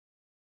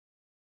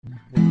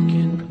What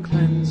can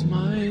cleanse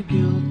my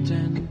guilt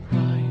and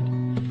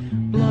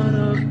pride? Blood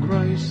of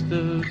Christ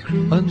the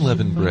crucified.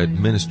 Unleavened Bread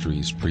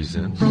Ministries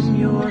presents From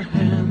your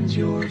hands,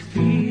 your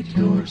feet,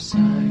 your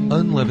side.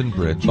 Unleavened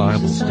Bread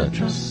Bible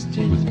Jesus,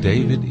 Studies with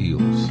David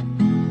Eels.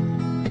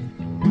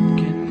 What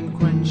can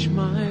quench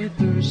my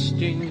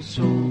thirsting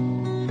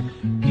soul?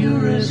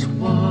 Purest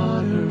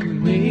water,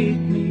 make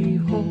me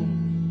whole.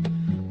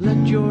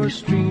 Let your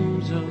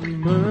streams of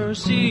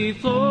mercy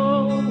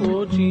flow.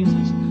 Oh,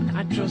 Jesus,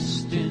 I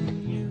trust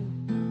in you.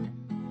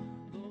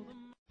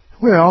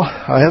 Well,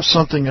 I have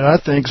something that I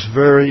think is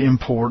very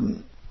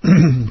important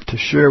to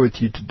share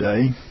with you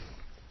today.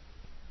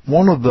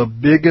 One of the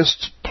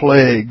biggest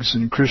plagues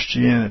in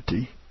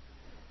Christianity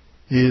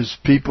is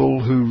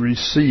people who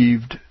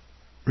received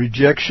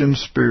rejection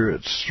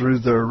spirits through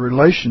their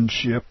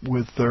relationship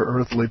with their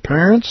earthly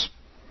parents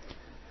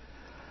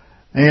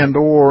and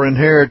or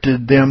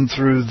inherited them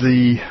through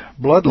the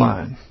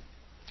bloodline,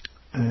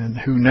 and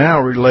who now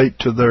relate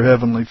to their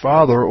heavenly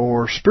Father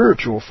or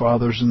spiritual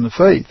fathers in the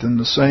faith in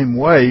the same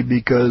way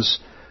because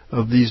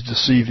of these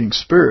deceiving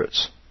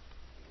spirits.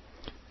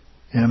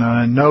 And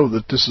I know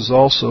that this is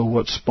also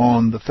what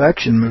spawned the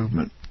faction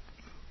movement.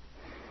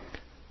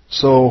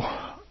 So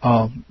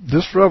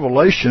this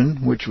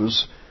revelation, which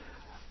was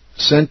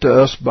sent to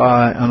us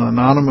by an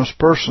anonymous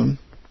person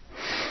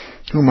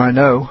whom I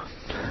know,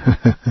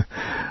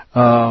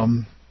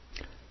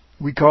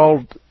 we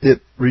called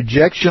it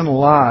Rejection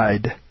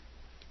Lied,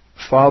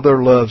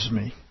 Father Loves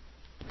Me.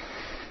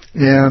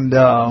 And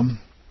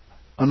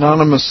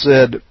Anonymous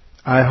said,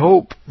 I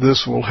hope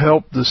this will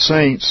help the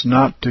saints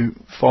not to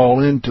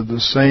fall into the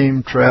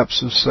same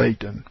traps of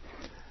Satan.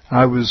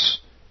 It was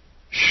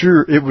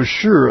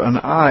sure an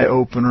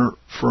eye-opener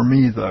for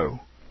me, though.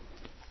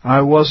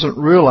 I wasn't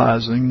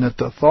realizing that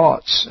the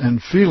thoughts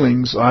and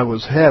feelings I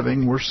was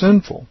having were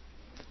sinful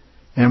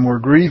and were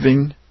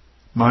grieving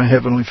my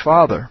Heavenly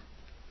Father.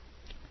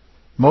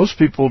 Most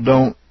people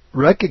don't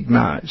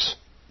recognize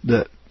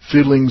that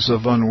feelings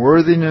of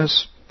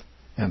unworthiness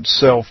and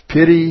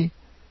self-pity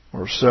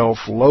or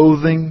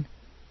self-loathing,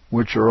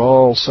 which are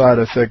all side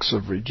effects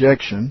of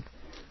rejection,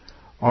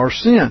 are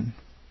sin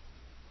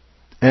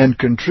and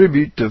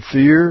contribute to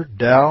fear,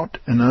 doubt,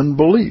 and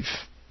unbelief.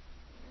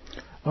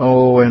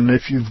 Oh, and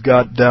if you've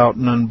got doubt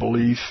and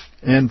unbelief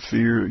and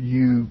fear,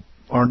 you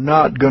are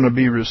not going to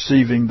be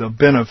receiving the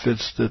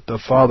benefits that the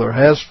Father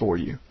has for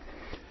you.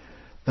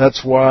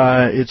 That's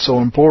why it's so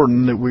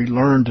important that we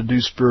learn to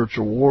do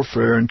spiritual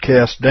warfare and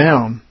cast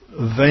down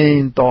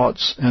vain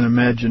thoughts and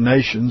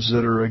imaginations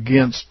that are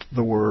against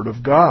the Word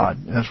of God,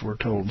 as we're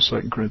told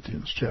in 2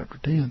 Corinthians chapter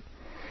 10.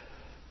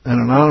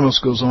 And Anonymous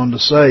goes on to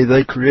say,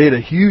 they create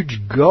a huge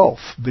gulf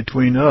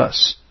between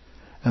us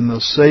and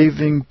the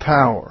saving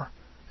power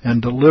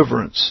and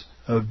deliverance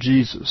of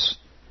Jesus,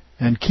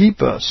 and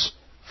keep us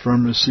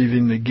from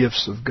receiving the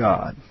gifts of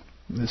God.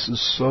 This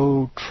is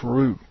so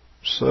true,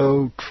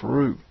 so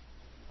true.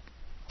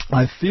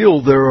 I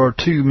feel there are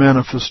two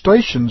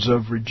manifestations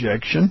of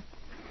rejection.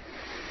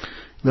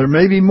 There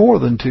may be more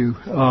than two,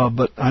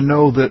 but I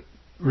know that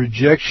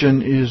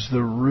rejection is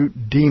the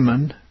root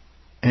demon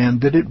and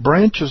that it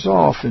branches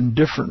off in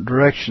different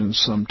directions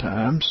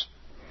sometimes.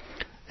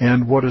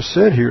 And what is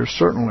said here is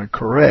certainly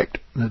correct,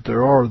 that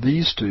there are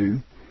these two.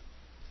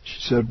 She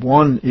said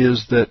one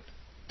is that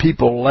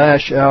people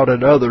lash out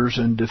at others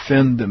and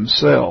defend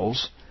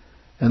themselves,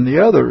 and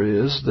the other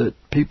is that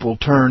people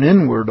turn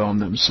inward on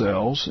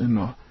themselves in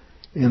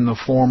the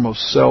form of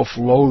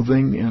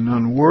self-loathing and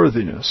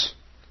unworthiness.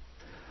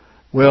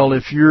 Well,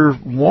 if you're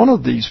one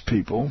of these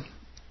people,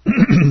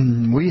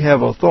 we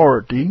have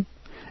authority,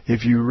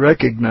 if you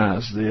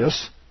recognize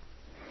this,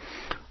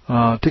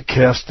 to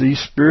cast these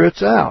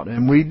spirits out.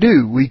 And we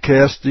do. We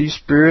cast these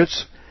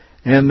spirits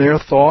and their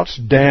thoughts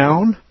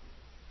down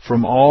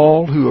from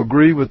all who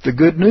agree with the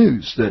good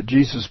news that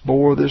Jesus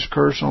bore this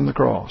curse on the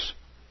cross.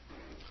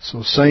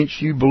 So saints,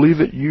 you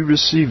believe it, you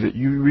receive it.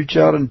 You reach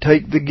out and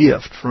take the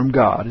gift from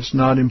God. It's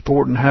not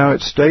important how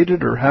it's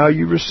stated or how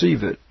you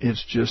receive it.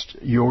 It's just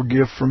your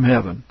gift from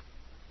heaven.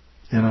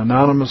 And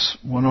Anonymous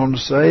went on to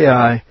say,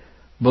 I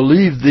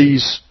believe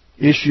these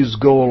issues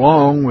go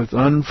along with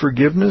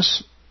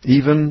unforgiveness,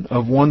 even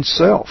of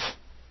oneself.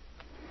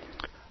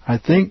 I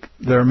think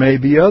there may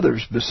be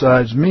others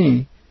besides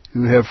me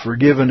who have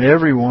forgiven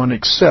everyone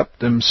except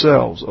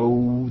themselves.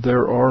 Oh,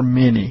 there are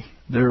many.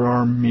 There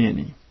are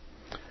many.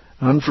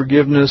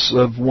 Unforgiveness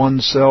of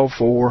oneself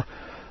or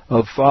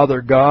of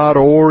Father God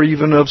or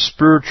even of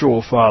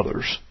spiritual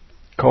fathers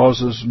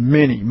causes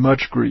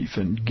much grief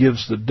and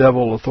gives the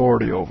devil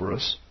authority over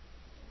us.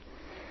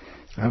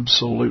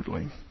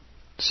 Absolutely.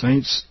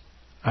 Saints,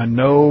 I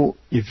know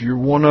if you're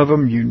one of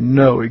them, you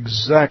know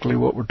exactly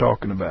what we're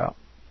talking about.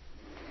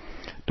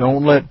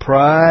 Don't let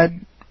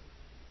pride,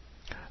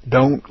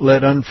 don't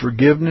let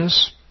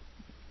unforgiveness,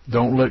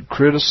 don't let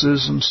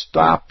criticism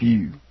stop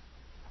you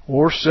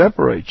or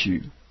separate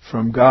you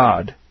from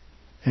God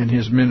and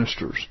His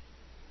ministers.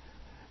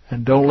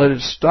 And don't let it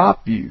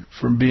stop you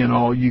from being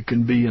all you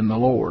can be in the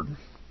Lord.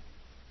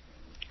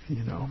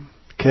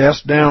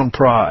 Cast down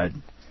pride.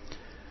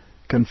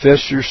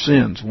 confess your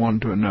sins one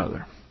to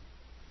another.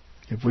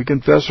 If we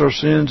confess our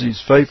sins,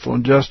 He's faithful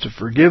and just to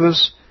forgive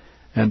us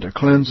and to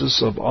cleanse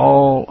us of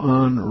all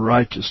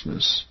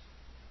unrighteousness.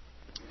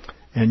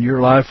 And your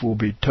life will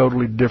be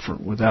totally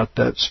different without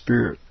that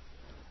spirit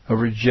of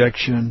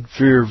rejection,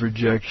 fear of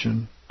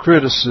rejection,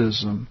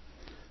 criticism,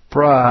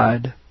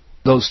 pride,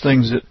 those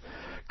things that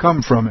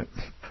come from it.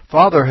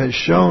 Father has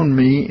shown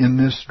me in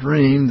this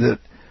dream that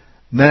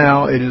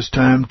now it is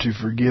time to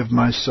forgive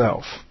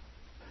myself.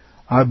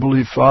 I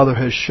believe Father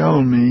has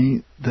shown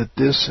me that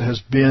this has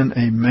been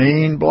a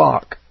main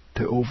block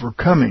to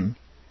overcoming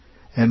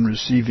and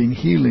receiving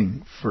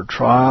healing for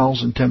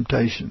trials and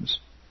temptations.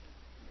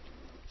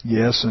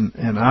 Yes,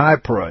 and I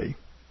pray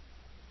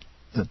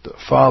that the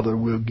Father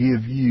will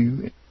give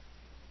you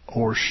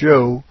or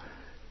show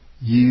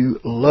you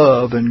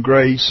love and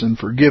grace and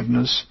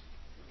forgiveness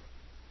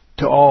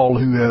to all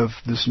who have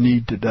this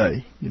need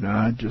today.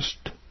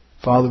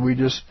 Father, we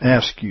just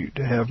ask you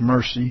to have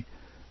mercy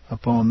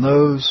upon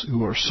those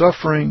who are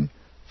suffering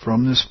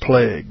from this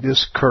plague,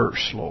 this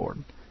curse, Lord,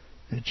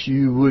 that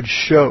you would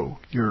show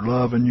your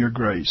love and your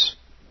grace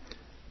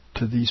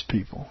to these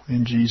people.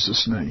 In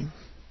Jesus' name.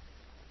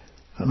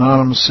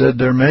 Anonymous said,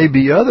 there may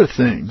be other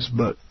things,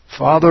 but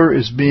Father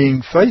is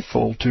being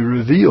faithful to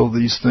reveal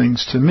these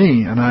things to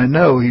me, and I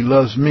know He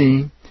loves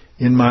me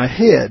in my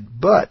head,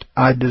 but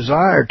I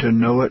desire to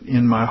know it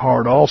in my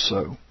heart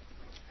also.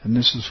 And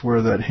this is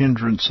where that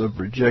hindrance of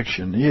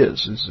rejection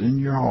is in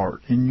your heart,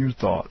 in your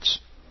thoughts.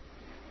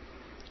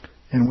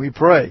 And we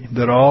pray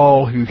that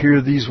all who hear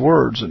these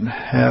words and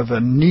have a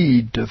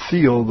need to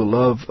feel the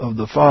love of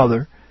the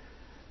Father,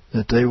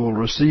 that they will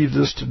receive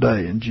this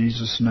today in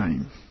Jesus'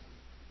 name.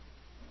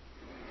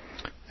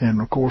 And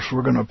of course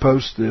we're going to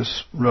post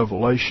this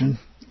revelation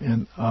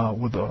and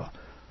with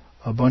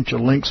a bunch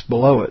of links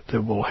below it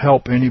that will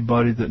help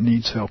anybody that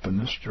needs help in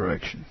this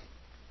direction.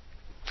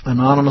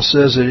 Anonymous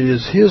says, it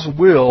is His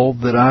will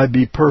that I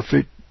be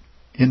perfect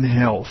in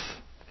health,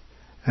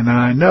 and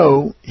I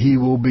know He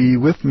will be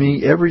with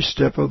me every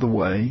step of the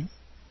way,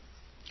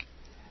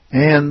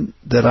 and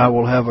that I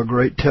will have a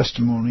great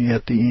testimony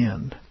at the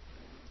end.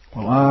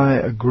 Well, I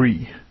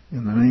agree.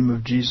 In the name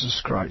of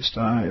Jesus Christ,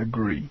 I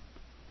agree.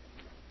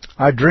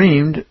 I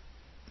dreamed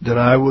that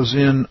I was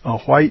in a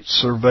white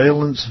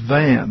surveillance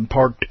van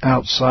parked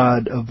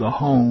outside of the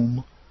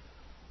home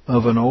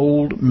of an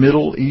old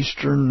Middle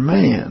Eastern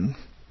man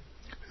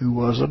who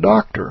was a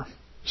doctor.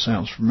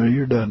 Sounds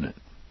familiar, doesn't it?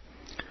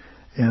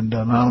 And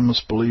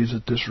Anonymous believes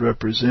that this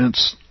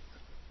represents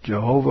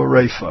Jehovah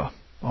Rapha,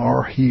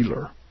 our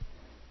healer.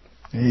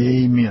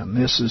 Amen.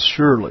 This is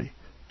surely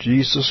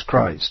Jesus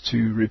Christ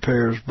who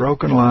repairs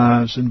broken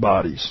lives and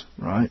bodies,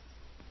 right?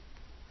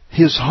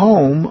 His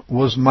home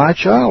was my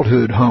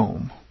childhood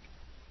home.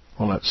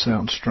 Well, that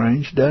sounds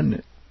strange, doesn't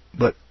it?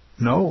 But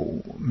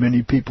no,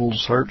 many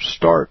people's hurts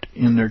start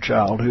in their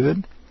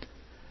childhood,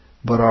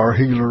 but our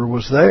healer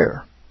was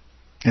there,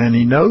 and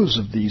He knows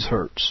of these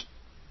hurts.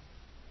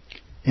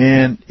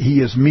 And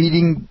He is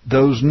meeting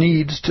those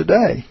needs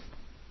today.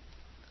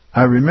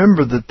 I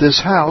remember that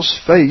this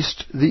house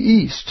faced the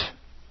east,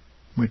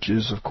 which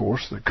is, of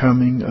course, the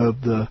coming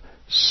of the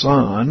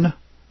Son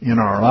in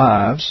our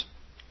lives,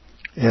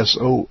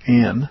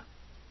 S-O-N.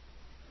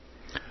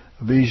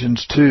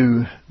 Ephesians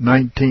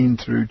 2:19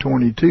 through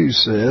 22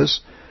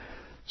 says,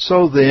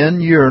 So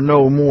then you are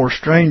no more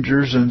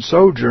strangers and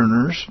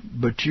sojourners,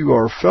 but you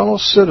are fellow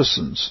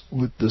citizens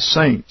with the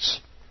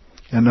saints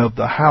and of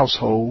the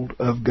household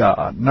of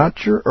God.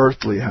 Not your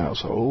earthly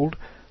household,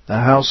 the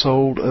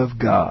household of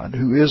God,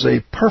 who is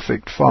a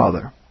perfect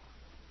Father,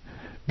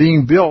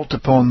 being built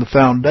upon the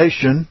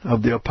foundation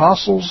of the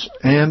apostles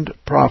and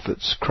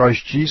prophets,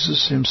 Christ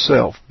Jesus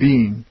Himself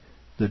being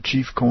the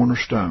chief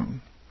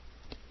cornerstone,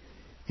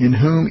 in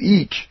whom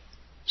each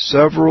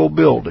several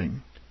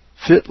building,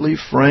 fitly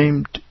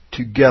framed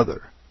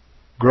together,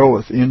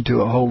 groweth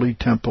into a holy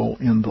temple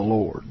in the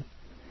Lord.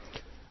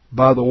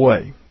 By the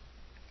way,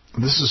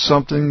 this is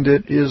something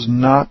that is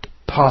not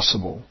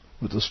possible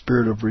with the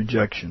spirit of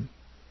rejection.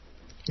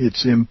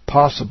 It's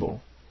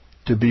impossible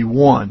to be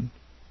one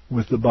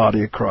with the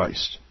body of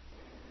Christ.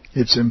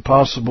 It's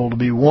impossible to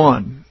be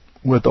one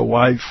with a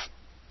wife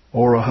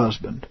or a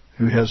husband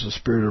who has a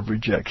spirit of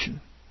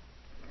rejection.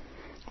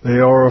 They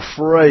are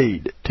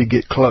afraid to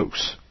get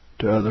close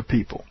to other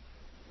people.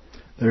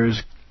 There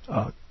is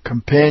a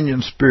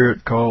companion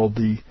spirit called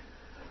the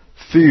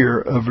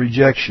fear of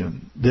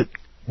rejection that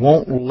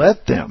won't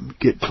let them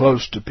get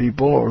close to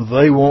people, or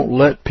they won't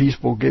let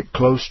people get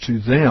close to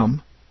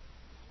them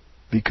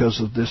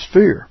because of this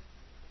fear.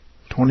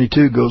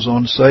 22 goes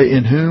on to say,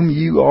 In whom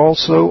you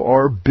also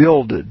are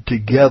builded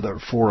together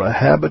for a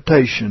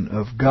habitation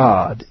of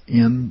God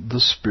in the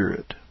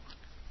Spirit.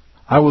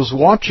 I was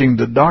watching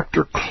the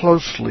doctor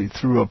closely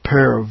through a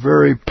pair of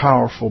very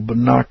powerful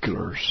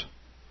binoculars.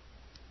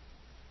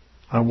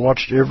 I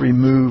watched every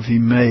move he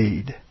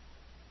made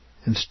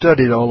and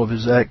studied all of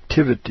his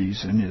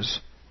activities and his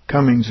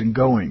comings and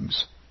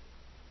goings.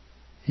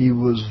 He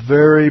was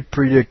very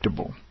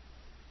predictable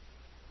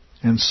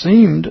and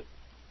seemed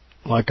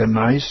like a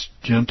nice,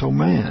 gentle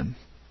man.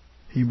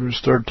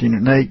 Hebrews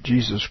 13:8,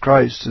 Jesus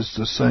Christ is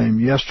the same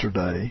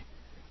yesterday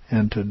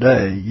and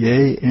today,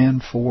 yea,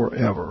 and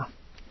forever.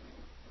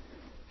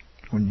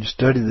 When you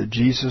study the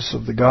Jesus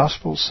of the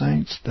gospel,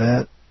 saints,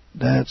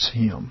 that's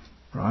Him,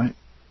 right?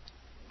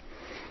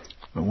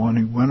 The one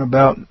who went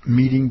about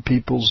meeting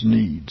people's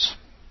needs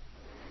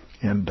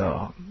and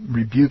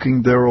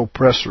rebuking their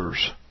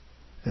oppressors,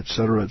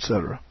 etc.,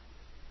 etc.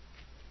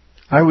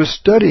 I was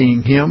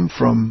studying Him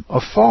from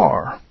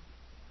afar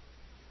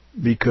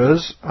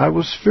because I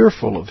was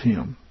fearful of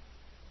Him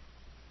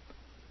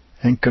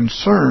and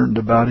concerned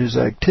about His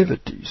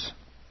activities.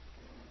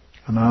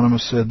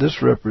 Anonymous said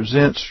this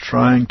represents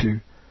trying to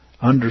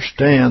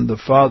understand the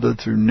Father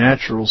through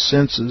natural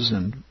senses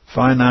and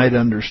finite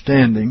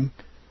understanding,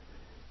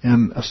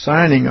 and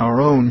assigning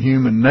our own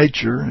human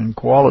nature and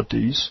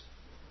qualities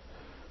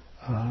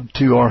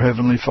to our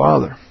Heavenly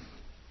Father.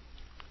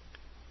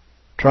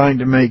 Trying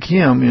to make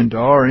Him into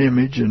our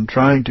image and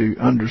trying to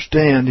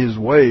understand His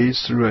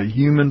ways through a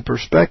human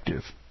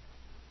perspective.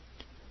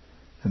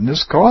 And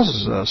this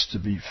causes us to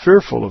be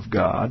fearful of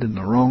God in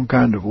the wrong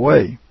kind of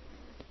way.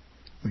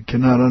 We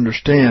cannot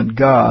understand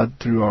God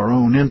through our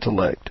own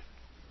intellect.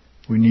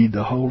 We need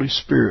the Holy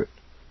Spirit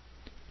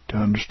to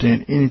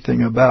understand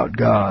anything about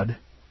God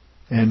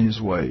and His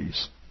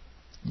ways.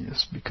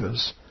 Yes,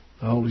 because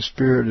the Holy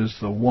Spirit is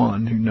the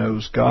one who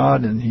knows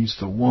God, and He's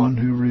the one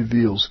who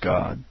reveals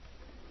God.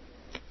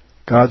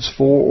 God's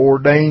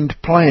foreordained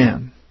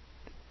plan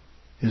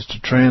is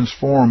to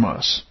transform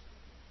us,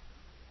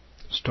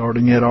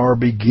 starting at our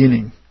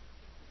beginning,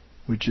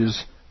 which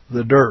is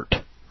the dirt,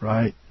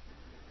 right?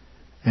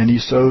 And He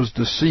sows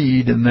the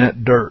seed in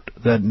that dirt.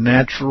 That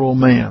natural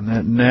man,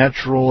 that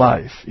natural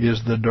life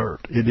is the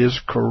dirt. It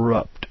is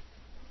corrupt.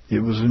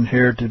 It was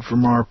inherited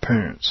from our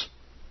parents.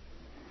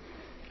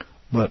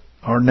 But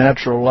our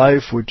natural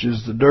life, which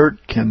is the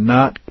dirt,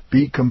 cannot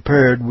be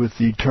compared with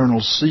the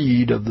eternal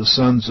seed of the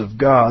sons of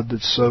God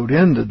that's sowed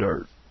in the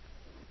dirt.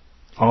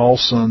 All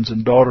sons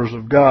and daughters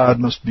of God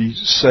must be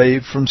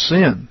saved from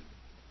sin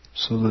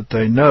so that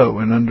they know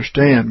and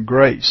understand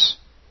grace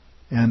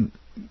and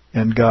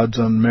God's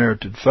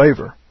unmerited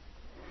favor.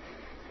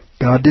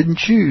 God didn't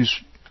choose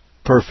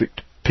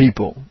perfect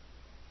people.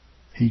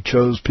 He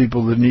chose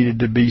people that needed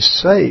to be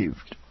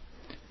saved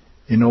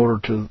in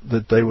order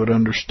that they would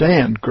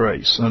understand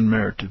grace,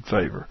 unmerited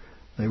favor.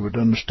 They would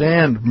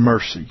understand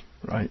mercy,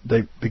 right?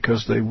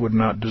 Because they would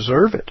not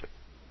deserve it.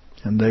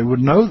 And they would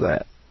know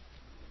that.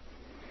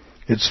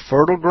 It's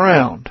fertile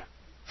ground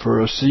for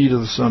a seed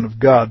of the Son of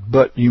God,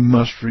 but you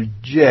must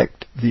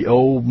reject the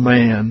old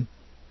man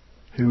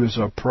who is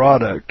a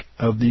product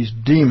of these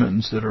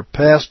demons that are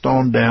passed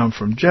on down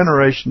from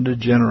generation to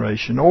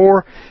generation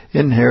or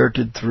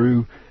inherited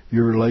through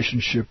your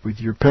relationship with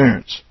your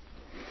parents.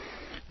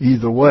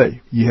 Either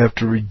way, you have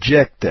to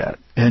reject that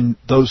and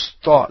those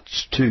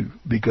thoughts too,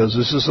 because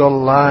this is a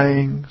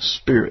lying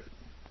spirit.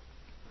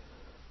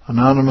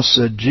 Anonymous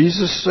said,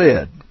 Jesus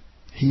said,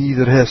 "He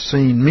that hath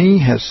seen me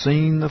has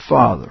seen the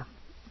Father."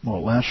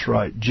 Well, that's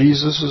right.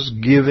 Jesus'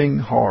 giving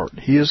heart,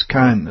 His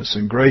kindness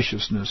and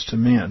graciousness to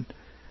men,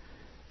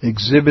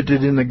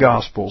 exhibited in the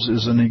Gospels,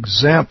 is an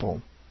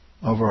example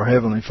of our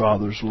Heavenly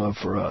Father's love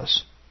for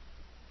us.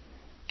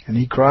 And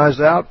He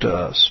cries out to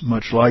us,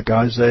 much like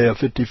Isaiah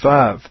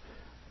 55,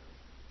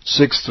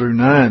 6 through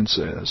 9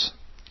 says,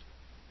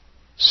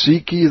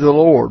 "Seek ye the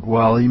Lord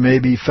while He may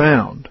be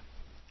found.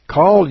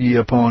 Call ye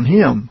upon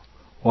Him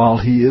while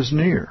He is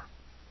near.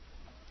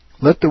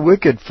 Let the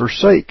wicked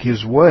forsake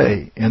his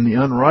way, and the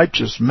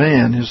unrighteous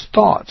man his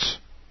thoughts.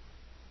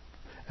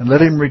 And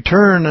let him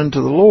return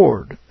unto the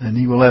Lord, and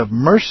He will have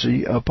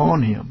mercy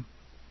upon him.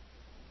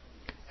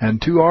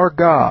 And to our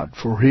God,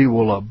 for He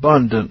will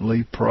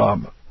abundantly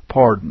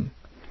pardon."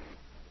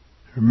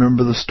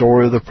 Remember the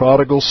story of the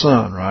prodigal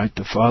son, right?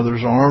 The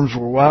father's arms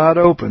were wide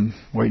open,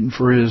 waiting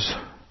for his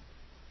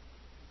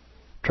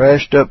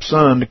trashed up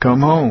son to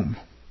come home.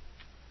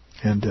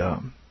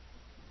 And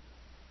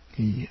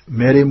He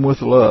met him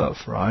with love,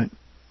 right?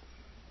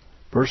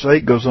 Verse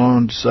 8 goes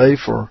on to say,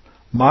 "For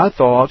my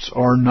thoughts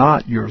are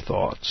not your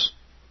thoughts,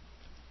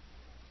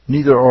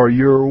 neither are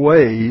your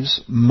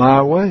ways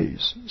my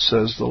ways,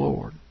 says the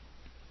Lord."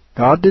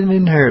 God didn't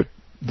inherit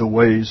the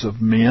ways of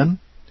men.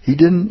 He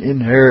didn't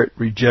inherit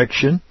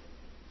rejection.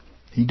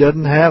 He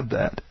doesn't have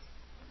that.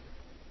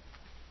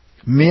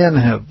 Men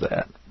have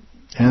that,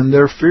 and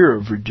their fear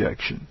of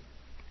rejection.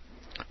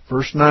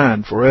 Verse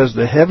 9, "For as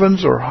the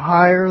heavens are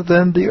higher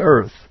than the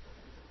earth,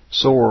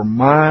 so are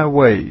my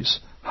ways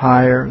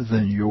higher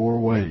than your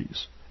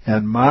ways,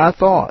 and my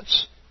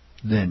thoughts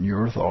than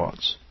your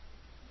thoughts."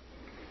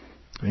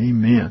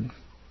 Amen.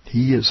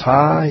 He is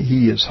high,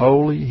 He is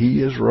holy,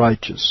 He is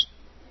righteous.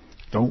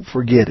 Don't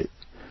forget it.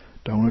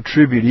 Don't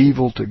attribute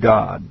evil to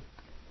God.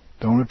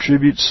 Don't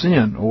attribute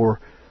sin or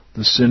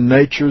the sin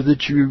nature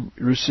that you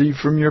receive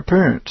from your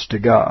parents to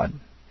God.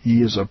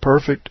 He is a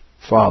perfect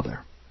Father.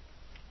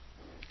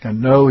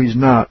 And no, He's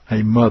not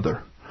a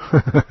mother.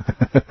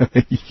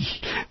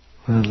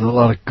 There's a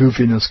lot of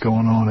goofiness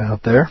going on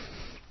out there.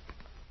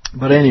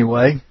 But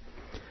anyway,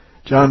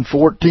 John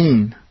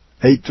 14,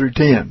 8 through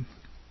 10.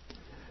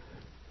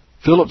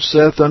 Philip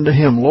saith unto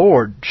him,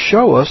 Lord,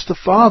 show us the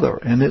Father,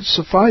 and it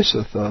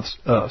sufficeth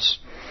us.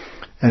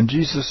 And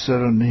Jesus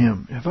said unto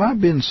him, Have I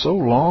been so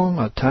long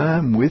a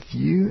time with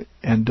you,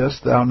 and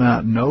dost thou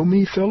not know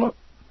me, Philip?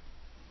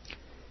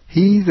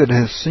 He that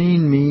hath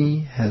seen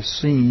me hath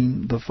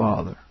seen the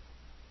Father.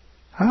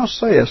 How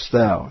sayest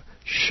thou,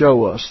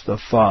 Show us the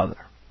Father?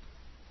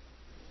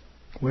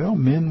 Well,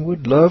 men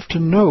would love to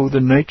know the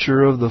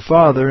nature of the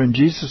Father, and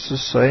Jesus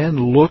is saying,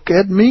 Look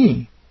at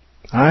me.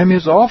 I'm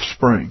His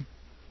offspring.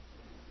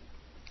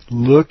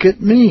 Look at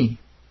me,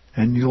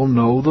 and you'll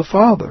know the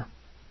Father.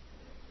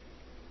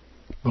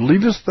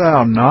 Believest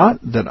thou not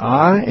that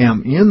I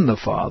am in the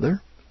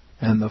Father,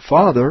 and the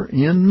Father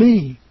in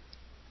me?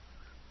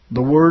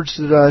 The words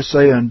that I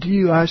say unto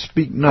you, I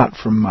speak not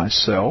from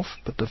myself,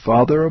 but the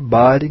Father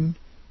abiding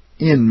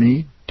in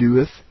me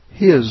doeth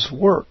His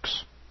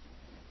works.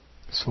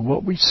 So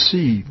what we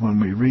see when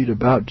we read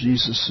about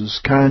Jesus'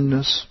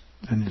 kindness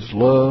and His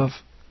love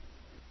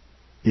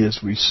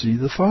is we see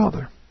the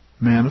Father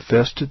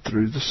manifested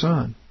through the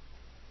Son.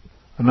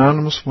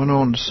 Anonymous went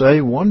on to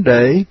say, one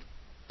day,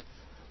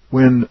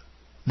 when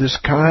this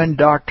kind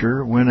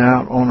doctor went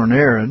out on an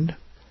errand,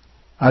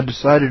 I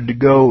decided to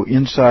go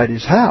inside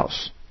his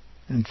house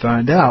and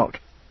find out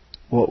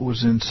what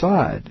was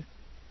inside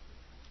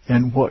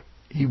and what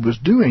he was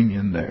doing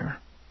in there.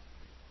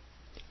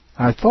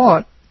 I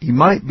thought he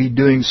might be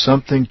doing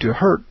something to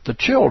hurt the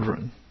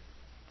children.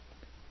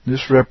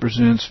 This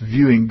represents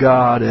viewing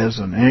God as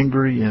an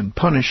angry and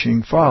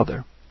punishing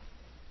Father.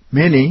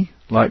 Many,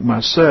 like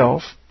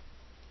myself,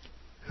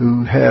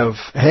 who have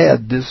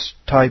had this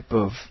type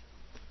of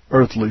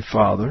earthly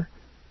father,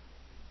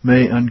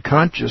 may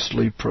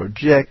unconsciously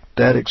project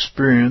that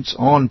experience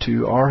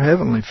onto our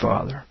Heavenly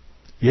Father.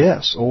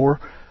 Yes, or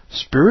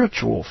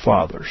spiritual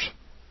fathers.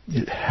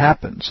 It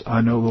happens.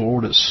 I know the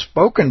Lord has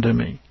spoken to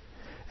me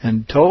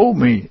and told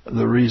me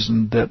the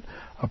reason that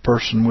a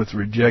person with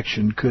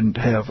rejection couldn't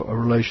have a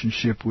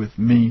relationship with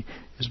me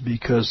is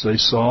because they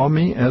saw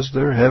me as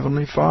their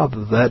Heavenly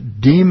Father. That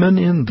demon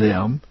in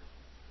them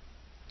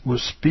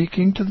was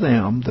speaking to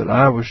them that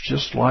I was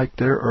just like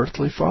their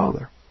earthly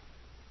father.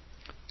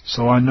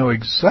 So I know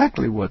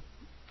exactly what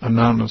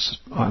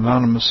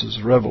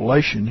Anonymous's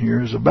revelation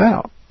here is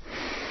about.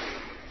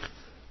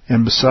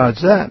 And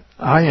besides that,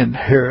 I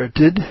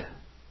inherited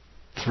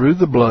through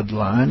the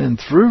bloodline and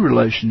through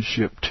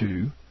relationship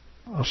to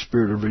a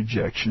spirit of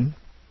rejection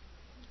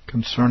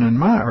concerning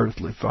my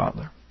earthly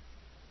father.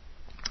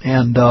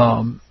 And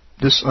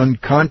this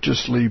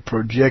unconsciously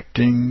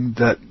projecting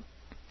that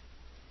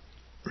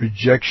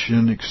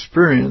rejection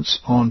experience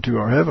onto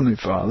our Heavenly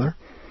Father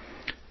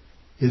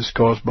is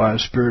caused by a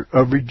spirit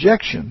of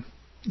rejection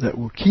that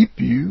will keep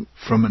you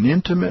from an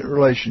intimate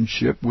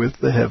relationship with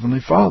the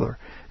Heavenly Father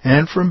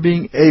and from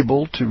being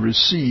able to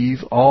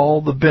receive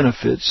all the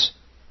benefits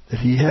that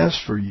He has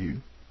for you.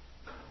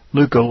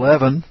 Luke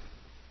 11,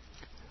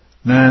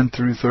 9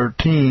 through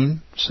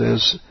 13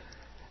 says,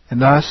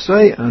 And I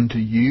say unto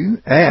you,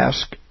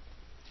 Ask,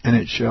 and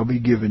it shall be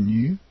given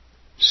you.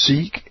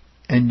 Seek,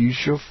 and you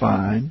shall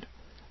find.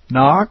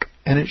 Knock,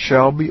 and it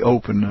shall be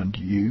opened unto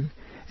you.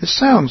 It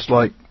sounds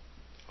like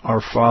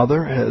our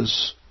Father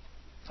has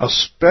a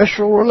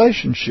special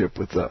relationship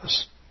with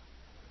us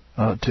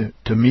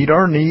to meet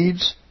our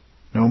needs,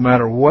 no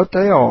matter what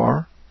they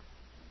are.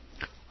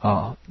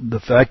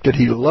 The fact that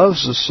He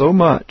loves us so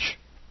much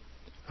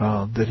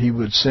that He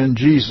would send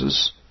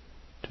Jesus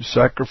to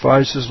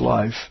sacrifice His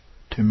life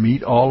to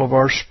meet all of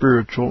our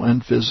spiritual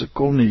and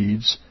physical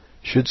needs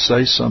should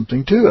say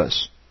something to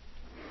us.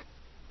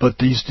 But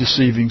these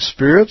deceiving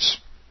spirits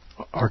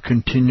are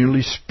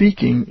continually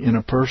speaking in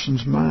a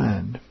person's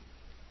mind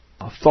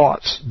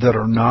thoughts that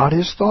are not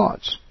His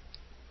thoughts,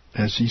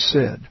 as He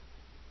said.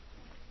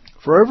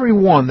 For every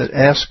one that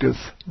asketh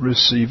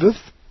receiveth,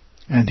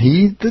 and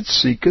he that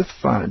seeketh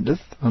findeth,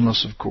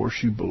 unless, of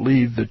course, you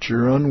believe that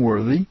you're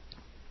unworthy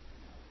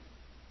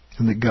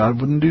and that God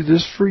wouldn't do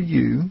this for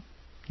you.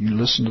 You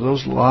listen to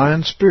those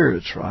lying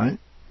spirits, right?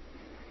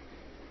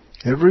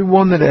 Every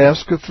one that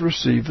asketh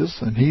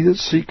receiveth, and he that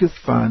seeketh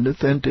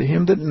findeth, and to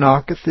him that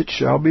knocketh it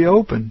shall be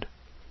opened.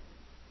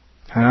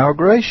 How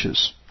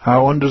gracious,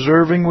 how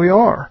undeserving we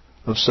are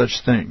of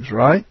such things,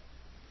 right?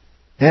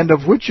 And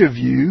of which of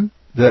you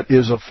that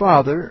is a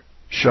father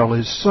shall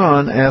his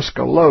son ask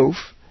a loaf,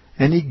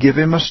 and he give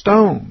him a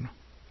stone?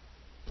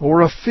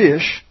 Or a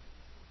fish,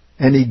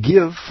 and he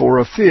give for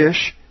a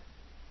fish,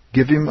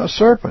 give him a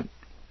serpent?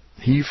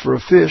 He for a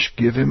fish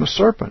give him a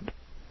serpent.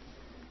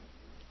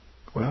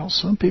 Well,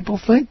 some people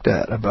think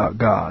that about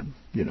God,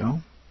 you know.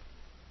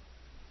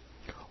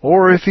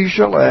 Or if he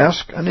shall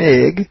ask an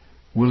egg,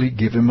 will he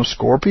give him a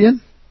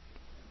scorpion?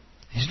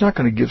 He's not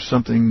going to give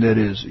something that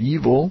is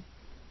evil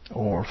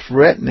or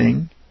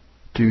threatening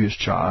to his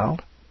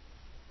child.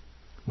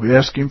 We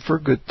ask him for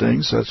good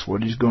things, that's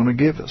what he's going to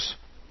give us.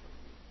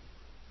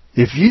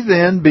 If ye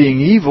then, being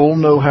evil,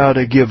 know how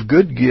to give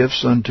good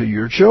gifts unto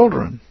your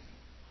children,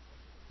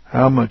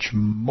 how much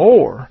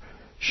more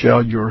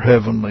shall your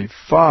heavenly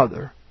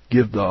Father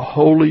give the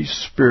Holy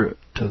Spirit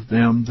to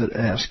them that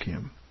ask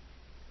Him.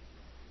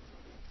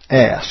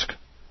 Ask.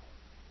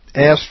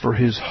 Ask for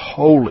His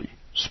Holy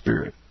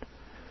Spirit,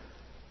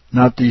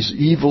 not these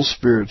evil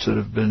spirits that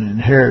have been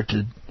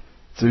inherited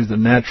through the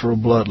natural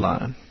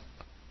bloodline.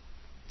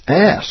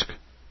 Ask.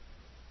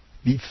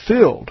 Be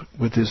filled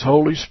with His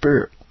Holy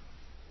Spirit.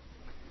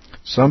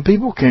 Some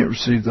people can't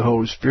receive the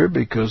Holy Spirit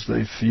because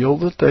they feel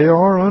that they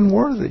are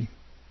unworthy.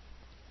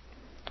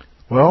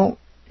 Well,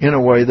 in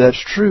a way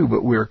that's true,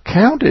 but we're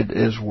counted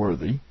as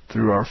worthy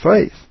through our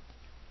faith.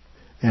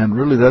 And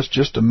really that's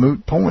just a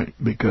moot point,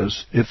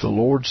 because if the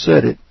Lord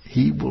said it,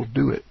 He will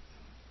do it.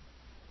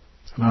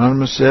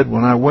 Anonymous said,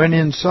 when I went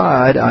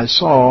inside, I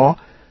saw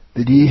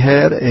that He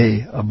had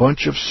a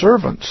bunch of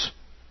servants.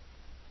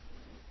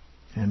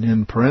 And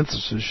in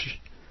parenthesis,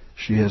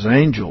 she has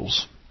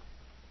angels.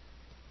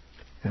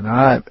 And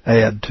I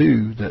add,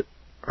 too, that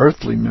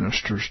earthly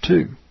ministers,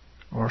 too,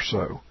 are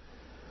so.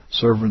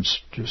 Servants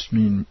just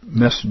mean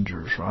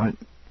messengers, right?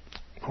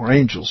 Or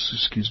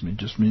angels,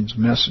 just means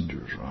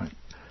messengers, right?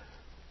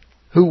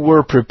 Who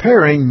were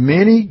preparing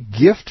many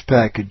gift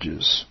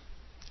packages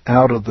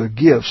out of the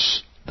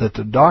gifts that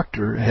the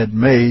doctor had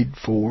made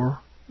for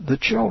the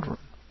children.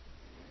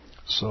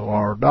 So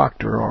our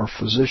doctor, our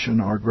physician,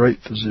 our great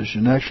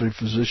physician, actually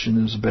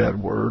physician is a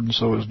bad word, and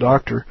so is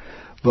doctor,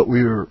 but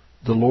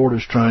the Lord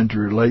is trying to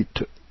relate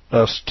to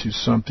us to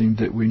something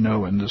that we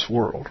know in this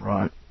world,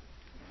 right?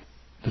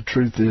 The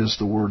truth is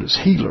the word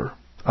is healer,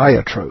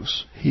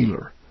 iatros,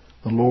 healer.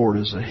 The Lord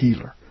is a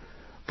healer.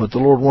 But the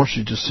Lord wants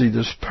you to see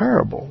this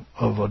parable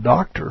of a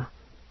doctor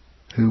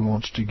who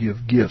wants to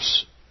give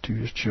gifts to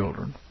his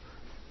children.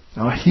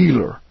 A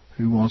healer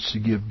who wants to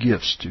give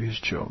gifts to his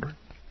children.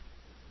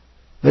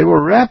 They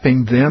were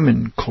wrapping them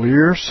in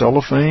clear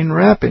cellophane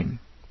wrapping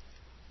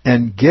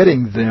and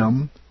getting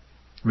them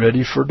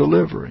ready for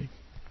delivery.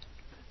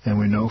 And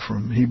we know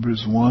from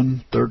Hebrews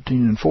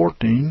 1:13 and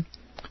 14,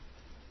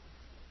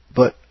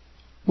 but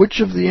which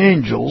of the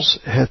angels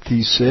hath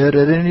he said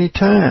at any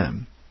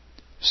time,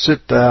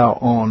 sit thou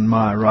on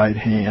my right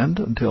hand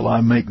until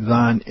I make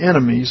thine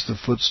enemies the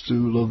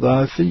footstool of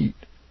thy feet?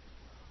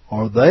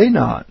 Are they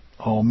not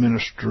all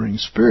ministering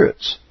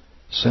spirits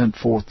sent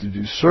forth to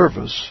do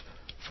service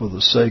for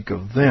the sake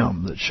of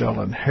them that shall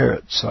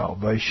inherit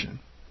salvation?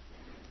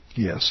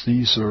 Yes,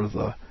 these are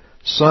the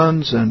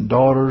sons and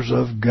daughters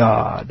of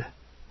God,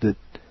 that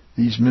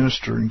these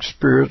ministering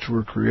spirits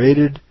were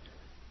created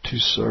to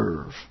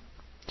serve,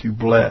 to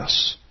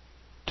bless,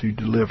 to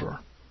deliver.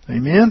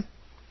 Amen?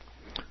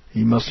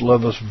 He must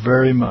love us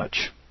very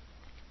much.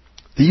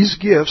 These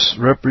gifts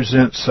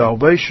represent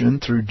salvation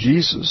through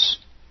Jesus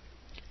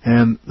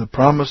and the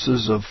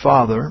promises of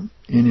Father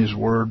in His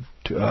Word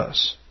to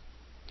us.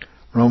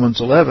 Romans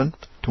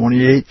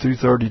 11:28 through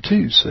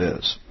 32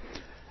 says,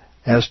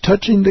 as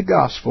touching the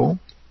gospel,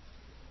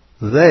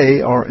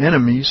 they are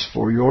enemies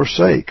for your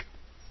sake,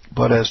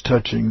 but as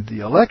touching the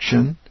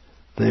election,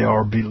 they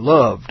are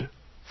beloved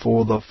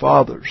for the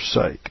Father's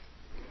sake.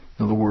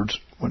 In other words,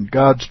 when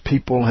God's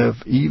people have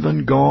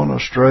even gone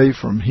astray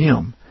from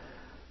Him,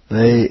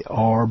 they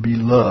are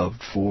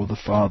beloved for the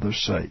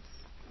Father's sake.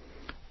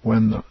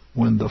 When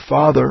the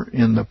father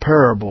in the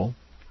parable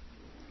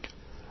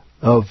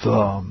of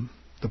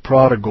the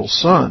prodigal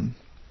son,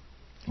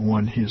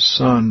 when his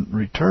son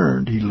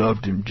returned, he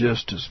loved him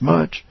just as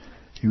much.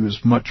 He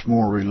was much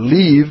more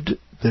relieved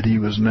that he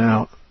was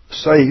now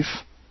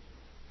safe,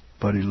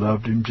 but he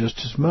loved him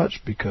just as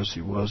much because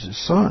he was his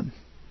son,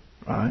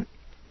 right?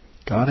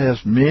 God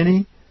has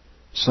many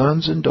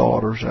sons and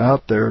daughters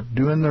out there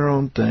doing their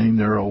own thing.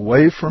 They're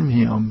away from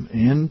Him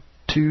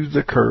into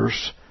the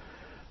curse,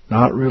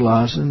 not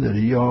realizing that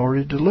He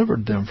already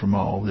delivered them from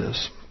all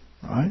this,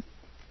 right?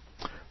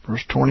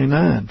 Verse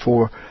 29,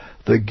 for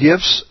the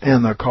gifts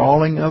and the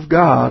calling of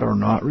God are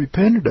not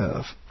repented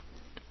of.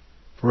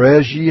 For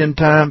as ye in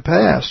time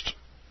past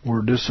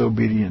were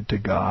disobedient to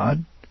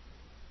God,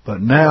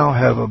 but now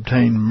have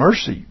obtained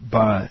mercy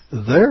by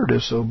their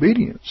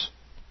disobedience,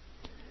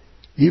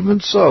 even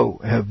so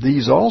have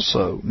these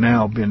also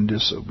now been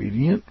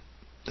disobedient,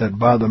 that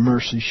by the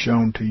mercy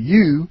shown to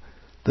you,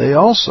 they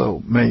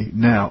also may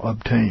now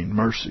obtain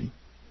mercy.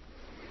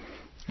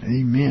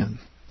 Amen.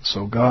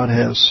 So God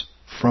has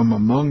from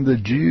among the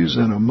Jews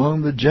and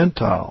among the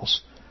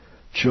Gentiles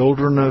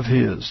children of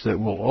His that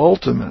will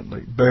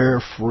ultimately bear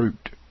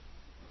fruit.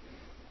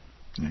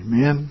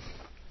 Amen.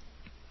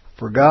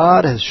 For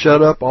God has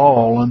shut up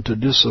all unto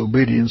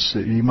disobedience,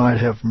 that He might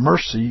have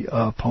mercy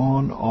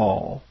upon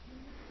all.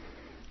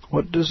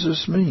 What does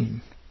this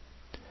mean?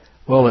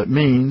 Well, it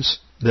means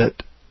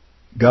that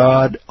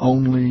God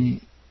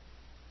only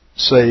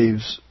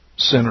saves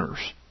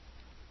sinners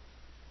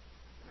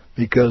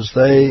because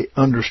they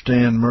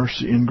understand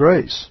mercy and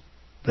grace.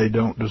 They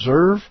don't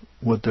deserve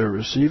what they're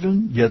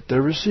receiving, yet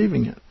they're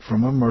receiving it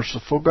from a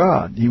merciful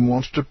God. He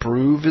wants to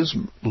prove His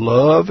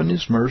love and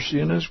His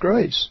mercy and His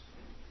grace.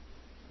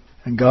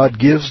 And God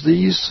gives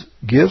these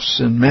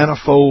gifts in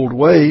manifold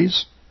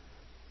ways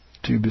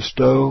to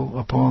bestow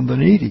upon the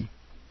needy.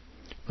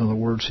 In other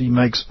words, He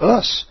makes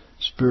us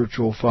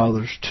spiritual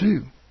fathers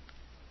too.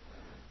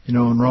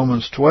 In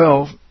Romans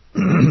 12,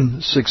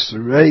 6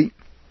 through 8,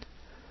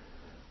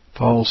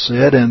 Paul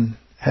said, "And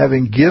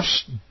having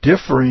gifts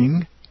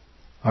differing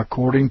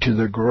according to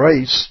the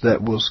grace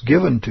that was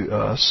given to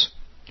us,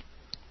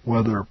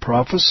 whether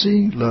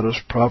prophecy, let us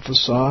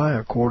prophesy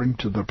according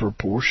to the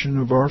proportion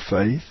of our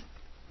faith,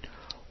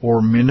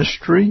 or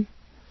ministry,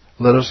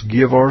 let us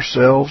give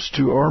ourselves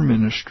to our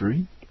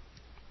ministry,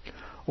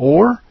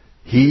 or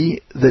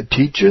he that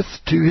teacheth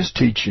to his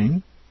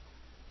teaching,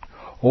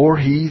 or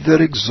he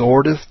that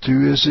exhorteth to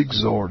his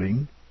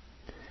exhorting,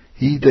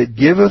 he that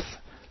giveth,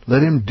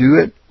 let him do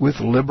it with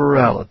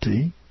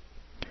liberality,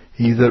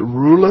 he that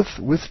ruleth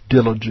with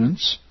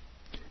diligence,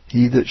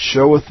 he that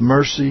showeth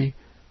mercy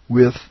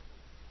with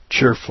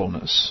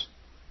cheerfulness."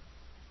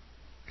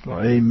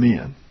 Well,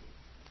 amen.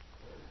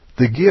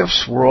 The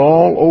gifts were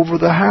all over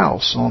the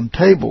house, on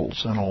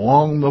tables and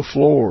along the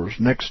floors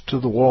next to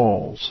the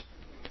walls.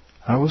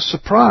 I was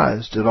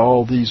surprised at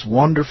all these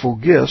wonderful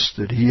gifts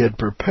that he had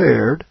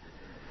prepared,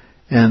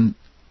 and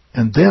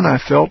then I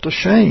felt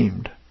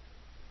ashamed.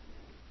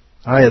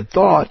 I had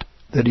thought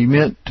that he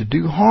meant to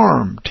do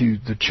harm to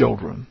the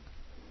children,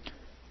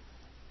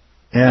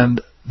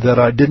 and that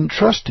I didn't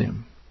trust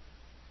him.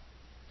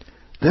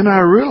 Then I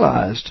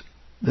realized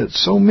that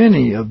so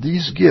many of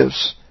these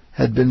gifts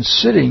had been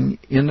sitting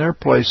in their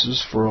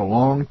places for a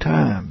long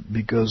time,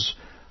 because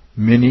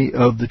many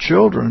of the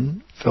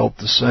children felt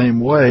the same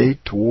way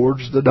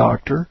towards the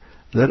doctor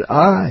that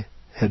I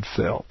had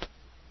felt.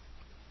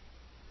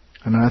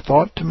 And I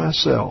thought to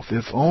myself,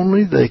 if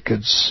only they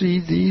could see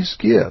these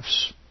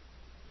gifts.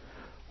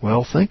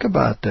 Well, think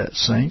about that,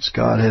 saints.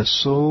 God has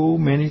so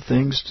many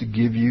things to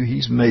give you.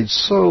 He's made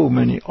so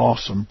many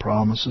awesome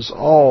promises.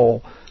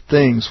 All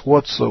things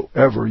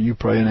whatsoever you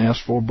pray and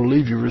ask for,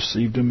 believe you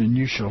received them, and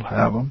you shall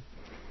have them.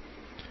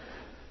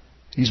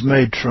 He's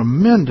made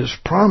tremendous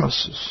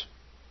promises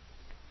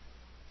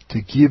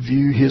to give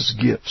you His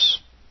gifts.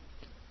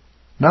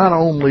 Not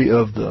only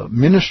of the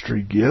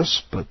ministry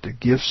gifts, but the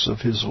gifts of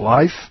His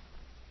life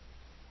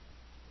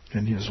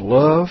and His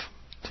love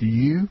to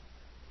you.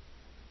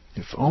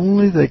 If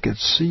only they could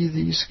see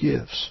these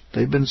gifts.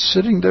 They've been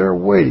sitting there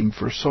waiting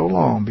for so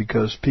long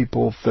because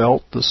people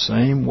felt the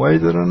same way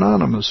that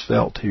Anonymous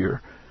felt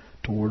here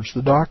towards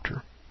the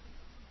doctor,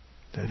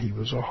 that he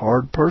was a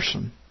hard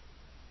person.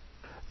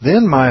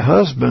 Then my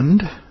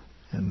husband,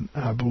 and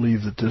I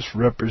believe that this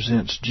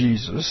represents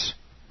Jesus,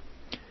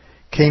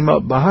 came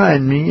up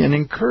behind me and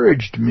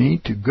encouraged me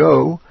to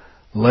go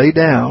lay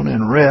down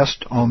and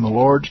rest on the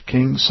large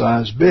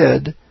king-size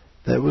bed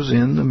that was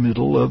in the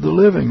middle of the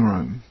living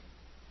room.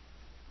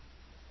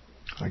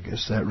 I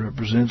guess that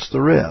represents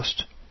the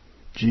rest.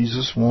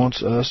 Jesus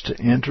wants us to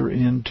enter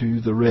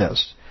into the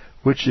rest,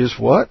 which is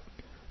what?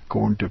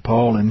 According to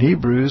Paul in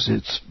Hebrews,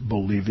 it's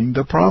believing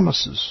the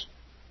promises.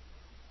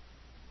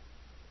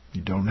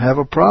 You don't have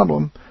a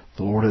problem.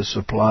 The Lord has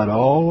supplied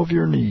all of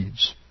your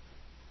needs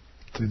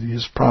through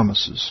His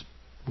promises.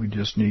 We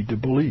just need to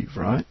believe,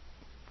 right?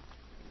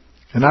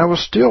 And I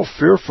was still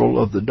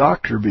fearful of the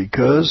doctor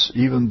because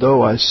even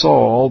though I saw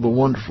all the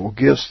wonderful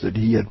gifts that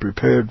he had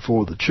prepared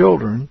for the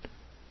children,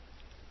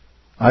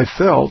 I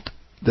felt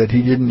that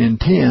he didn't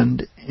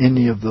intend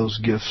any of those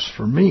gifts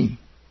for me.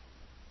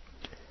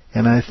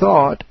 And I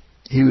thought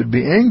he would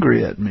be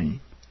angry at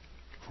me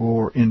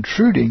for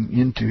intruding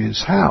into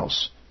his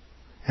house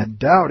and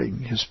doubting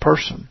his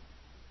person.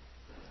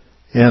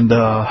 And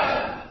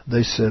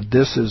they said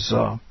this is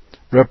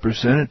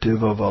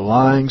representative of a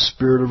lying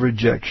spirit of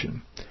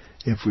rejection.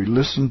 If we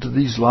listen to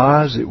these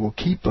lies, it will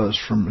keep us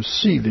from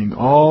receiving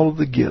all of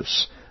the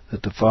gifts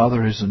that the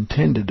Father has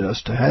intended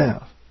us to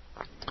have.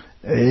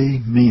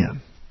 Amen.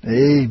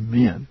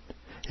 Amen.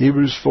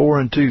 Hebrews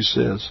 4:2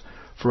 says,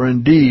 "For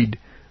indeed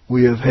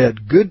we have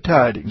had good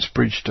tidings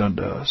preached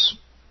unto us,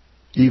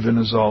 even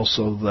as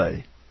also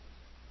they.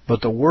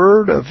 But the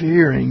word of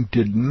hearing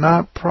did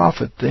not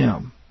profit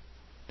them,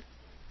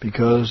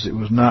 because it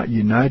was not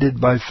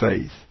united by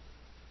faith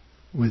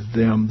with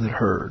them that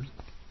heard."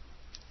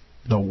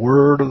 The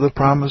word of the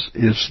promise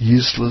is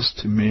useless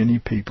to many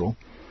people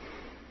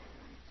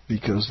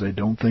because they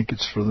don't think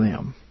it's for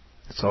them.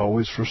 It's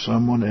always for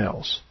someone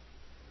else.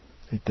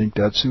 They think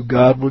that's who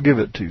God will give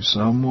it to,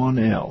 someone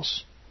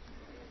else.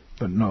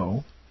 But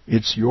no,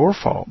 it's your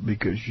fault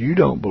because you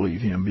don't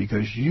believe Him,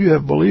 because you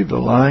have believed a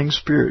lying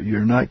spirit.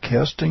 You're not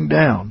casting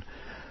down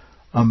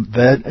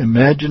that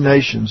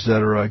imaginations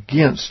that are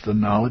against the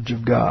knowledge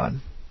of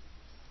God.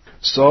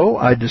 So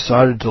I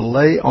decided to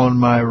lay on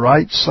my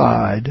right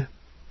side,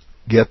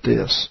 get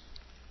this,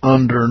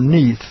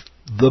 underneath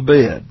the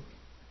bed.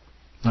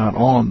 Not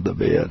on the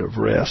bed of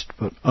rest,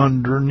 but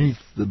underneath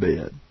the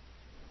bed.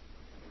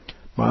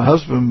 My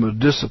husband was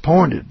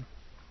disappointed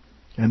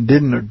and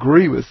didn't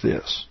agree with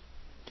this,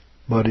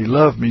 but he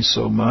loved me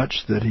so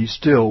much that he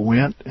still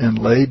went and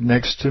laid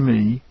next to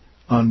me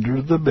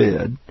under the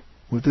bed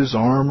with his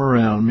arm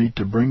around me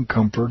to bring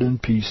comfort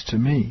and peace to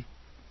me.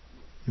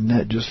 Isn't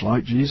that just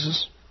like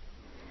Jesus?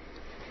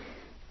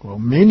 Well,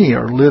 many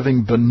are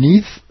living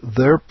beneath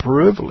their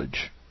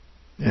privilege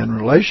and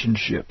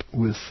relationship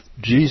with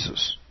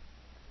Jesus.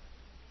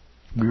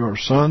 We are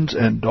sons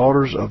and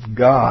daughters of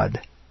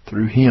God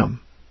through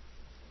Him.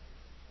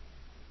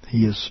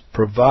 He has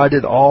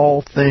provided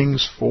all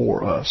things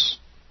for us,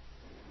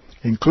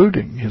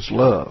 including His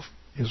love,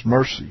 His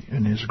mercy,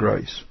 and His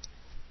grace.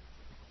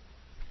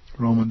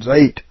 Romans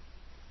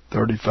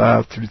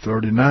 8:35 through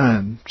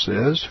 39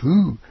 says,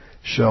 "Who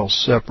shall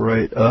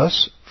separate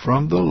us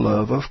from the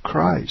love of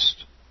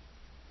Christ?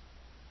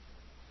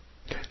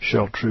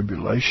 Shall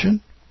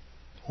tribulation,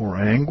 or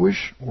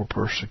anguish, or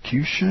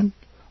persecution,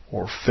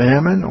 or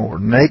famine, or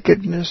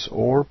nakedness,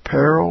 or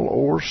peril,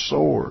 or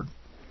sword?"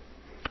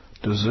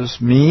 Does this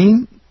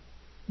mean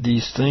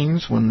these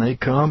things when they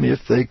come,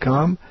 if they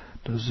come?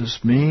 Does this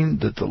mean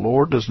that the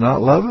Lord does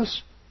not love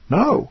us?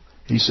 No.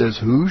 He says,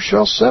 "Who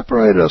shall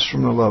separate us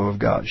from the love of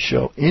God?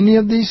 Shall any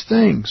of these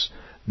things?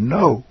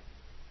 No.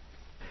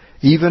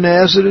 Even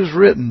as it is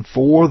written,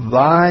 for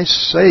thy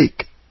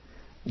sake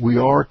we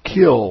are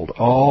killed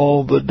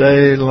all the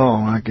day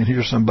long." I can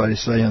hear somebody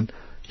saying,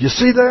 "You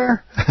see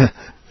there?"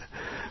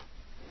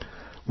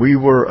 We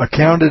were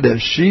accounted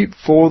as sheep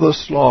for the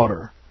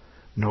slaughter.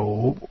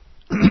 No,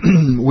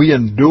 we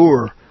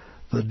endure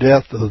the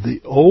death of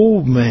the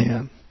old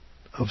man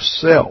of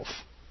self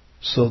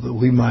so that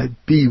we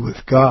might be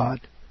with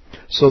God,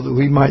 so that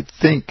we might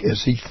think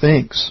as He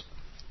thinks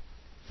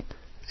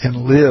and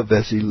live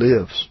as He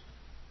lives.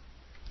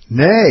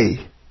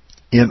 Nay,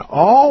 in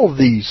all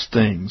these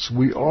things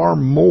we are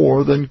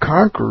more than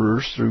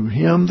conquerors through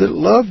Him that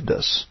loved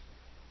us.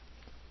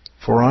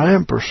 For I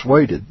am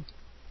persuaded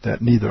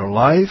that neither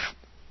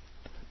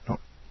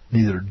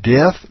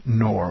death,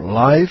 nor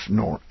life,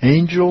 nor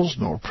angels,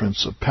 nor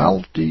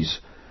principalities,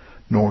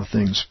 nor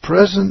things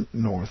present,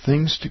 nor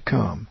things to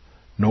come,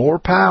 nor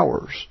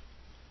powers,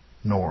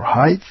 nor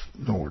height,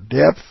 nor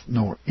depth,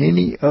 nor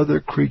any other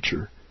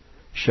creature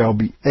shall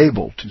be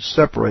able to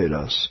separate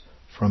us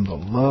from the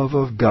love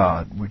of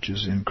God which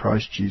is in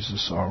Christ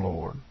Jesus our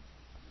Lord.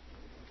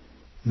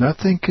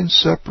 Nothing can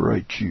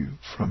separate you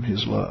from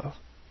His love.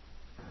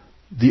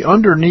 The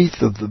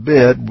underneath of the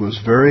bed was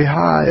very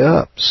high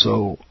up,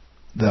 so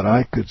that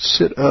I could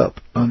sit up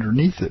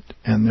underneath it,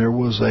 and there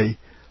was a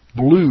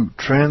blue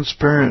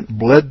transparent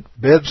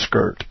bed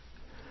skirt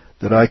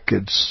that I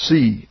could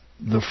see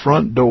the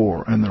front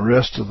door and the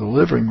rest of the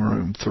living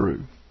room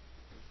through.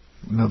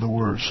 In other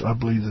words, I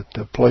believe that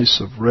the place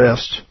of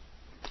rest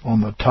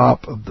on the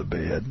top of the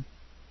bed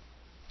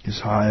is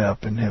high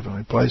up in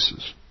heavenly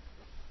places.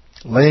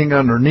 Laying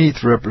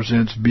underneath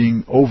represents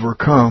being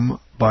overcome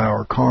by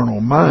our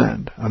carnal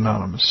mind,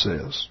 Anonymous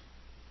says.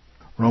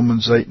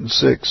 Romans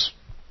 8:6.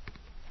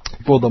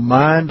 For the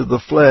mind of the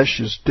flesh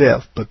is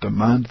death, but the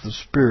mind of the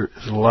Spirit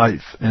is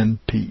life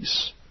and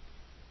peace.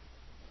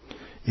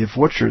 If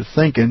what you're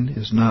thinking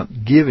is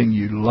not giving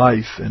you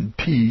life and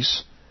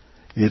peace,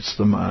 it's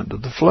the mind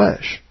of the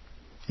flesh.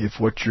 If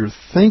what you're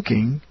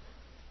thinking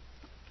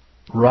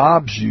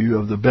robs you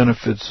of the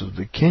benefits of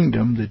the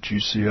kingdom that you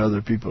see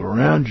other people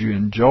around you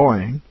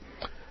enjoying,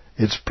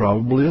 it's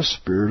probably a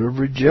spirit of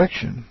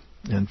rejection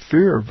and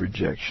fear of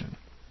rejection,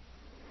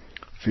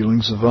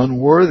 feelings of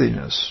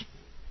unworthiness,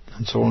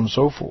 and so on and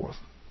so forth,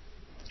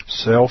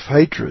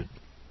 self-hatred,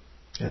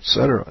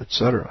 etc.,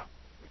 etc.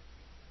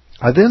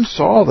 I then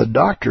saw the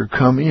doctor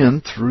come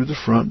in through the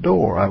front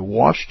door. I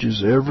watched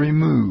his every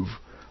move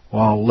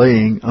while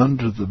laying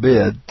under the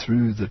bed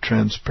through the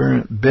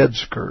transparent bed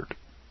skirt.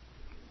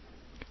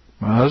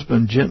 My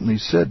husband gently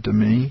said to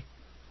me,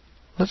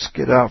 "Let's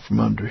get out from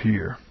under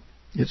here.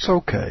 It's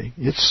okay.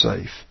 It's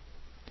safe."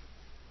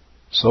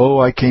 So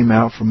I came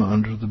out from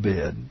under the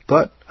bed,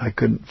 but I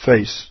couldn't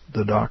face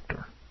the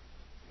doctor.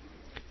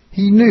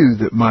 He knew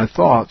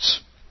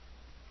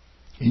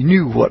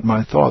what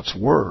my thoughts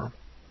were,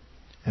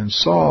 and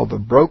saw the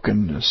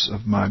brokenness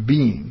of my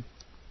being.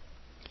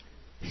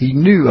 He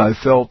knew I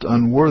felt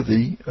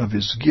unworthy of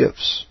His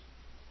gifts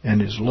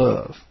and His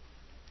love,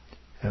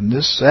 and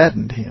this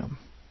saddened Him.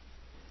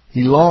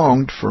 He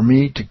longed for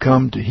me to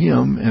come to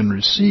Him and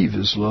receive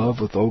His love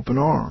with open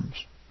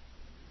arms.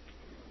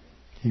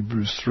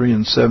 Hebrews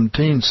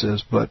 3:17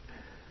 says, "But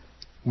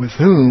with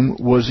whom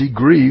was He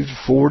grieved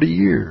 40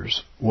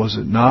 years? Was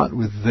it not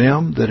with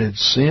them that had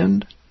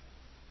sinned,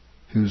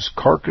 whose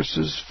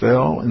carcasses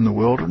fell in the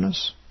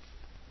wilderness?"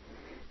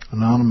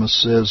 Anonymous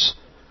says,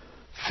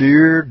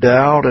 "Fear,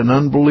 doubt, and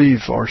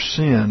unbelief are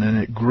sin, and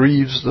it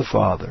grieves the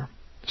Father.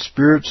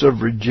 Spirits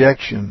of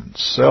rejection,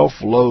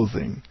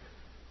 self-loathing,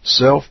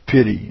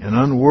 self-pity, and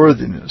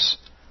unworthiness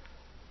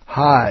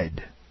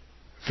hide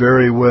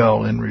very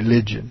well in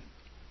religion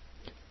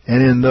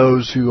and in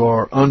those who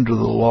are under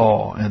the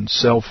law and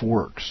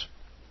self-works.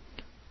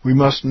 We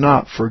must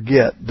not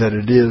forget that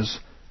it is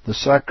the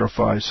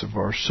sacrifice of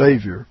our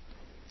Savior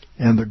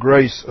and the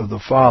grace of the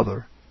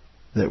Father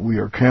that we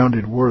are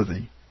counted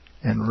worthy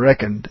and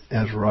reckoned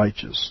as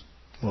righteous."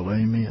 Well,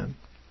 amen.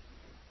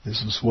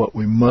 This is what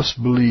we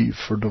must believe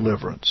for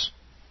deliverance.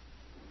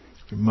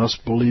 We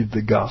must believe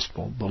the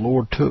gospel. The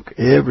Lord took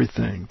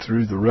everything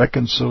through the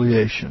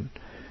reconciliation.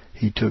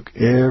 He took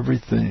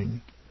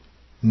everything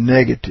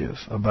negative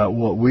about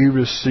what we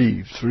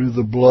received through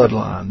the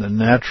bloodline, the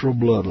natural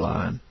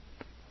bloodline.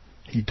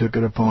 He took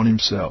it upon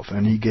himself,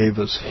 and he gave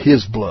us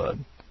his blood,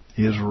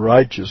 his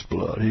righteous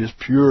blood, his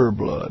pure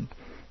blood.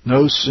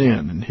 No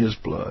sin in his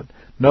blood.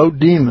 No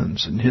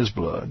demons in his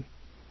blood.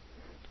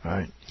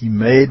 Right? He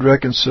made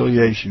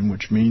reconciliation,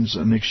 which means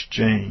an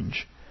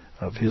exchange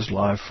of his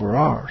life for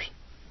ours.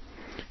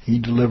 He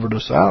delivered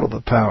us out of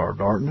the power of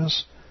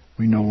darkness.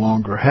 We no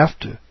longer have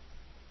to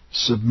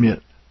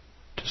submit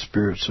to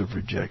spirits of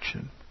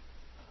rejection.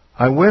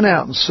 I went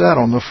out and sat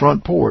on the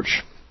front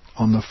porch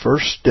on the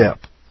first step.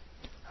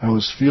 I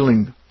was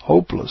feeling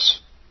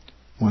hopeless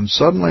when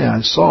suddenly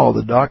I saw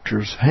the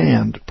doctor's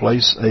hand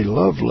place a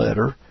love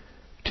letter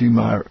to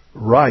my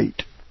right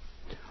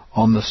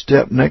on the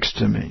step next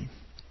to me.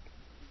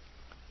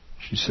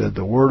 She said,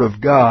 "The Word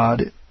of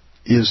God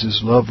is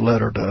His love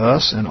letter to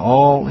us and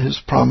all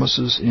His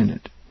promises in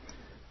it.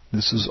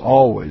 This is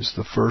always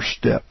the first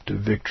step to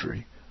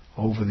victory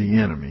over the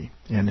enemy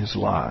and his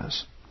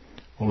lies."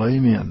 Well,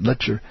 amen.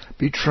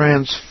 Be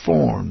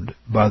transformed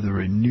by the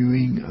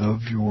renewing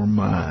of your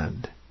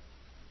mind.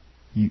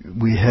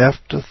 We have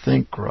to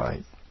think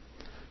right.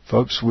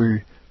 Folks,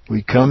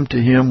 we come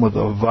to Him with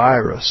a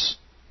virus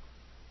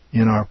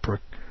in our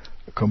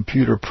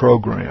computer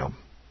program,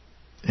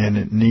 and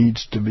it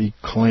needs to be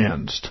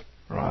cleansed,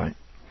 right?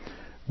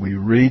 We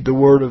read the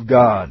Word of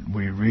God.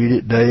 We read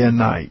it day and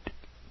night.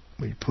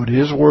 We put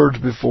His words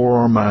before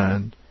our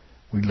mind.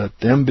 We let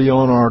them be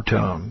on our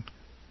tongue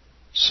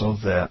so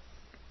that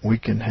we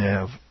can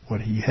have what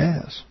He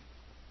has.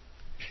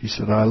 She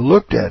said, I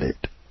looked at it.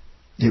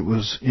 It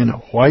was in a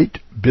white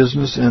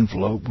business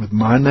envelope with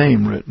my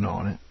name written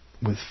on it,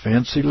 with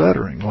fancy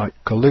lettering like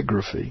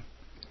calligraphy.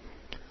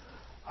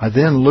 I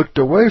then looked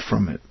away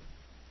from it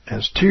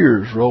as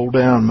tears rolled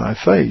down my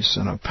face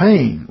and a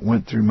pain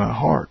went through my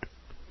heart.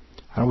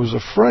 I was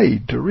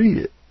afraid to read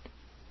it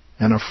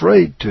and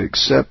afraid to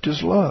accept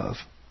His love.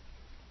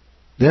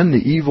 Then the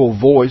evil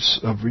voice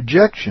of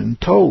rejection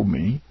told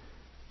me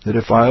that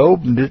if I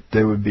opened it,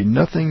 there would be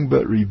nothing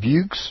but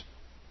rebukes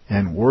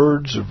and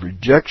words of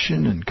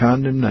rejection and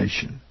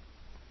condemnation.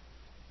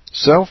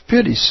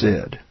 Self-pity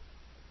said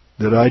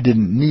that I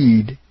didn't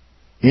need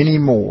any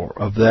more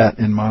of that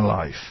in my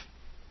life.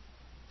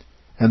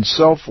 And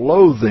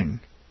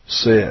self-loathing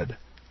said,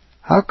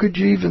 how could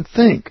you even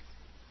think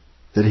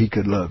that He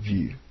could love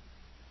you?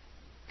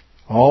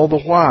 All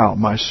the while,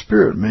 my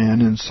spirit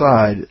man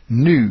inside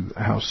knew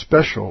how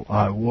special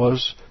I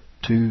was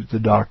to the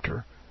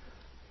doctor.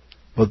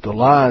 But the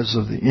lies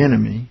of the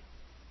enemy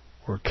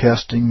were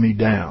casting me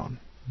down,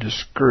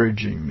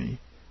 discouraging me,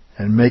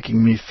 and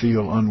making me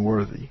feel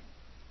unworthy.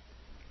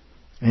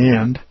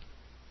 And,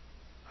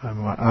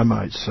 I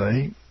might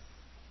say,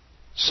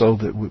 so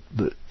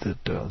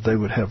that they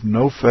would have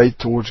no faith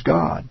towards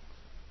God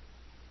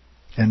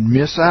and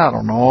miss out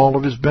on all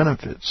of His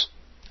benefits,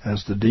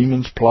 as the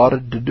demons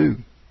plotted to do.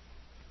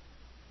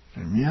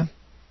 Amen?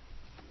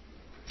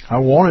 I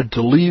wanted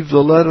to leave the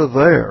letter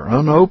there,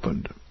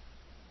 unopened,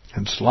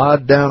 and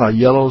slide down a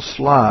yellow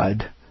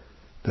slide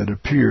that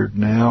appeared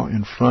now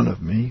in front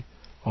of me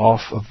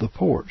off of the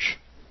porch.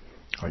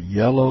 A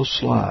yellow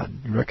slide.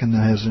 You reckon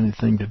that has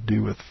anything to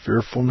do with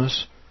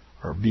fearfulness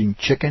or being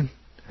chicken?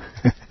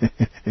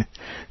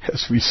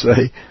 As we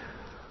say.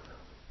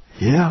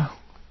 Yeah,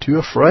 too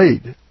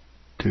afraid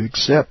to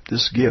accept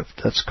this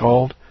gift. That's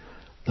called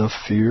the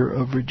fear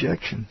of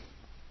rejection.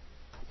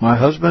 My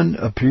husband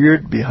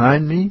appeared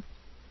behind me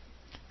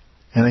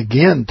and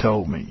again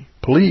told me,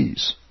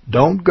 please,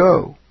 don't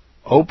go.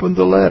 Open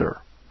the letter.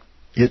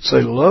 It's a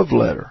love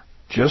letter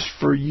just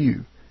for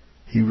you.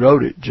 He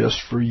wrote it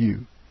just for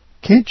you.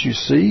 Can't you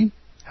see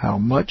how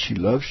much He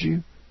loves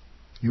you?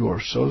 You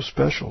are so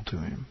special to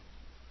Him.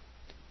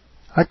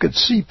 I could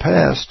see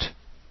past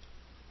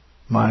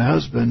my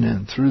husband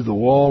and through the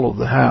wall of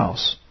the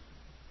house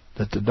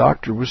that the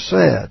doctor was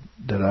sad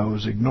that I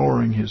was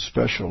ignoring his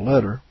special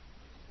letter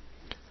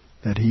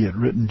that he had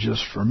written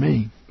just for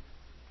me.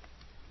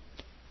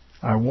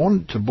 I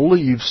wanted to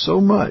believe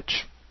so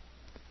much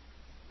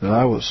that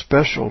I was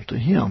special to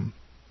him,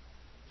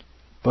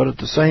 but at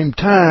the same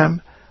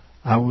time,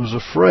 I was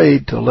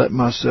afraid to let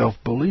myself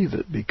believe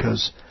it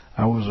because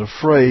I was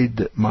afraid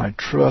that my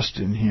trust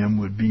in him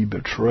would be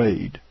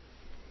betrayed.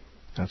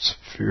 That's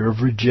fear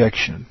of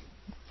rejection,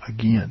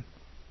 again.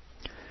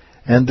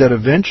 And that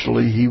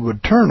eventually he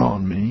would turn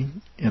on me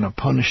in a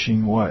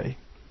punishing way.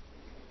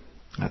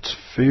 That's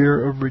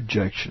fear of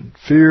rejection,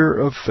 fear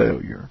of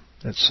failure,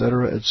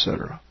 etc.,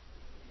 etc.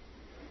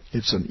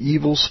 It's an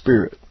evil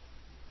spirit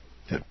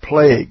that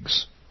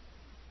plagues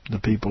the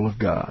people of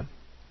God.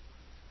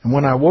 And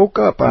when I woke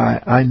up,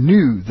 I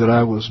knew that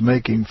I was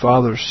making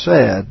Father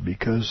sad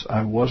because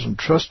I wasn't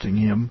trusting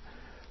Him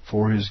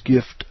for His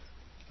gift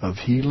of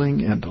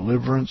healing and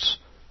deliverance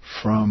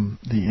from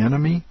the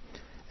enemy,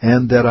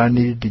 and that I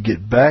needed to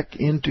get back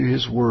into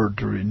His Word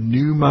to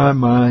renew my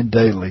mind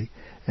daily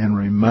and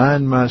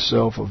remind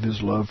myself of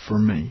His love for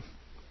me.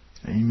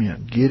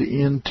 Amen. Get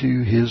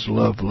into His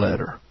love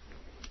letter.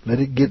 Let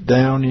it get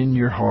down in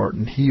your heart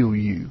and heal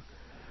you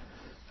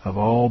of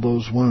all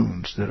those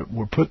wounds that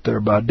were put there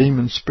by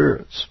demon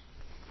spirits.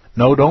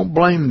 No, don't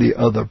blame the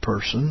other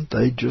person.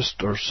 They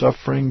just are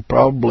suffering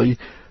probably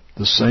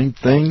the same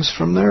things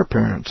from their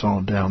parents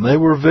on down. They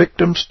were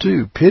victims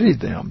too. Pity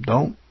them.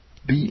 Don't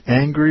be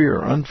angry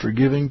or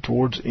unforgiving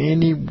towards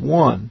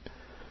anyone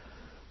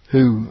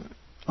who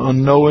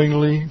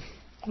unknowingly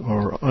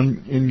or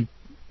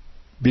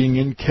being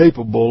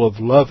incapable of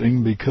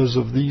loving because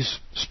of these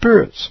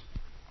spirits.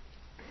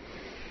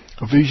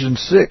 Ephesians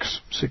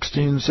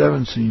 6:16 and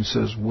 17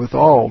 says,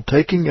 "Withal,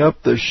 taking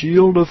up the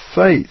shield of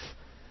faith,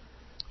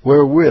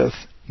 wherewith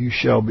you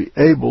shall be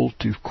able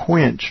to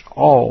quench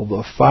all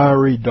the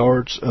fiery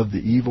darts of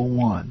the evil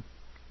one.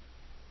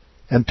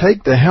 And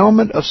take the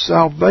helmet of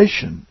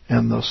salvation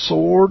and the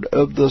sword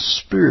of the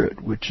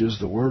Spirit, which is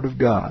the Word of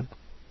God."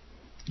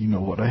 You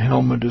know what a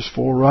helmet is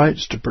for, right?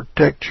 It's to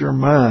protect your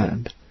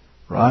mind,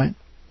 right?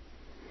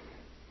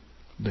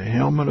 The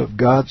helmet of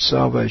God's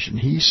salvation.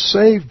 He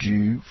saved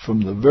you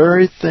from the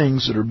very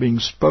things that are being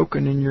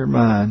spoken in your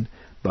mind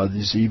by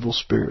these evil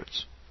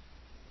spirits.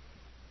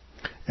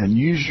 And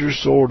use your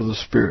sword of the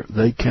Spirit.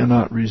 They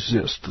cannot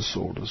resist the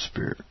sword of the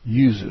Spirit.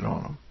 Use it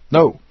on them.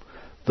 No.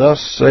 Thus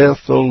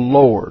saith the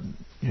Lord.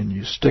 And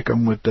you stick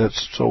them with that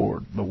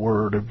sword, the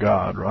Word of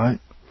God, right?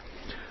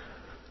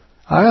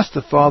 I asked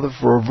the Father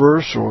for a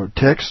verse or a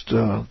text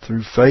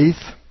through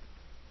faith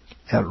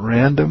at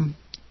random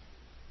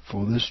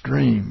for this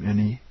dream,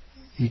 and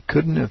he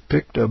couldn't have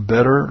picked a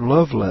better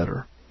love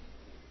letter.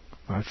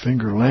 My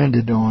finger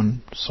landed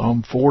on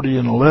Psalm 40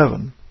 and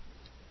 11,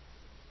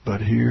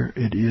 but here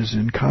it is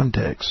in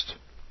context.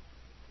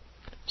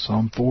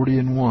 Psalm 40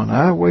 and 1,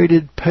 "I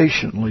waited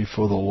patiently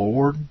for the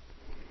Lord,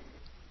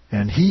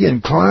 and He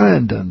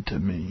inclined unto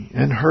me,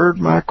 and heard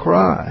my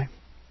cry.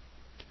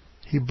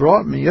 He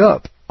brought me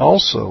up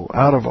also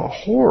out of a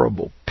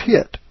horrible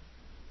pit,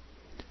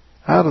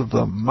 out of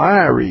the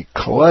miry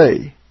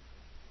clay.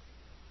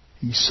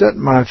 He set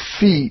my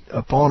feet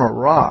upon a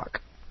rock,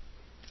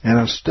 and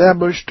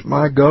established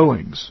my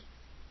goings.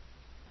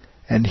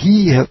 And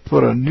He hath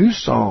put a new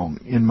song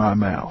in my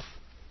mouth,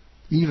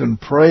 even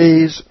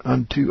praise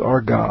unto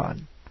our God.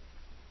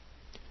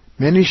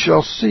 Many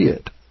shall see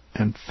it,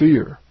 and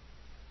fear,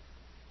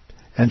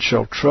 and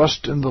shall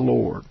trust in the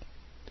Lord.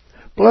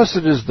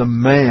 Blessed is the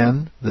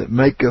man that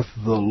maketh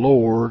the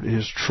Lord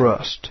his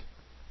trust."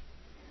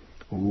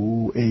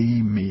 Oh,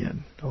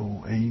 amen.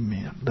 Oh,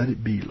 amen. Let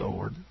it be,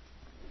 Lord.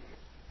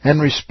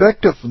 "And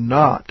respecteth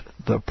not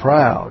the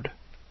proud,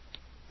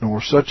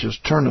 nor such as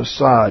turn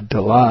aside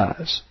to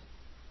lies.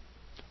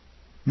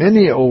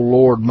 Many, O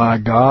Lord my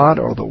God,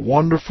 are the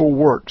wonderful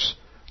works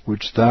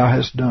which Thou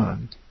hast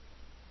done,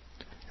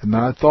 and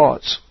Thy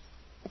thoughts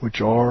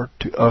which are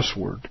to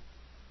usward.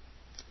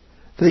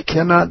 They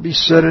cannot be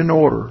set in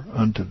order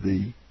unto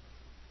Thee.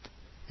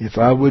 If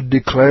I would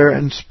declare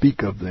and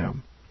speak of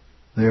them,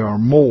 they are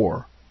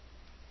more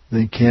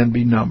than can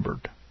be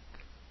numbered.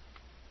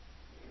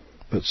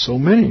 But so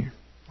many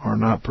are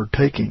not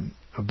partaking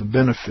of the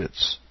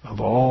benefits of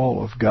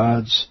all of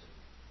God's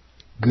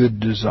good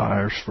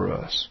desires for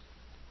us.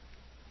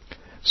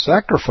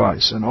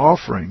 Sacrifice and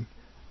offering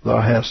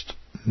Thou hast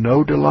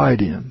no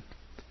delight in.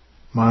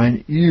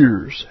 Mine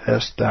ears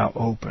hast Thou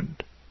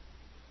opened.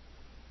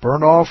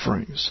 Burnt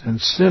offerings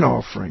and sin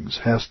offerings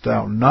hast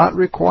Thou not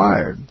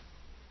required,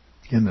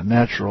 in the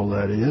natural,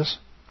 that is.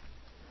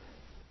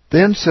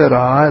 Then said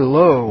I,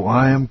 Lo,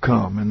 I am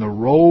come. In the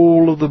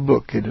roll of the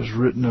book it is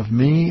written of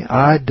me,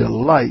 I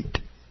delight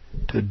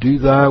to do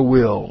Thy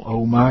will,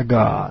 O my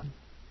God.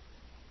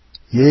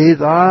 Yea,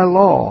 Thy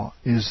law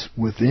is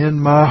within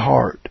my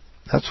heart.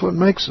 That's what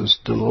makes us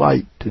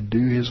delight to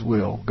do His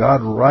will.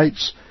 God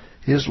writes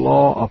His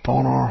law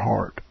upon our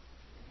heart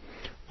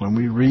when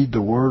we read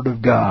the Word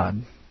of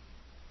God.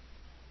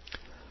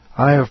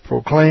 I have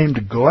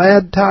proclaimed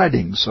glad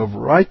tidings of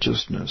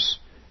righteousness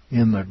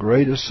in the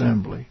great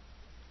assembly.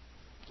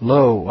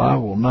 Lo, I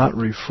will not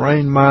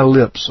refrain my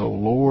lips, O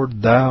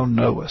Lord, Thou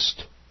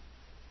knowest.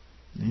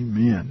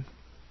 Amen.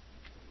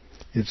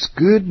 It's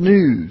good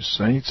news,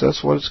 saints.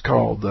 That's what it's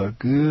called, the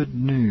good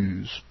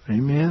news.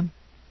 Amen.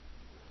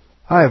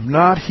 I have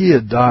not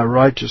hid Thy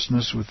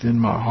righteousness within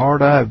my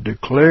heart. I have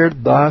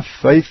declared Thy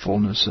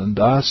faithfulness and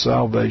Thy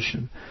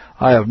salvation.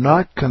 I have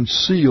not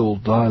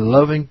concealed Thy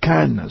loving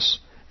kindness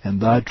and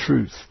Thy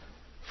truth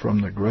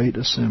from the great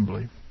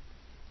assembly.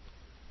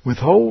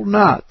 Withhold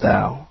not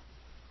Thou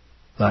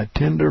Thy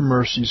tender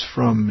mercies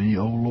from me,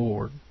 O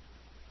Lord.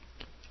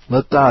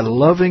 Let Thy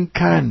loving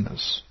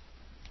kindness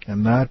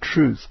and Thy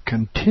truth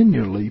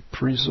continually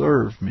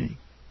preserve me.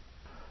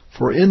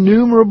 For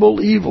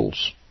innumerable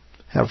evils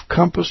have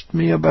compassed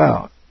me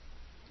about.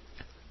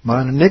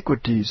 Mine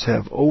iniquities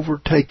have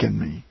overtaken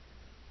me,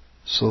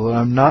 so that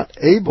I'm not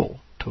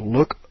able to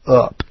look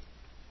up.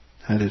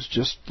 That is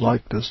just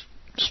like the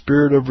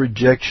spirit of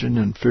rejection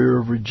and fear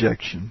of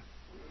rejection.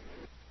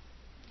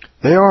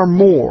 They are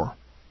more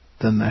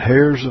than the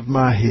hairs of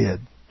my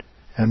head,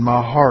 and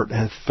my heart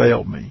hath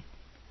failed me.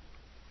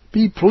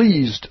 Be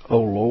pleased, O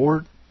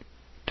Lord,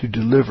 to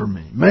deliver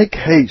me. Make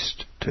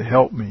haste to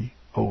help me,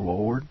 O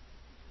Lord.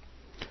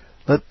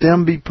 Let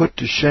them be put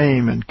to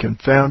shame and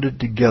confounded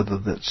together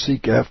that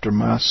seek after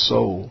my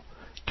soul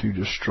to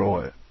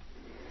destroy it.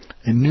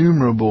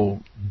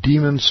 Innumerable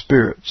demon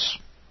spirits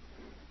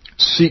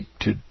seek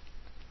to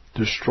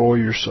destroy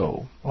your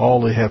soul.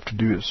 All they have to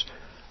do is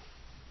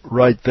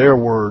write their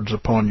words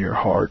upon your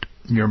heart,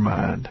 your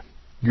mind,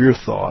 your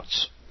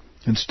thoughts,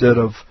 instead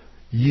of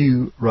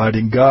you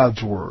writing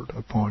God's word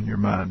upon your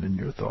mind and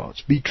your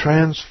thoughts. Be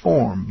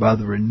transformed by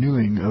the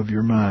renewing of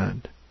your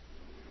mind.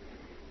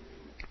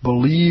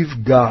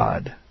 Believe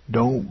God.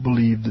 Don't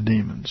believe the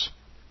demons.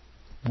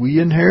 We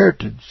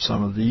inherited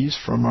some of these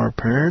from our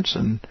parents,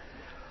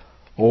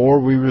 or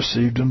we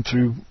received them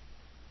through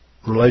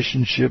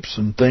relationships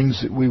and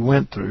things that we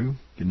went through,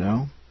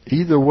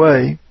 Either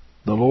way,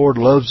 the Lord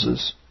loves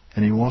us,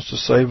 and He wants to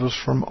save us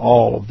from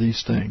all of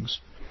these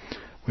things.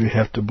 We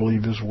have to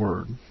believe His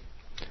Word.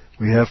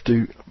 We have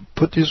to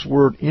put His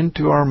Word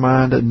into our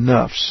mind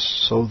enough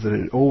so that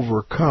it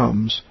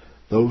overcomes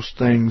those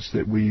things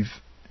that we've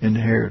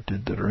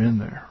inherited that are in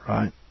there,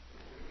 right?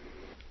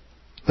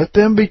 Let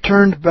them be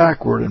turned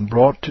backward and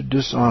brought to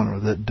dishonor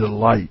that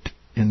delight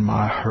in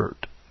my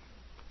hurt.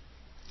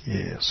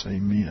 Yes,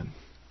 amen.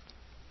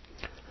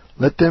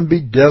 Let them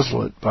be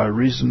desolate by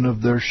reason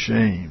of their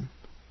shame,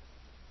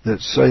 that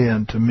say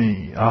unto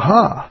me,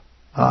 Aha,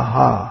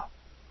 aha.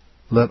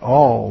 Let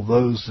all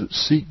those that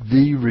seek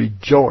thee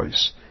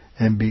rejoice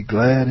and be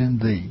glad in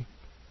thee.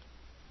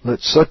 Let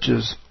such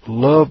as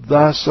love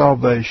thy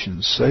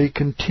salvation say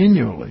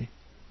continually,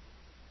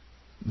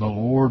 The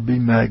Lord be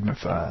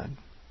magnified.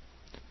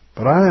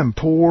 But I am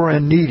poor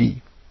and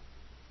needy,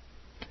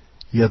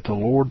 yet the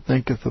Lord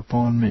thinketh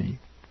upon me.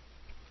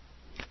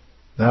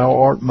 Thou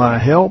art my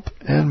help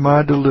and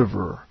my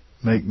deliverer.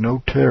 Make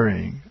no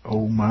tarrying,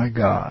 O my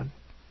God.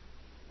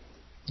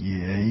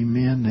 Yeah,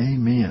 amen,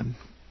 amen.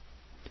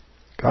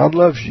 God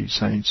loves you,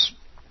 saints.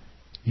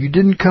 You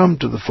didn't come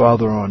to the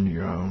Father on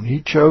your own.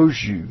 He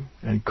chose you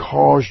and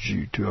caused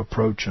you to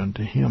approach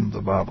unto Him,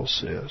 the Bible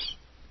says.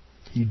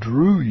 He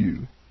drew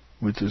you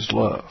with His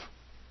love.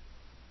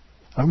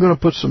 I'm going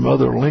to put some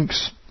other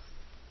links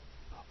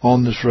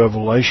on this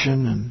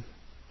revelation,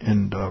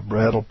 and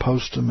Brad will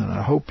post them, and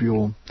I hope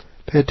you'll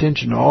pay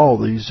attention to all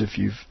these if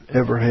you've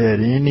ever had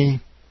any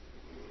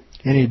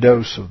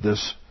dose of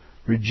this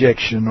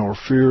rejection or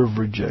fear of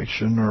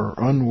rejection or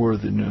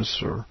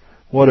unworthiness or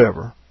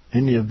whatever,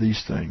 any of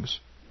these things.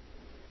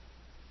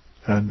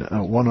 And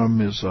one of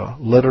them is a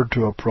letter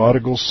to a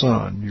prodigal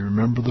son. You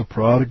remember the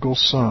prodigal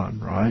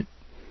son, right?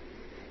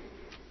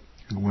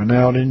 He went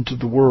out into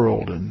the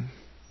world and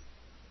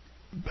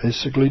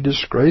basically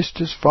disgraced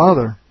his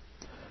father.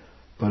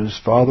 But his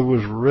father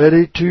was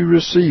ready to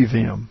receive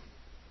him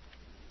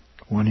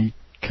when he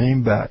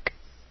came back,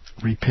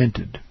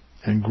 repented,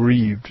 and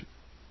grieved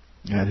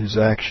at his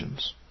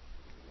actions.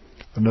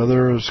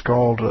 Another is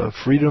called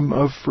freedom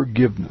of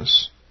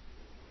forgiveness.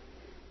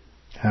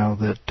 How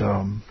that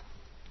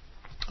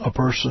a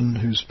person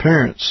whose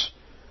parents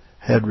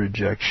had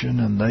rejection,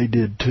 and they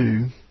did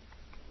too,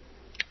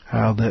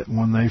 how that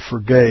when they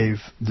forgave,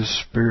 the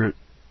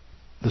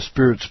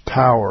Spirit's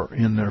power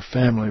in their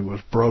family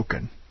was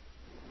broken.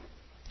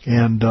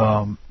 And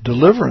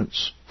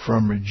deliverance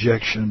from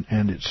rejection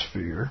and its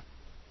fear,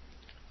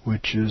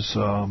 which is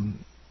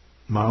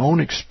my own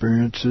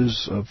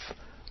experiences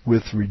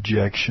with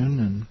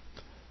rejection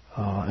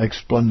and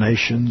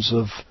explanations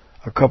of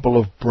a couple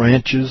of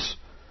branches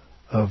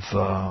of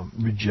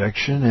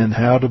rejection and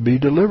how to be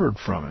delivered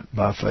from it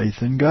by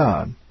faith in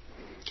God.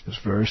 It's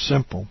very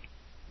simple,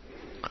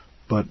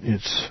 but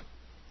it's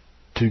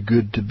too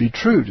good to be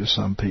true to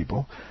some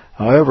people.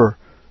 However,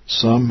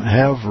 some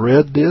have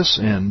read this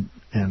and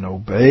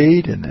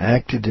obeyed and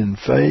acted in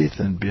faith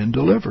and been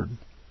delivered.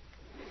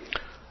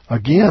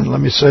 Again, let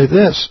me say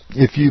this.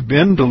 If you've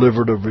been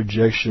delivered of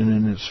rejection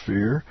and its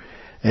fear,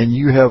 and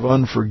you have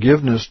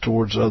unforgiveness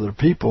towards other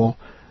people,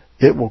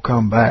 it will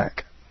come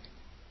back.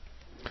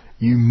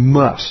 You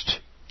must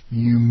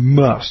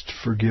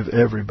forgive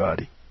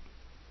everybody.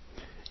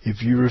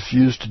 If you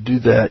refuse to do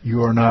that,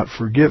 you are not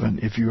forgiven.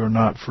 If you are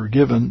not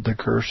forgiven, the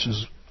curse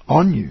is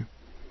on you.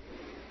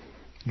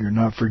 You're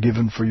not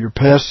forgiven for your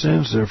past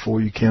sins,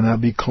 therefore you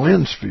cannot be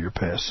cleansed for your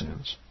past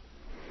sins.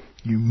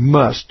 You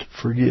must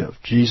forgive.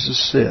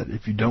 Jesus said,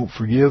 if you don't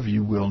forgive,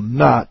 you will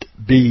not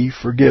be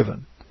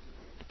forgiven.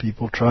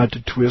 People try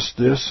to twist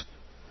this,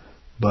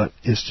 but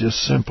it's just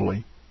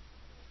simply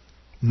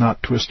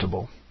not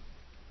twistable.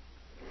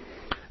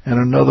 And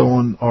another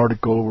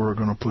article we're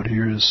going to put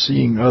here is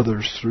seeing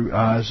others through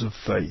eyes of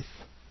faith.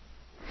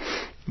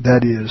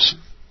 That is,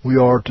 we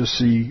are to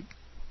see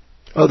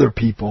other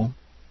people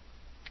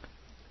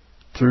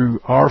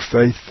through our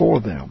faith for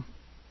them.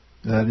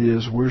 That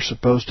is, we're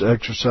supposed to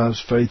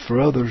exercise faith for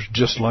others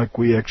just like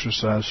we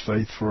exercise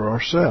faith for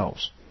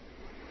ourselves.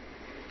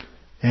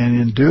 And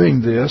in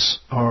doing this,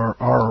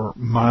 our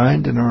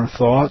mind and our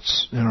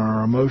thoughts and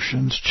our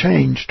emotions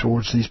change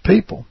towards these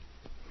people.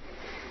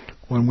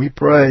 When we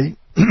pray,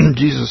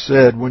 Jesus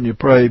said, when you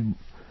pray,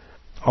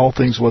 all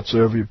things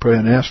whatsoever you pray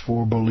and ask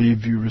for,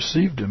 believe you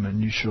received them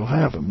and you shall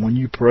have them. When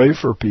you pray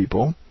for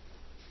people,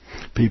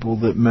 people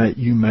that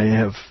you may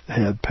have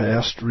had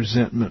past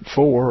resentment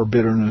for or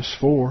bitterness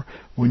for.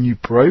 When you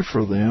pray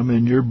for them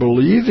and you're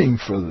believing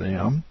for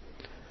them,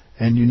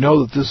 and you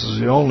know that this is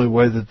the only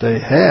way that they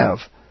have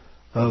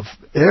of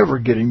ever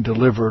getting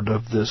delivered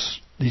of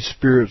these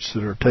spirits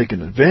that are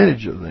taking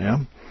advantage of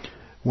them,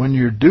 when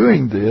you're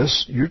doing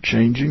this, you're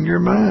changing your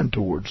mind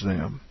towards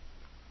them.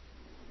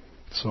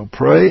 So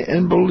pray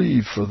and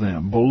believe for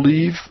them.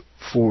 Believe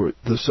for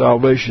the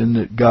salvation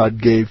that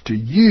God gave to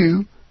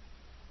you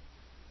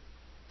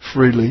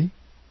freely,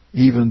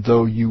 even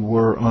though you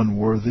were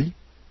unworthy.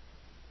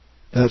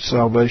 That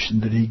salvation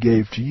that He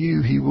gave to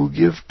you, He will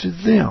give to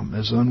them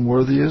as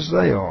unworthy as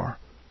they are.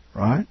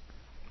 Right?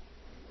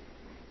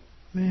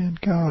 Man,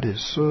 God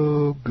is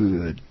so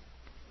good.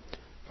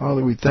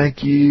 Father, we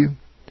thank You.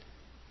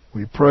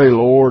 We pray,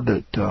 Lord,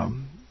 that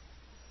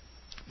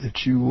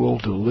You will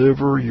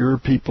deliver Your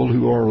people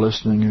who are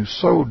listening, who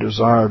so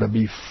desire to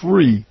be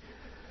free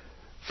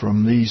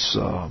from these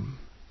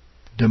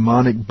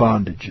demonic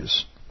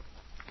bondages.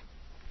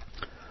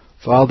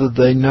 Father,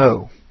 they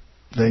know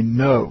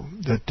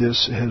that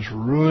this has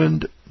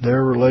ruined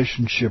their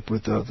relationship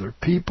with other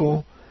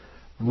people,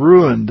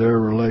 ruined their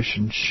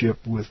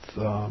relationship with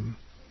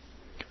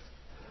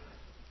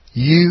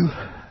You,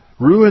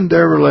 ruined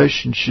their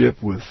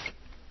relationship with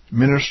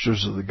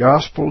ministers of the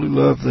gospel who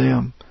love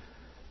them.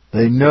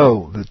 They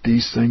know that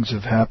these things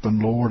have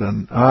happened, Lord,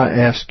 and I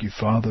ask You,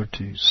 Father,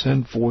 to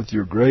send forth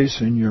Your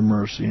grace and Your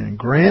mercy and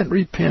grant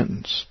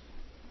repentance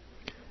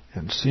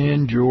and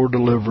send Your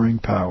delivering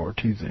power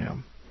to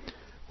them.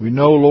 We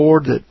know,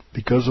 Lord, that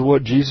because of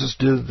what Jesus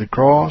did at the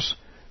cross,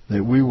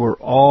 that we were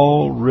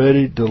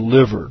already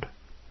delivered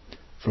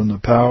from the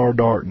power of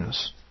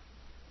darkness,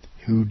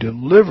 who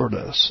delivered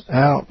us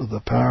out of the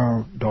power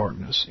of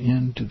darkness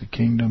into the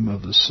kingdom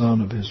of the Son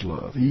of His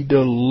love. He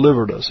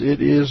delivered us. It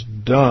is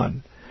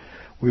done.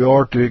 We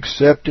are to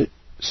accept it,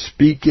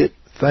 speak it,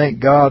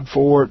 thank God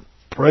for it,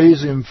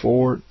 praise Him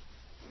for it.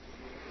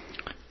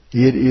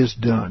 It is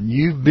done.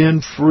 You've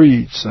been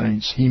freed,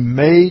 saints. He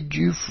made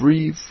you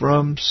free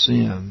from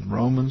sin.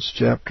 Romans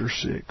chapter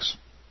 6.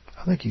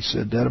 I think He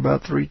said that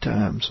about 3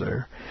 times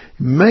there.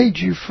 He made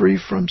you free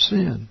from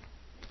sin.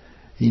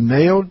 He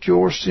nailed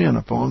your sin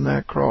upon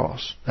that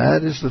cross.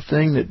 That is the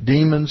thing that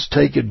demons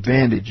take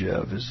advantage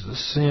of, is the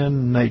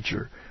sin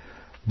nature.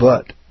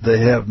 But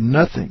they have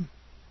nothing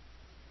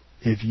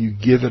if you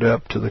give it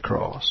up to the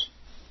cross.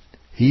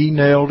 He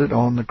nailed it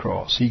on the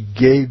cross. He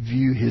gave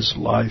you His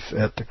life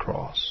at the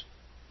cross.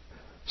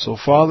 So,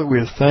 Father, we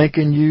are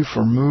thanking You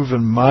for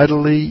moving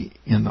mightily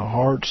in the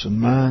hearts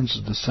and minds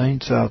of the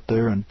saints out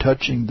there and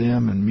touching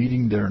them and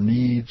meeting their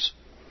needs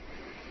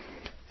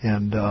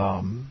and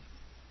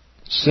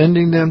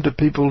sending them to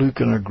people who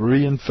can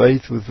agree in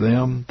faith with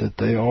them that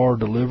they are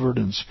delivered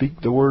and speak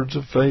the words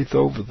of faith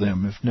over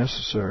them if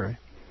necessary.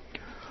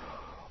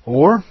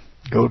 Or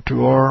go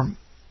to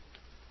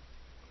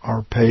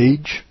our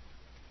page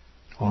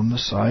on the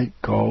site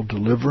called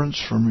Deliverance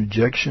from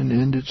Rejection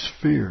and Its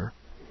Fear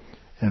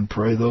and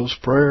pray those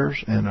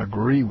prayers and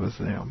agree with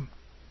them.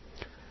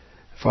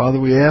 Father,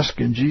 we ask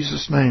in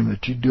Jesus' name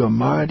that You do a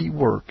mighty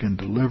work in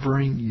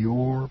delivering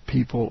Your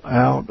people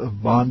out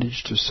of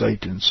bondage to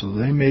Satan so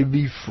they may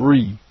be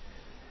free.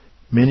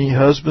 Many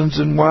husbands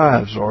and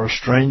wives are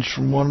estranged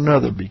from one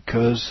another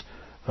because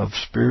of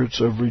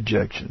spirits of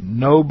rejection.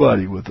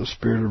 Nobody with a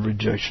spirit of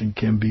rejection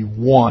can be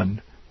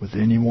one with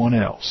anyone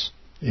else.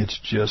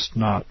 It's just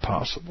not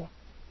possible.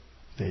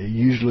 They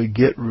usually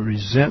get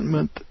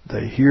resentment.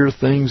 They hear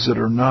things that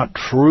are not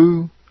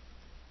true.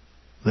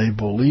 They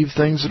believe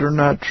things that are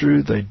not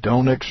true. They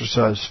don't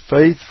exercise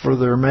faith for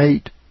their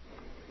mate,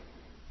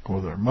 or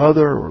their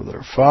mother, or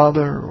their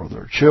father, or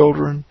their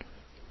children.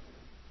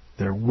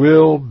 There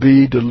will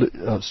be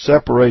a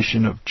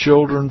separation of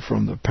children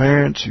from the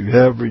parents who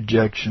have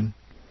rejection.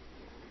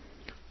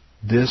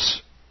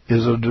 This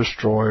is a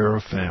destroyer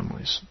of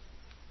families.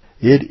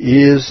 It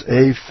is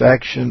a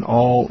faction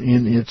all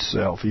in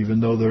itself,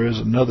 even though there is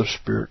another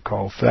spirit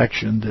called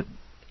faction that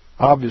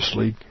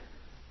obviously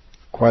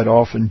quite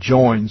often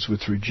joins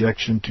with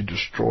rejection to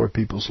destroy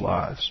people's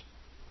lives.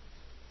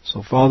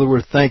 So, Father,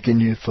 we're thanking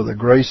You for the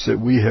grace that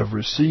we have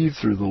received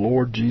through the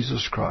Lord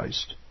Jesus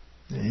Christ.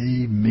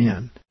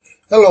 Amen.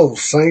 Hello,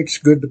 saints.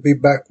 Good to be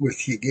back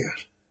with you again.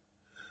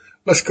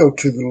 Let's go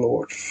to the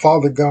Lord.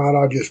 Father God,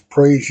 I just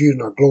praise You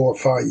and I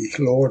glorify You,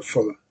 Lord,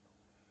 for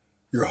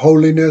Your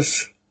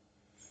holiness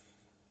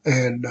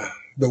and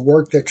the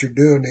work that You're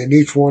doing in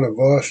each one of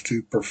us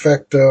to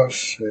perfect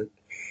us. And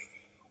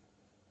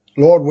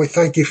Lord, we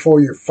thank You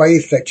for Your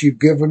faith that You've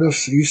given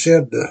us. You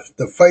said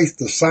the faith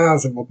the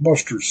size of a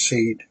mustard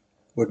seed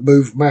would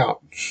move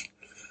mountains.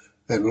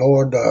 And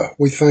Lord,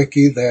 we thank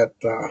You that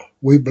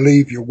we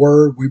believe Your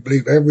word. We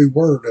believe every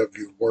word of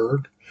Your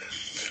word.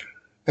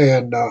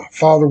 And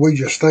Father, we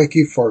just thank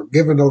You for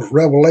giving those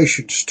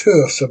revelations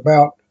to us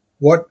about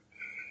what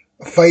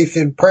faith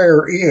in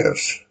prayer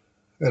is.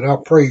 And I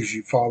praise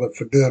You, Father,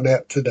 for doing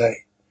that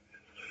today.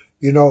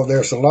 You know,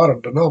 there's a lot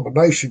of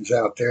denominations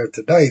out there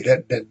today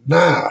that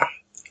deny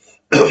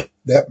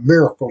that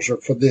miracles are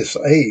for this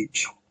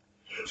age.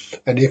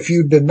 And if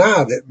you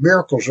deny that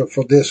miracles are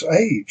for this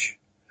age,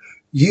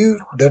 you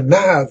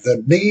deny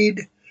the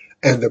need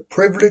and the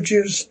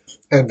privileges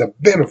and the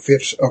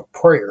benefits of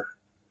prayer.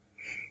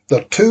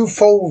 The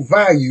twofold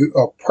value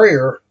of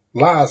prayer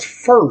lies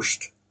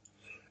first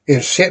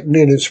in sitting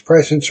in His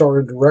presence or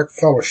in direct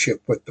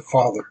fellowship with the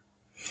Father.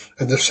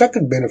 And the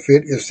second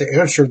benefit is the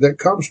answer that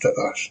comes to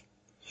us.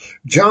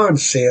 John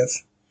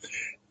says,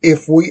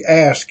 if we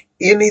ask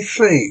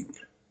anything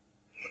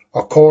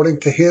according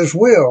to His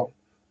will,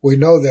 we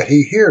know that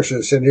He hears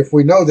us. And if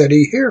we know that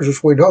He hears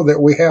us, we know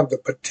that we have the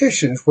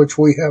petitions which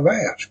we have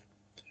asked.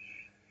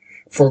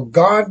 For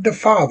God the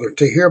Father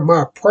to hear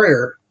my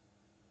prayer,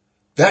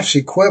 that's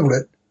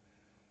equivalent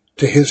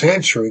to His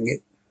answering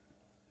it.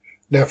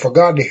 Now, for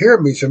God to hear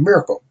me is a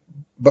miracle,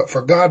 but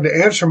for God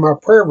to answer my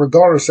prayer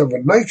regardless of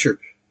the nature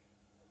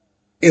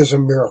is a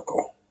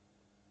miracle.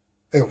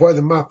 And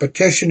whether my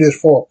petition is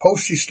for a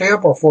postage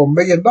stamp or for $1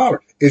 million,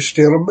 it's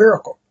still a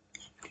miracle.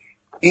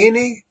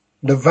 Any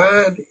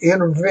divine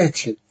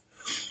intervention,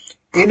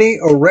 any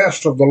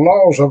arrest of the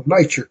laws of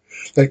nature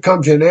that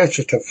comes in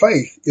answer to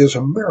faith is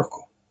a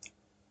miracle.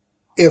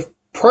 If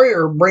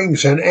prayer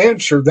brings an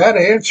answer, that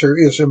answer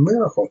is a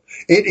miracle.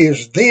 It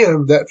is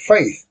then that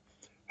faith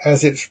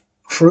has its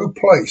true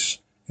place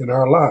in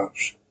our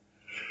lives.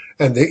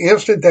 And the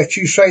instant that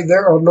you say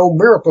there are no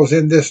miracles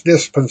in this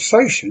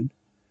dispensation,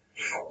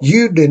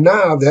 you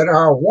deny that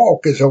our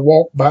walk is a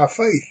walk by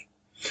faith.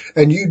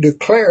 And you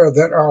declare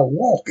that our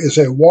walk is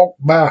a walk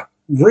by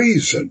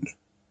reason.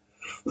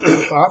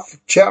 I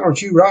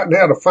challenge you right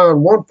now to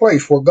find one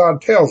place where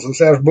God tells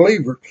us as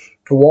believers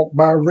to walk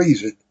by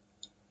reason.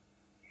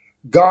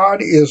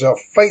 God is a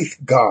faith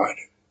God.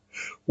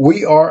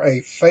 We are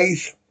a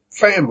faith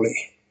family.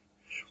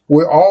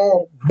 We're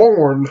all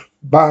born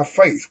by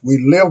faith. We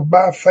live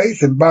by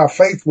faith, and by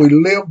faith we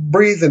live,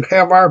 breathe, and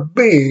have our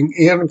being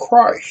in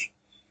Christ.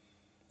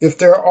 If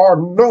there are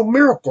no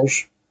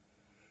miracles,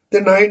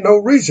 then there ain't no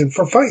reason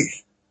for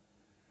faith.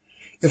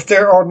 If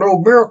there are no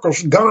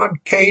miracles,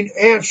 God can't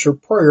answer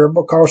prayer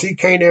because He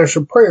can't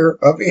answer prayer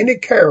of any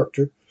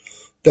character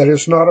that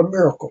is not a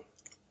miracle.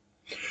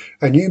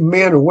 And you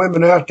men and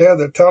women out there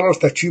that tell us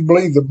that you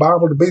believe the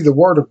Bible to be the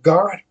Word of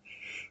God,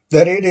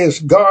 that it is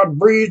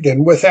God-breathed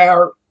and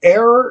without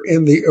error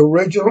in the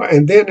original,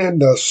 and then in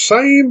the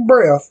same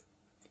breath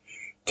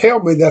tell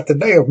me that the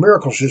day of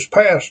miracles is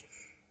past,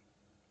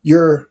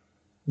 you're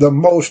the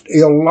most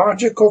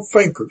illogical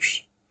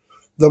thinkers,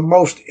 the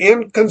most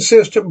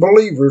inconsistent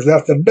believers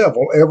that the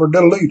devil ever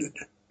deluded.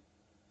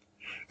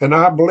 And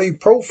I believe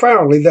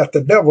profoundly that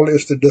the devil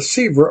is the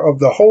deceiver of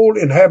the whole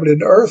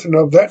inhabited earth and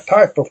of that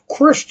type of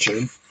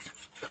Christian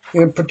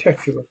in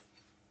particular.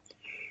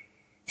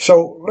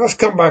 So let's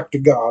come back to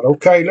God,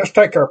 okay? Let's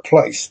take our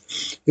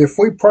place. If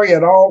we pray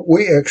at all,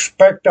 we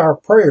expect our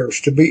prayers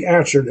to be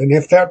answered. And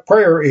if that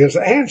prayer is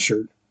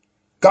answered,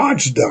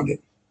 God's done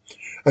it.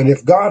 And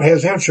if God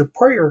has answered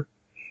prayer,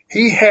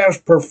 He has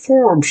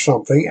performed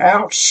something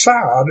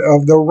outside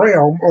of the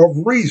realm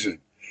of reason.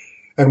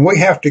 And we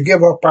have to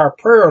give up our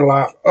prayer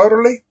life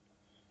utterly,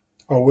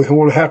 or we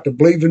want to have to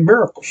believe in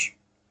miracles.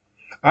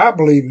 I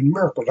believe in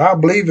miracles. I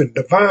believe in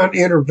divine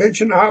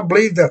intervention. I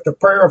believe that the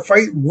prayer of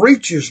faith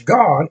reaches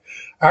God,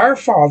 our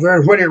Father,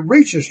 and when it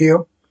reaches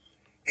Him,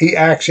 He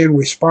acts in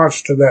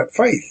response to that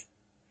faith.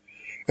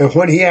 And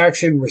when He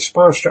acts in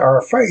response to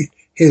our faith,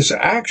 His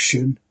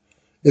action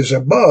is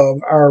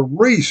above our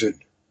reason.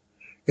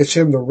 It's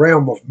in the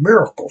realm of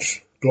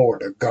miracles. Glory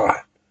to God.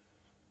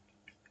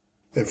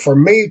 And for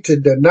me to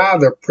deny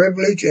the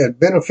privilege and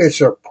benefits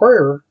of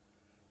prayer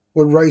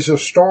would raise a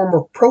storm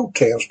of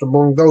protest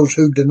among those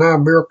who deny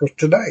miracles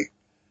today.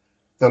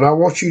 And I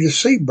want you to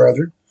see,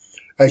 brethren,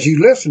 as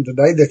you listen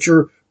today, that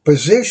your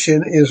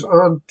position is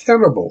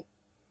untenable.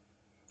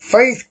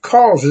 Faith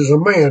causes a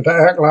man to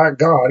act like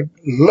God.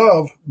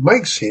 Love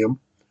makes him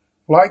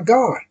like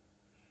God.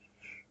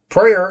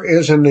 Prayer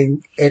is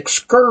an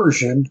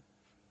excursion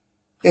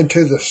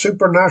into the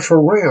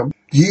supernatural realm.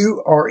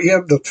 You are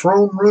in the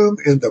throne room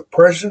in the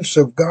presence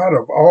of God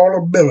of all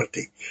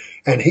ability,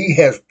 and He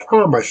has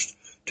promised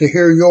to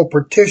hear your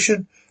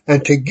petition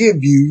and to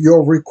give you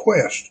your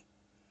request.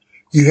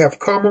 You have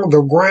come on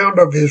the ground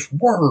of His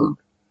word.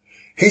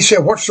 He said,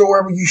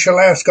 whatsoever you shall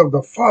ask of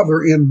the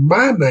Father in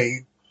my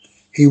name,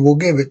 He will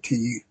give it to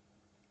you.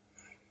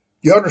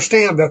 You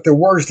understand that the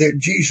words that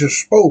Jesus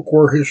spoke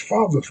were His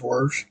Father's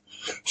words.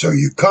 So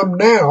you come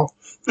now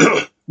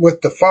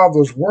with the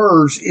Father's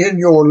words in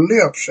your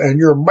lips, and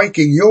you're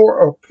making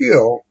your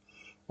appeal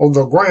on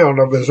the ground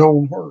of His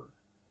own word.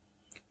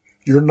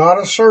 You're not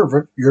a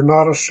servant. You're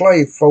not a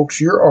slave, folks.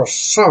 You're a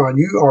son.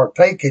 You are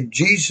taking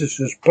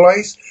Jesus'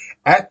 place,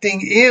 acting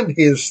in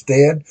His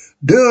stead,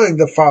 doing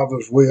the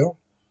Father's will.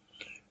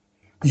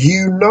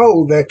 You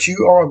know that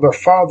you are the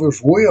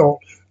Father's will,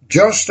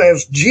 just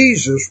as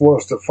Jesus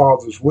was the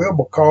Father's will.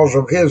 Because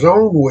of His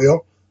own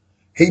will,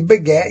 He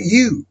begat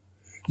you.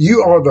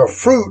 You are the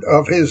fruit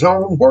of His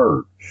own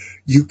word.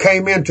 You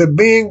came into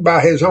being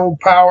by His own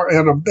power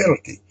and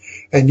ability,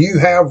 and you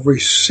have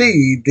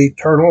received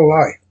eternal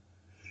life,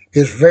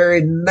 His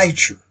very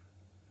nature.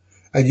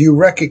 and you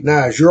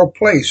recognize your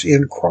place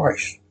in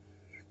Christ.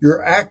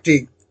 You're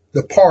acting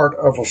the part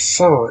of a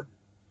son.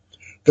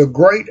 The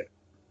great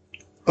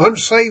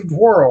unsaved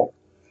world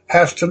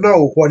has to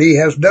know what he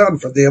has done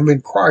for them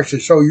in Christ.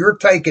 And so you're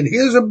taking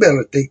his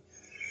ability,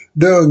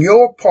 doing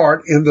your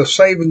part in the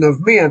saving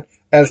of men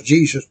as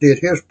Jesus did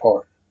his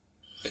part.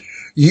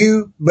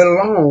 You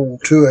belong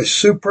to a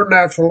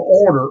supernatural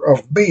order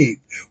of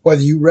being,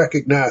 whether you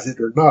recognize it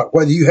or not,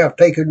 whether you have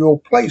taken your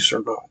place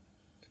or not.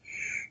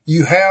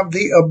 You have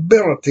the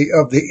ability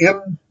of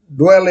the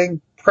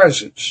indwelling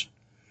presence.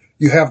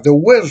 You have the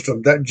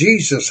wisdom that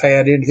Jesus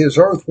had in his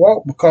earth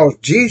walk, because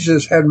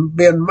Jesus had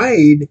been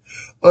made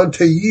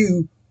unto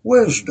you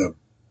wisdom.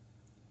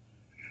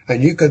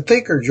 And you can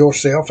think of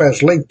yourself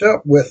as linked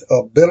up with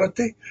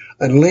ability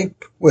and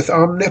linked with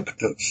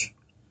omnipotence.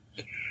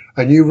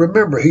 And you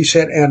remember, he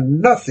said,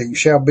 and nothing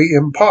shall be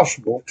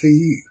impossible to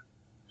you.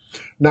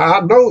 Now, I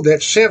know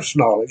that sense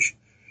knowledge,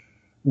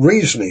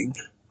 reasoning,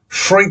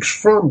 shrinks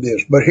from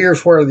this, but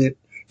here's where the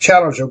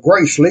challenge of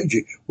grace leads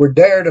you. We're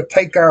dare to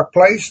take our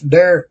place,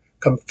 dare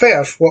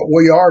confess what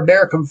we are,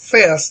 dare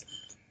confess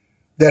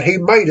that he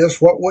made us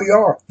what we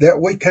are, that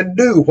we can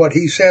do what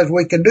he says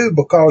we can do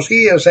because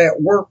he is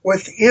at work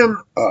within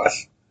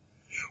us.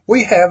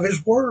 We have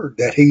his word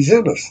that he's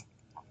in us.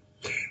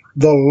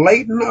 The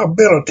latent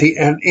ability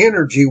and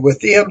energy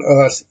within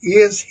us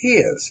is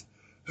his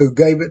who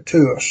gave it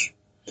to us.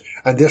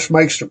 And this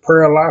makes the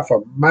prayer life a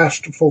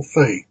masterful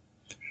thing.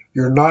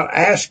 You're not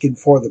asking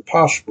for the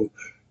possible.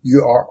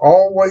 You are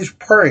always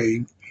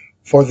praying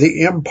for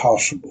the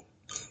impossible.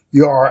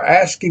 You are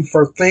asking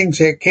for things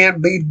that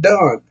can't be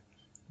done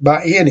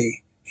by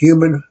any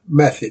human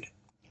method.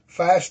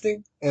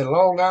 Fasting and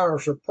long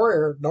hours of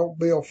prayer don't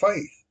build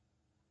faith.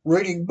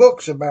 Reading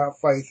books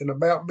about faith and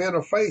about men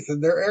of faith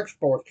and their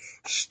exploits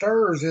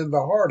stirs in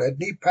the heart a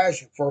deep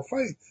passion for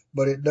faith,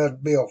 but it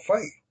doesn't build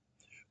faith.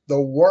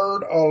 The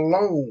word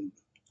alone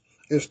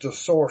is the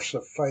source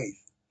of faith,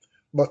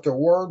 but the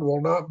word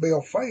will not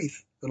build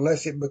faith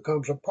unless it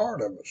becomes a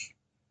part of us.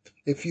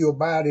 If you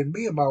abide in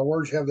me and my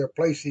words have their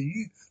place in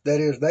you, that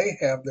is, they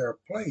have their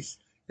place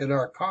in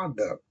our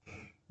conduct.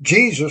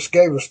 Jesus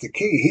gave us the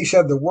key. He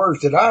said, the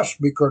words that I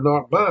speak are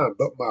not mine,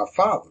 but my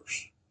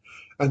Father's.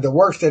 And the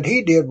works that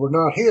he did were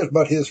not his,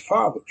 but his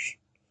Father's.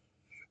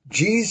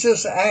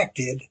 Jesus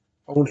acted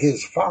on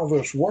his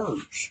Father's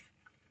words.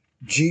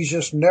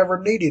 Jesus never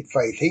needed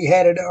faith. He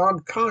had it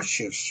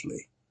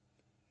unconsciously.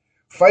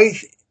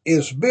 Faith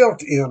is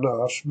built in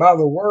us by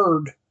the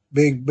word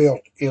being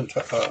built into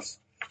us,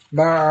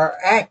 by our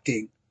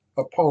acting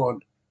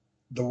upon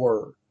the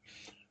word.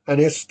 And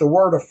it's the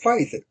word of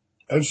faith.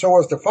 And so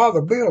as the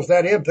Father builds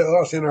that into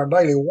us in our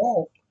daily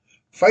walk,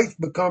 faith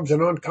becomes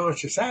an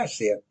unconscious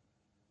asset.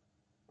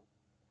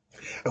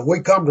 And we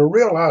come to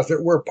realize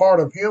that we're part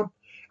of him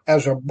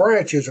as a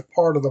branch is a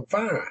part of the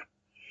vine,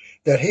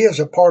 that he is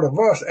a part of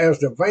us as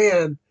the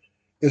vine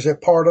is a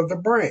part of the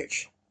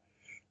branch,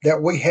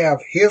 that we have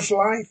his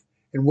life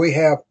and we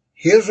have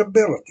his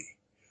ability.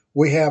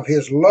 We have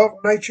his love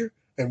nature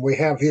and we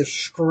have his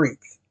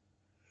strength.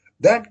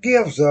 That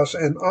gives us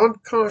an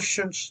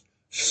unconscious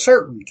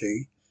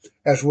certainty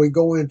as we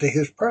go into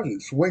his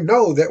presence. We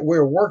know that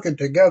we're working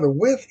together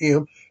with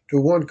him to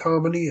one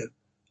common end.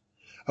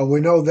 And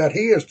we know that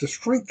he is the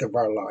strength of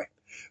our life.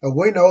 And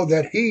we know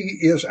that he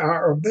is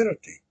our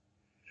ability.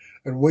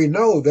 And we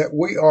know that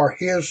we are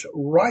his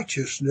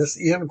righteousness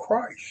in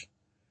Christ.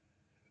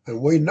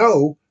 And we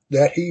know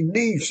that he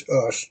needs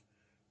us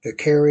to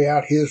carry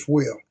out his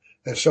will.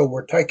 And so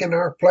we're taking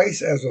our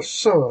place as a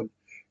son,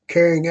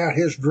 carrying out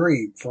his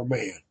dream for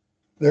man.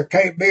 There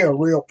can't be a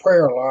real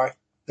prayer life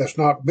that's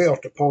not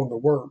built upon the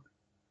word.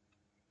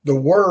 The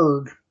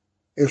word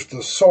is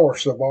the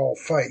source of all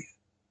faith.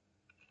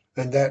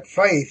 And that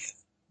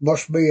faith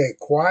must be a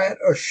quiet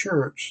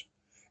assurance,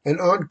 an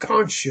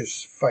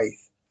unconscious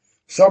faith,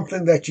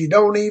 something that you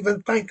don't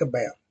even think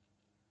about.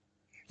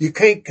 You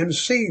can't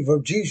conceive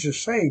of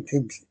Jesus saying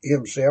to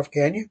himself,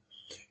 can you?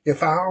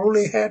 If I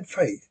only had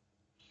faith.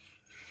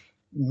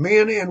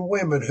 Men and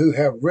women who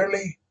have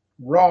really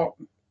wrought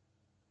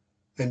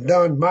and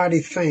done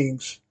mighty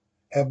things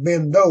have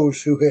been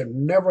those who had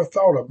never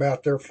thought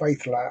about their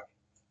faith life.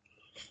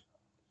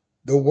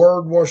 The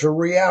word was a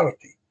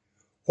reality.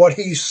 What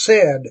he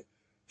said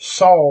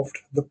solved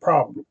the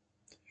problem.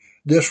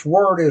 This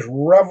word is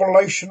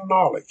revelation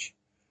knowledge.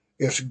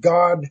 It's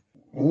God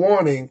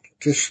wanting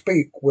to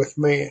speak with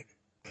man.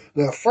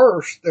 Now,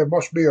 first, there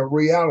must be a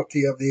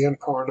reality of the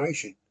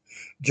incarnation.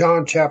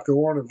 John chapter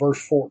 1 and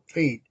verse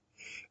 14.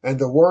 And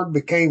the word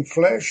became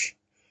flesh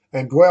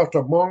and dwelt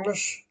among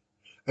us,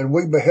 and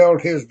we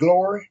beheld his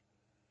glory,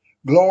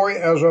 glory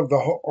as of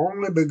the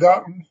only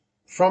begotten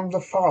from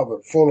the Father,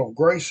 full of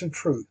grace and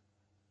truth.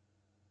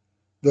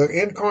 The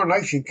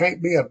incarnation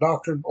can't be a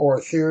doctrine or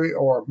a theory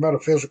or a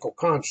metaphysical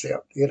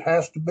concept. It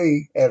has to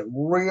be as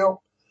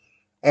real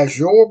as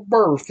your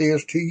birth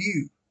is to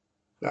you.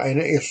 And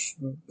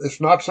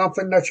it's not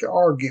something that you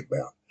argue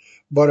about,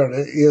 but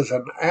it is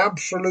an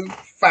absolute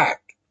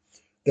fact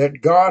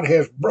that God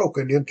has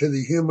broken into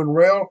the human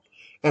realm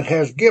and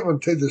has given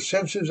to the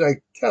senses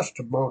a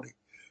testimony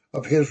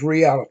of his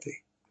reality.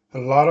 A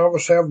lot of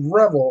us have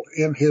reveled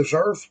in his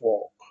earth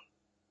walk,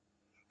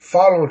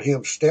 followed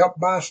him step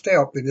by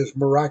step in his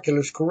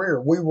miraculous career.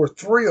 We were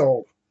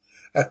thrilled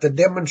at the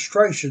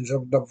demonstrations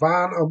of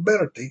divine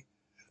ability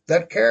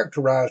that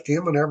characterized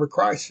him in every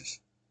crisis.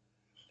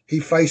 He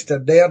faced a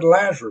dead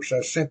Lazarus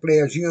as simply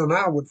as you and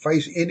I would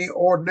face any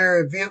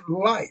ordinary event in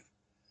life.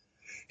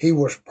 He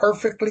was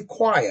perfectly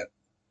quiet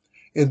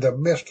in the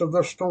midst of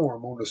the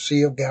storm on the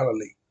Sea of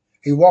Galilee.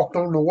 He walked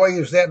on the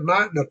waves that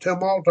night in the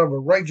tumult of a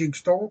raging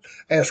storm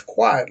as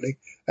quietly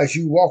as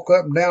you walk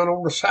up and down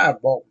on the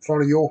sidewalk in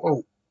front of your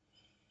home.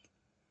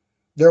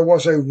 There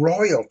was a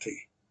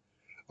royalty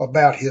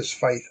about his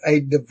faith, a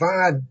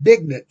divine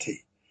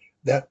dignity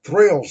that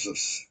thrills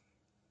us.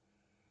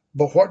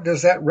 But what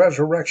does that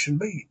resurrection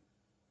mean?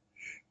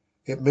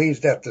 It means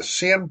that the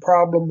sin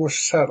problem was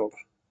settled,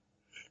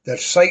 that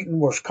Satan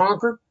was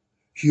conquered,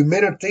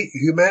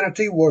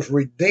 humanity was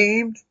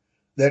redeemed,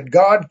 that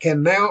God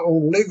can now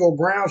on legal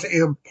grounds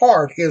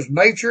impart his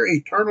nature,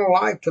 eternal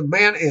life to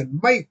man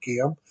and make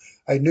him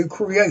a new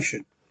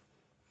creation.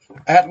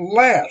 At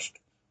last,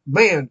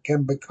 man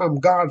can become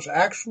God's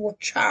actual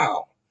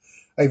child,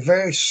 a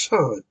very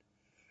son,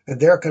 and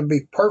there can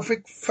be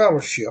perfect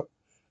fellowship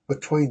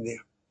between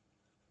them.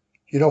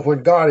 You know,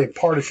 when God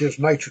imparted his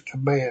nature to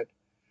man,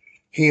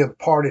 he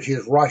imparted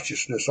his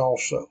righteousness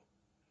also.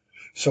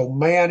 So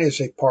man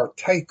is a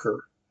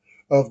partaker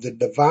of the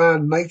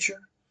divine nature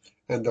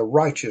and the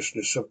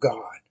righteousness of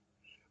God.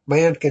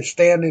 Man can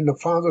stand in the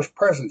Father's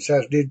presence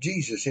as did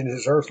Jesus in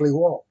his earthly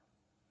walk.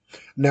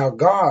 Now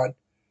God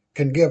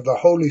can give the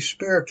Holy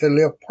Spirit to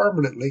live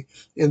permanently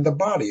in the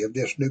body of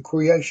this new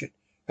creation.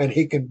 And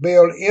he can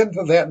build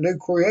into that new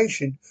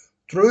creation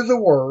through the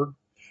Word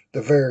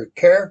the very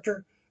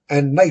character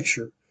and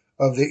nature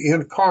of the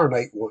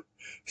incarnate one,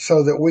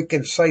 so that we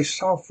can say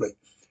softly,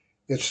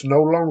 it's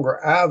no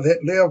longer I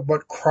that live,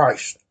 but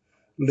Christ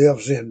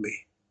lives in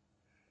me.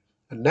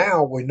 And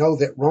now we know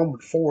that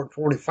Romans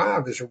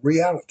 4:25 is a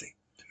reality.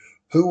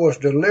 Who was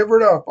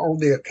delivered up on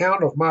the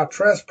account of my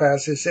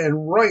trespasses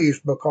and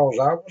raised because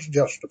I was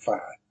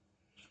justified.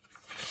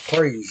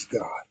 Praise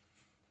God.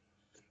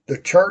 The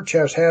church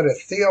has had a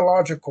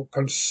theological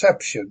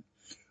conception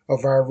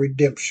of our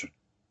redemption.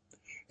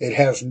 It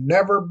has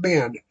never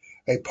been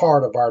a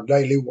part of our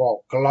daily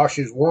walk.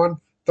 Colossians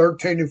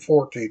 1:13 and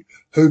 14,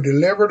 who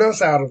delivered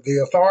us out of the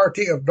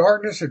authority of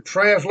darkness and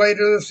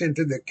translated us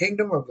into the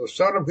kingdom of the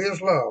Son of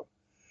his love,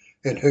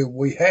 in whom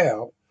we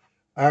have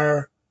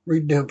our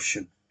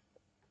redemption.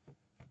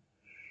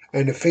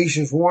 And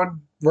Ephesians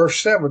 1 verse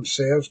 7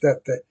 says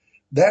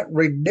that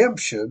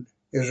redemption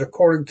is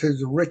according to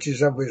the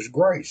riches of his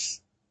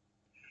grace.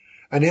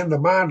 And in the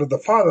mind of the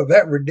Father,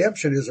 that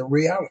redemption is a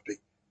reality.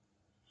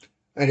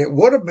 And it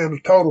would have been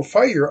a total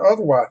failure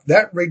otherwise.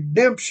 That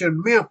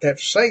redemption meant that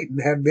Satan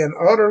had been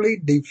utterly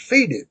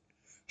defeated,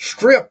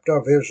 stripped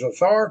of his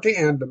authority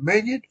and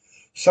dominion,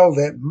 so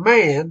that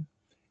man,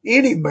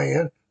 any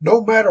man,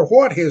 no matter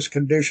what his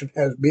condition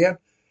has been,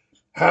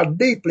 how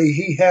deeply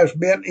he has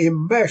been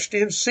enmeshed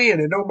in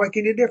sin, it don't make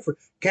any difference,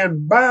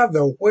 can by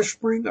the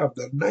whispering of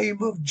the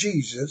name of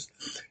Jesus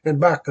and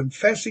by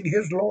confessing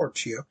his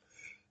lordship,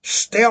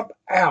 step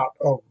out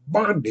of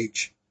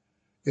bondage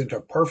into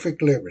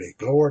perfect liberty.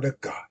 Glory to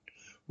God.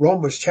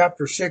 Romans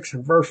chapter 6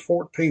 and verse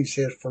 14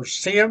 says, for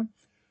sin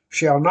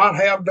shall not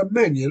have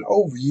dominion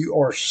over you,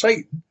 or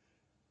Satan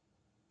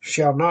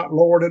shall not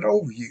lord it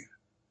over you.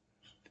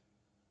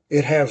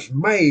 It has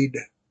made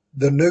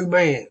the new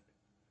man,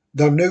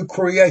 the new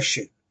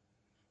creation,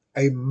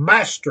 a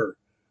master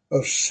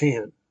of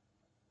sin.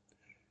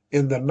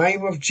 In the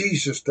name of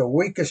Jesus, the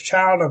weakest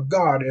child of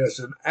God is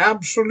an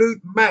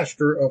absolute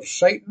master of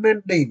Satan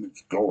and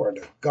demons.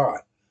 Glory to God.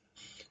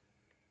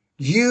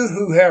 You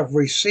who have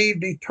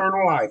received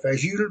eternal life,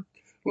 as you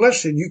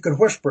listen, you can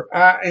whisper,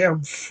 I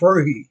am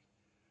free.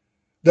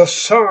 The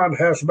Son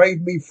has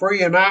made me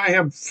free, and I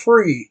am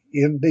free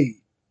indeed.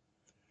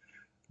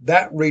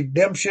 That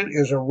redemption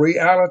is a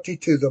reality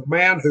to the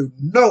man who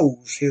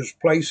knows his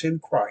place in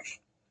Christ.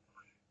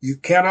 You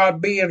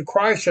cannot be in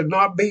Christ and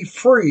not be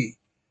free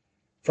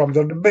from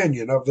the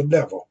dominion of the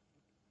devil.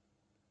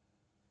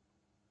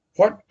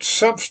 What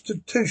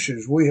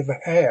substitutions we have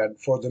had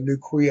for the new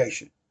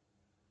creation.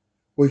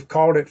 We've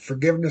called it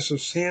forgiveness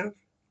of sin,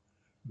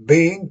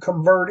 being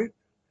converted,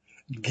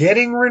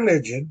 getting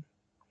religion,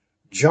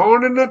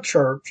 joining the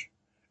church,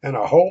 and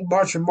a whole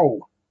bunch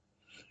more.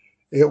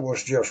 It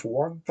was just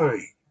one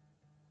thing.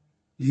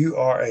 You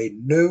are a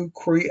new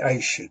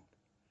creation,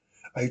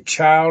 a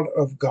child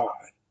of God,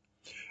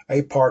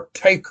 a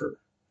partaker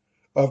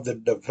of the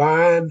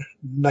divine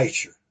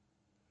nature.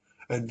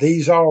 And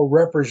these all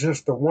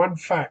represents the one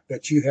fact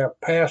that you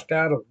have passed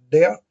out of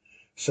death,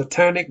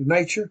 satanic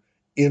nature,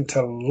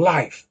 into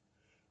life,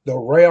 the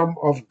realm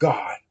of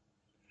God.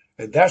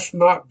 And that's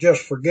not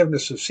just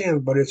forgiveness of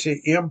sin, but it's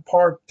an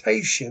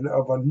impartation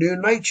of a new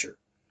nature.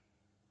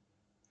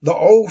 The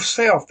old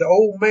self, the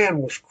old man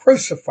was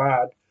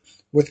crucified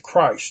with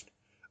Christ.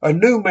 A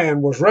new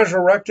man was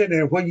resurrected,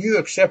 and when you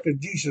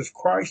accepted Jesus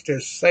Christ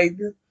as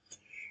Savior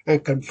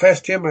and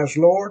confessed Him as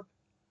Lord,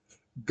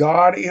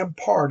 God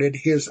imparted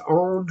His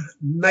own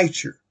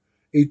nature,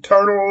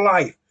 eternal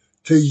life,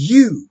 to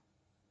you,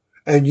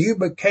 and you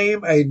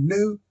became a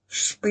new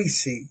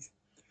species,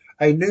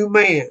 a new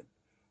man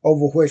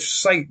over which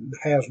Satan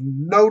has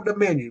no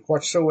dominion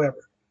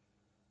whatsoever.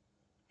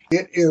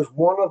 It is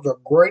one of the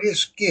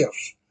greatest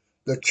gifts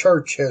the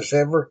church has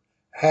ever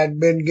had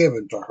been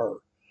given to her,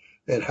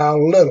 and how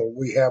little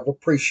we have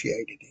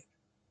appreciated it.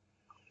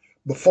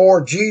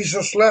 Before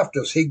Jesus left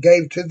us, He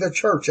gave to the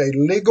church a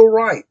legal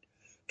right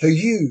to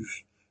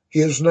use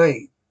His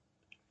name.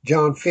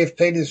 John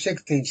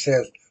 15:16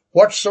 says,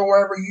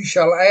 whatsoever you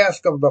shall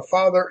ask of the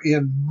Father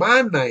in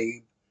my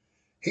name,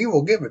 He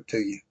will give it to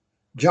you.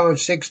 John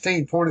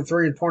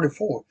 16:23 and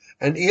 24.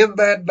 And in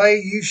that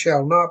day you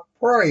shall not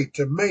pray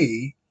to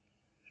me.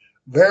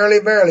 Verily,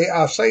 verily,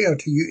 I say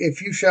unto you,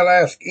 if you shall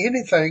ask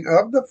anything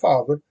of the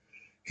Father,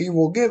 He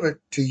will give it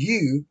to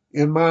you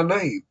in my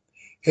name.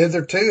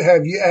 Hitherto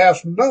have you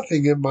asked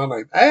nothing in my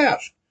name.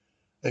 Ask,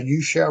 and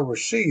you shall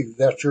receive,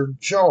 that your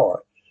joy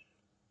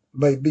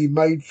may be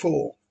made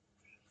full.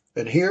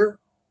 And here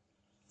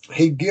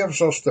He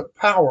gives us the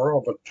power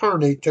of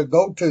attorney to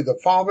go to the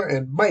Father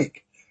and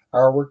make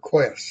our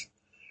requests.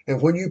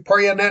 And when you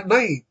pray in that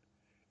name,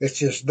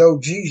 it's as though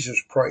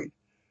Jesus prayed,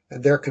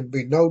 and there can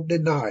be no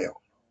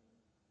denial.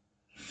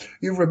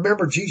 You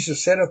remember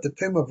Jesus said at the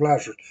tomb of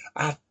Lazarus,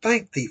 I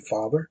thank thee,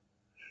 Father,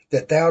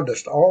 that thou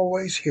dost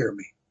always hear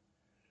me.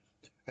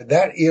 And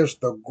that is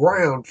the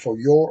ground for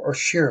your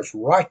assurance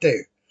right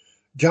there.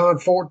 John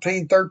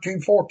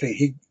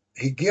 14:13-14.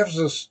 He gives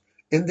us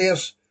in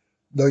this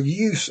the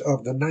use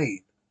of the name.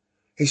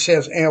 He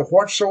says, and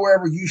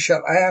whatsoever you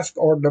shall ask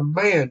or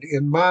demand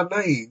in my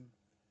name,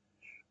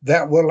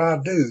 that will I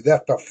do,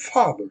 that the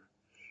Father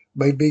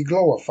may be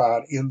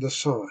glorified in the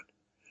Son.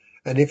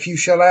 And if you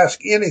shall ask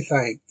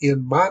anything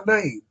in my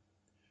name,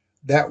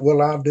 that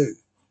will I do.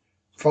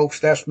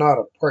 Folks, that's not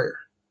a prayer.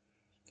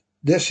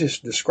 This is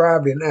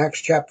described in Acts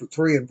chapter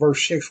 3 and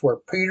verse 6, where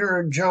Peter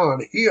and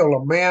John heal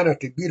a man at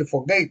the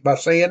beautiful gate by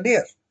saying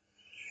this,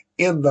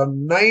 in the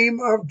name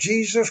of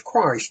Jesus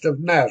Christ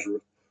of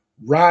Nazareth,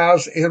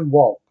 rise and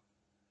walk.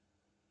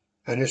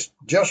 And it's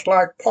just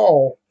like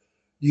Paul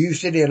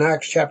used it in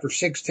Acts chapter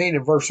 16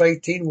 and verse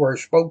 18, where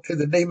he spoke to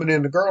the demon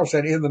and the girl,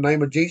 said, in the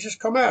name of Jesus,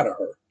 come out of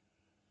her.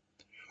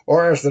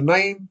 Or as the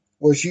name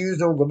was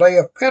used on the day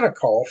of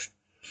Pentecost,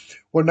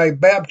 when they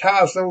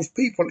baptized those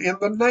people in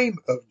the name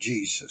of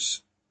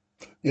Jesus.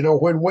 You know,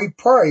 when we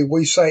pray,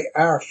 we say,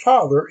 our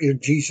Father in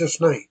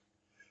Jesus' name.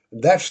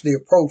 And that's the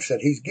approach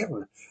that He's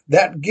given us.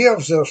 That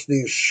gives us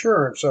the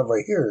assurance of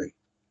a hearing.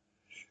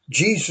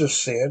 Jesus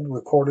said,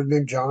 recorded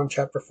in John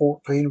chapter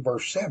 14,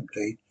 verse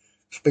 17,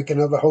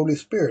 speaking of the Holy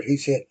Spirit, He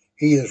said,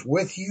 He is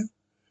with you,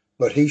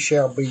 but He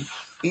shall be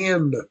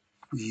in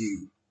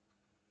you.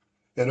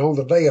 And on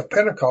the day of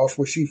Pentecost,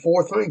 we see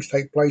four things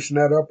take place in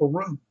that upper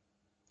room.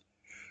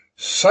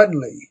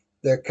 Suddenly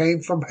there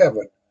came from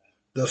heaven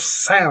the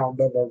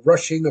sound of a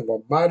rushing of a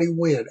mighty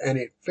wind, and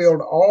it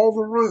filled all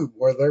the room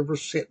where they were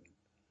sitting.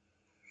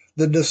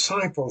 The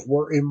disciples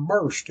were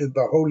immersed in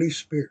the Holy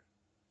Spirit.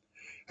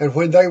 And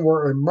when they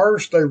were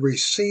immersed, they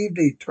received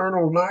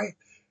eternal life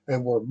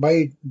and were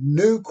made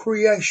new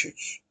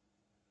creations.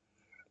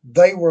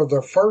 They were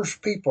the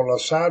first people,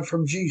 aside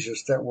from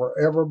Jesus, that were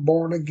ever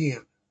born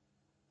again.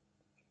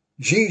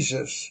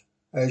 Jesus,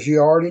 as you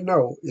already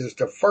know, is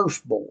the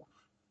firstborn.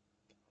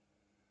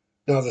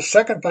 Now, the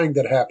second thing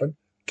that happened,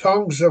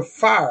 tongues of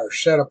fire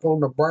sat upon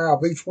the brow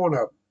of each one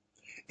of them,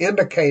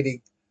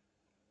 indicating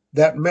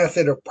that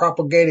method of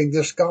propagating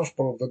this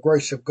gospel of the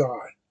grace of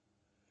God.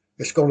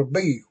 It's going to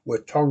be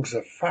with tongues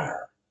of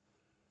fire.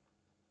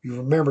 You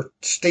remember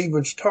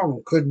Stephen's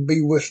tongue couldn't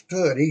be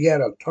withstood. He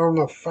had a tongue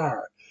of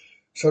fire.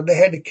 So they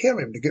had to kill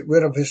him to get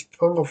rid of his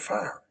tongue of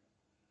fire.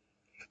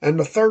 And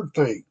the third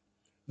thing,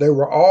 they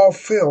were all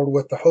filled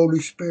with the Holy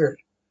Spirit.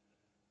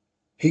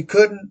 He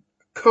couldn't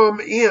come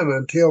in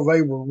until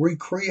they were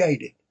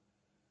recreated.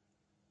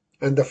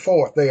 And the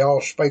fourth, they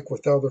all spake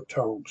with other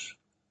tongues.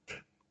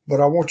 But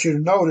I want you to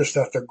notice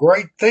that the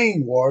great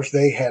thing was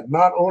they had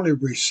not only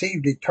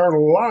received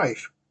eternal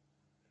life,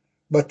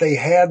 but they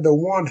had the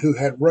one who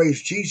had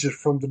raised Jesus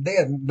from the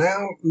dead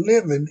now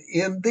living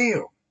in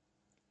them.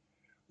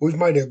 We've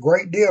made a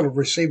great deal of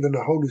receiving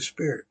the Holy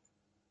Spirit,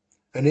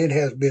 and it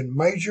has been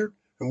measured,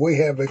 and we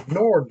have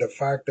ignored the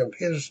fact of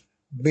His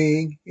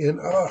being in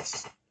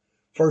us.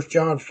 1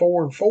 John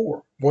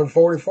 4:4,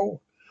 144.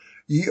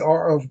 Ye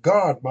are of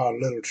God, my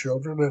little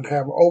children, and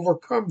have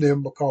overcome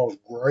them, because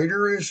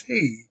greater is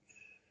He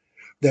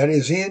that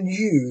is in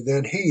you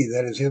than he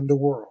that is in the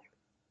world.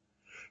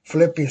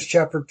 Philippians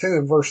chapter 2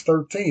 and verse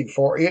 13,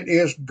 for it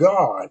is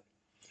God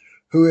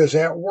who is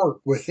at work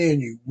within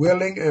you,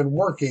 willing and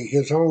working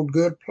His own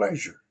good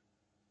pleasure.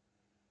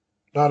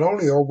 Not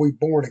only are we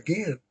born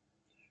again,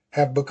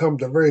 have become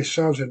the very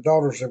sons and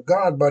daughters of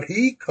God, but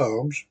He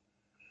comes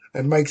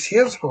and makes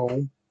His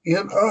home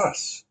in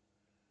us.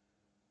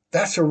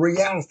 That's a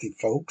reality,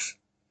 folks.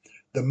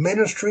 The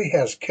ministry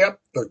has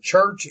kept the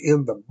church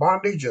in the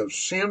bondage of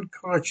sin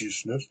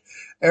consciousness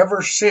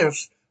ever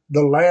since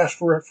the last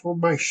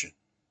Reformation,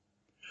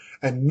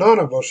 and none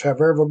of us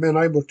have ever been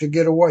able to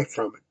get away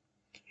from it.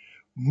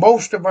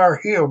 Most of our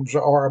hymns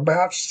are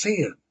about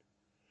sin.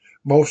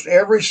 Most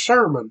every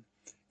sermon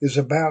is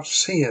about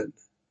sin.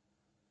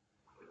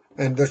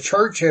 And the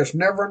church has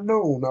never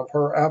known of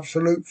her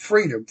absolute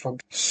freedom from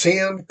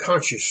sin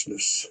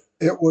consciousness.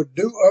 It would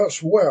do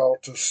us well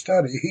to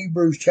study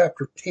Hebrews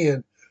chapter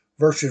 10,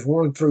 verses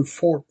 1 through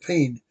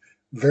 14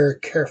 very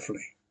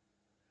carefully.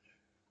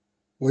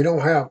 I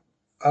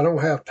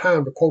don't have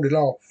time to quote it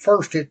all.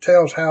 First, it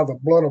tells how the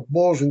blood of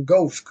bulls and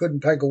goats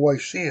couldn't take away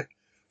sin.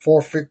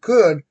 For if it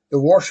could, the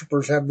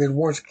worshippers have been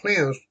once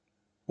cleansed,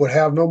 would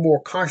have no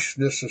more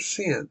consciousness of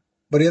sin.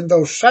 But in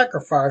those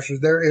sacrifices,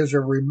 there is a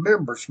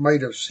remembrance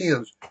made of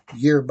sins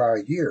year by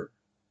year.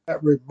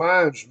 That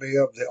reminds me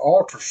of the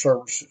altar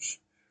services,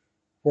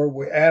 where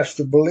we ask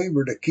the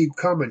believer to keep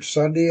coming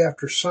Sunday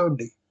after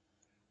Sunday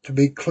to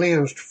be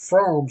cleansed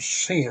from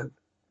sin.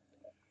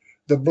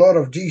 The blood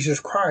of Jesus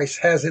Christ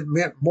hasn't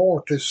meant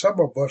more to some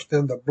of us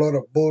than the blood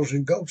of bulls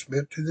and goats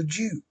meant to the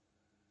Jew.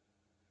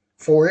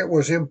 For it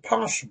was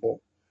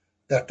impossible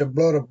that the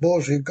blood of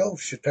bulls and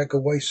goats should take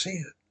away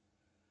sin.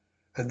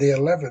 And the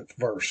 11th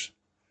verse,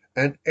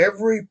 and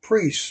every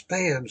priest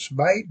stands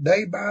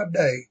day by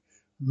day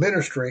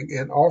ministering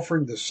and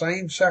offering the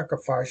same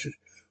sacrifices,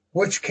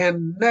 which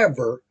can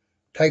never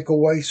take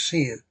away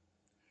sin.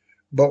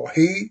 But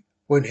he,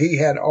 when he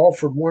had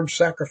offered one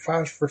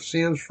sacrifice for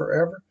sins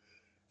forever,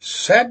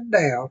 sat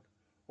down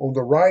on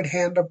the right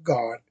hand of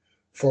God,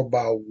 for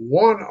by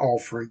one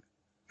offering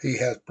he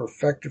has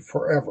perfected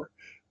forever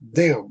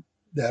them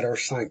that are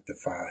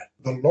sanctified.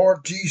 The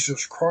Lord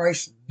Jesus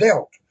Christ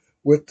dealt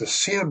with the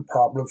sin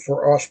problem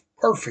for us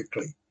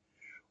perfectly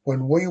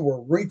when we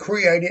were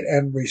recreated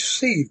and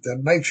received the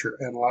nature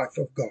and life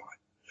of God.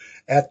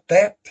 At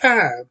that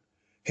time,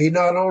 he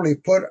not only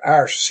put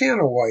our sin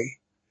away,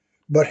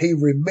 but he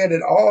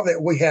remitted all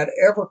that we had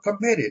ever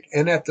committed,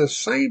 and at the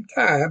same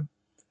time,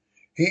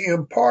 he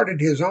imparted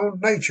his own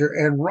nature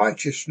and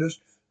righteousness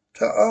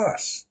to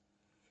us.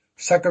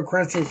 2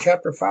 Corinthians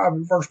chapter 5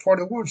 and verse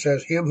 21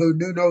 says, him who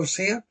knew no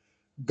sin,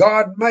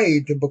 God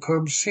made to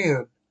become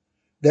sin,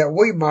 that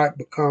we might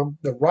become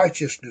the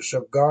righteousness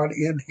of God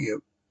in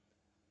him.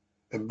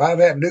 And by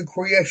that new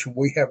creation,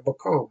 we have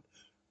become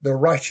the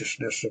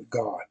righteousness of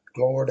God.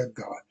 Glory to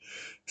God.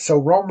 So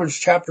Romans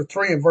chapter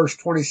 3 and verse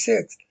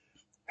 26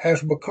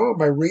 has become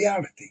a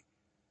reality.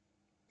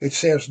 It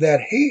says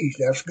that he,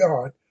 that's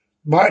God,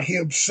 might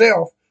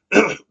himself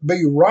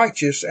be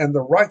righteous and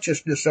the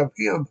righteousness of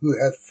him who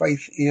hath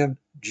faith in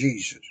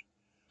Jesus.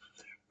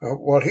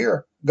 Well,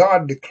 here,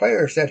 God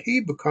declares that he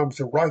becomes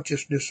the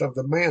righteousness of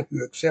the man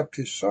who accepts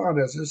his son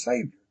as a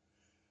savior.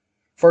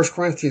 1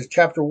 Corinthians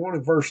chapter 1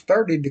 and verse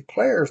 30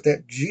 declares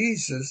that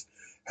Jesus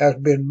has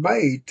been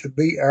made to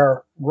be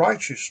our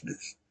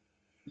righteousness.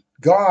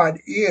 God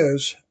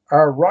is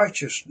our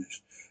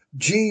righteousness.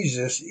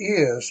 Jesus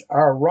is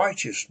our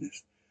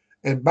righteousness.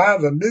 And by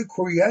the new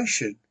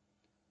creation,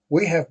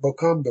 we have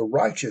become the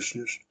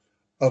righteousness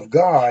of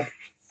God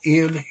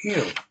in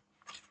him.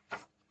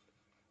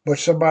 But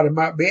somebody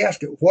might be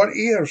asking, what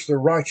is the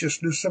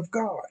righteousness of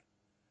God?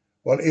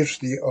 Well, it's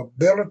the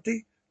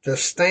ability to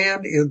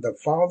stand in the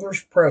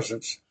Father's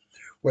presence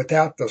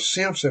without the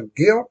sense of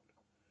guilt,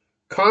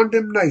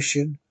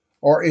 condemnation,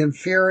 or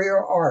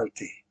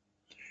inferiority.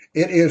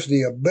 It is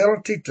the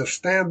ability to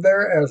stand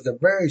there as the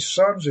very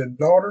sons and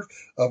daughters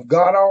of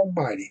God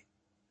Almighty,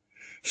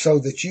 so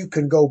that you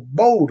can go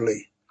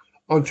boldly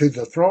unto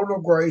the throne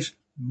of grace,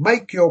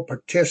 make your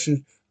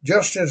petition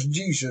just as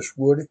Jesus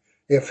would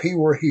if he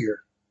were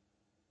here.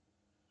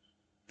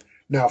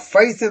 Now,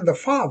 faith in the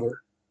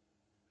Father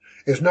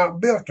is not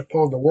built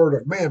upon the word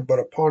of man, but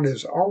upon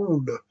his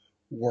own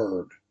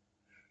word.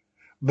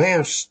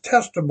 Man's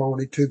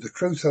testimony to the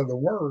truth of the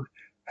word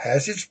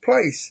has its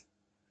place,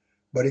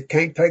 but it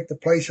can't take the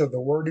place of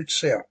the word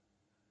itself.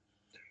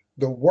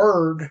 The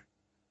word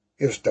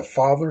is the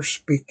Father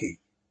speaking.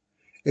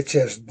 It's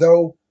as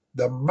though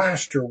the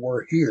Master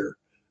were here,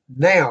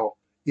 now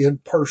in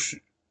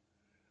person,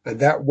 and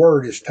that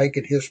word is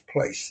taking his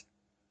place.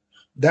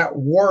 That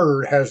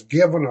word has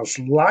given us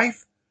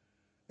life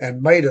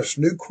and made us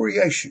new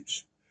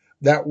creations.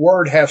 That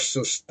word has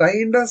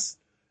sustained us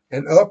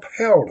and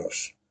upheld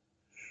us.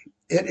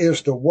 It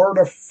is the word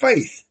of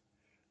faith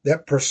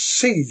that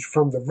proceeds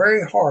from the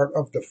very heart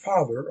of the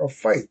Father of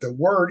faith. The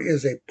word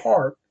is a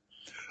part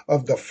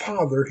of the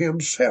Father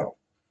himself.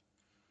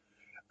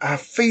 I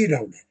feed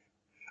on it.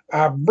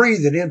 I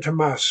breathe it into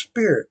my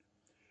spirit,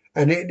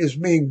 and it is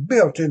being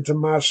built into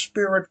my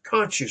spirit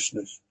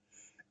consciousness.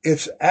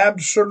 Its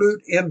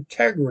absolute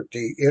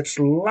integrity, its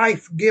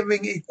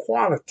life-giving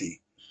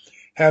equality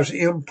has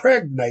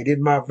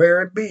impregnated my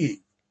very being.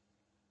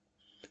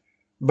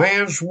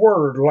 Man's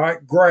word,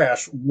 like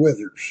grass,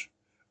 withers.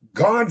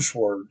 God's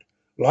word,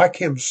 like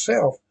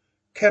himself,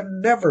 can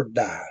never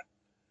die.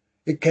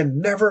 It can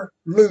never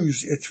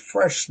lose its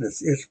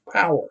freshness, its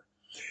power.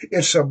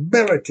 its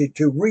ability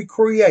to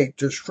recreate,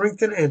 to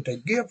strengthen, and to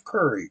give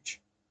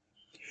courage.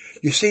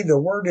 You see, the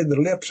word in the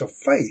lips of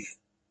faith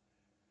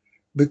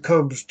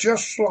becomes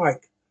just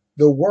like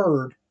the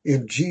word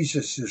in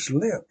Jesus'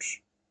 lips.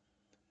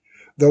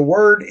 The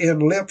word in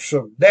lips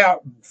of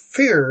doubt and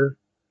fear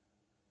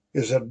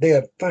is a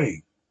dead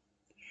thing.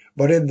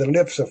 But in the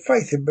lips of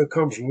faith, it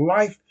becomes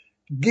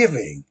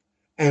life-giving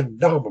and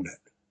dominant.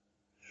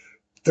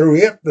 Through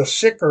it, the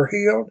sick are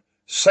healed,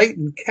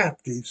 Satan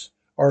captives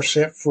are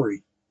set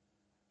free.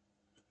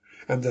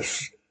 And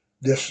this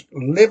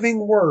living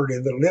word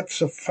in the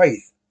lips of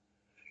faith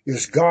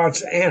is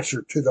God's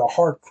answer to the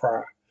heart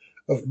cry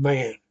of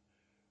man.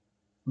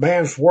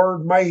 Man's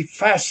word may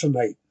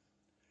fascinate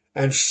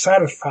and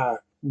satisfy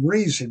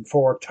reason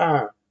for a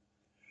time,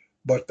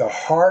 but the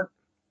heart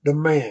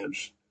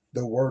demands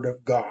the word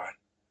of God.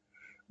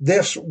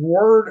 This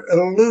word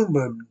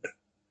illumined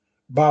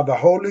by the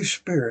Holy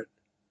Spirit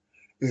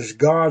is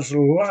God's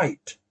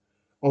light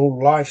on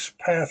life's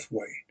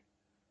pathway.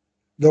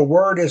 The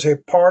word is a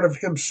part of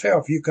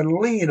himself. You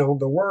can lean on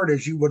the word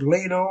as you would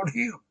lean on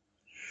him.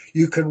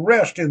 You can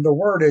rest in the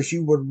word as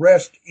you would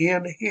rest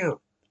in him.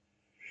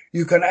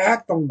 You can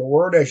act on the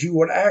word as you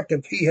would act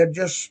if he had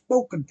just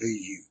spoken to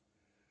you.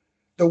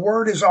 The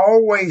word is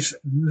always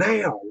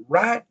now,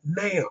 right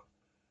now.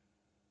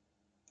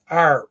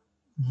 Our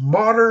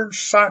modern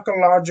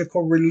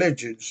psychological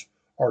religions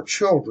are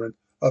children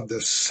of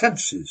the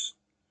senses.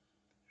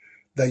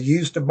 They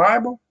use the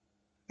Bible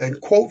and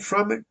quote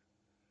from it,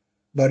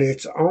 but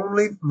it's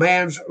only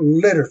man's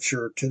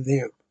literature to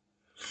them.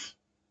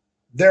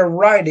 Their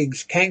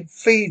writings can't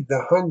feed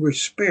the hungry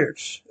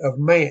spirits of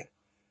man.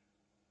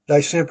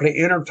 They simply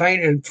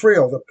entertain and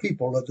thrill the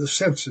people of the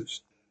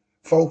senses.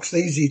 Folks,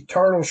 these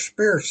eternal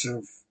spirits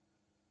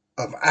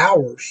of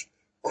ours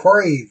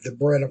crave the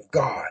bread of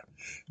God.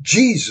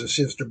 Jesus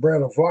is the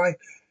bread of life.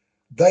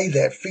 They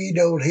that feed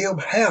on him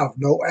have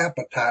no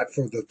appetite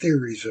for the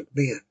theories of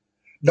men.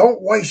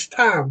 Don't waste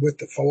time with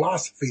the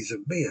philosophies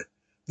of men.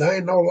 There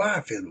ain't no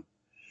life in them.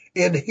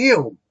 In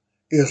him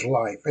is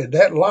life, and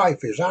that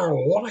life is our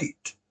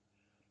light.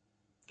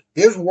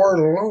 His word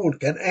alone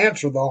can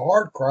answer the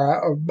heart cry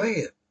of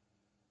man.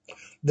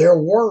 Their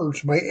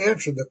words may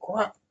answer the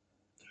cry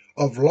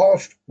of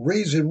lost,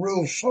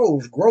 reason-ruled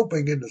souls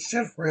groping in the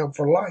sense realm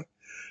for life,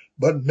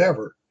 but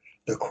never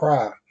the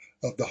cry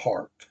of the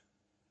heart.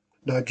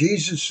 Now,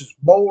 Jesus'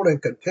 bold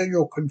and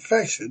continual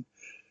confession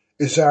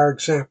is our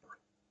example.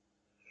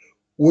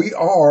 We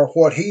are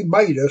what he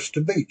made us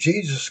to be.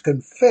 Jesus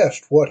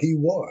confessed what he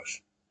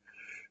was.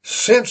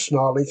 Sense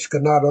knowledge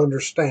could not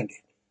understand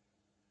it.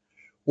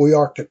 We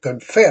are to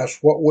confess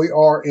what we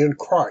are in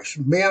Christ.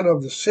 Men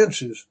of the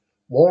senses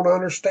won't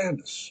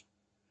understand us.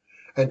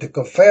 And to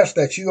confess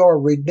that you are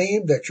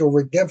redeemed, that your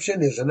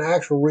redemption is an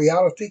actual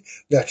reality,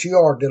 that you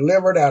are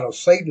delivered out of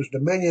Satan's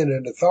dominion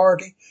and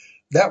authority,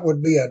 that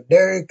would be a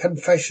daring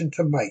confession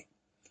to make.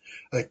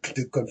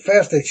 To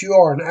confess that you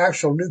are an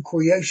actual new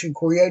creation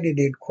created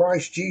in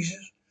Christ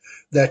Jesus,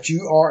 that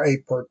you are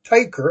a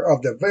partaker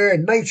of the very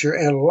nature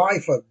and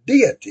life of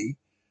deity,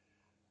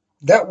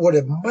 that would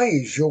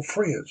amaze your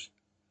friends.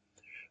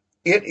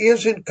 It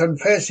isn't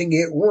confessing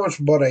it once,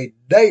 but a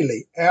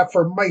daily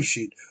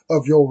affirmation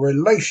of your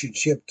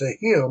relationship to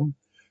him,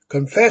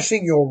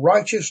 confessing your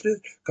righteousness,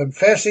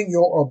 confessing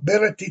your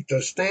ability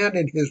to stand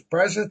in his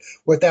presence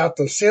without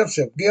the sense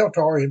of guilt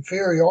or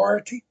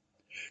inferiority.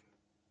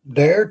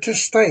 Dare to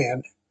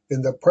stand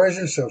in the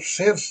presence of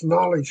sense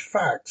knowledge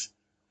facts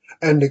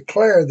and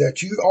declare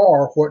that you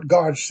are what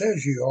God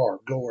says you are.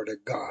 Glory to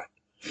God.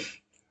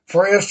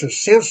 For instance,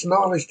 sense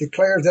knowledge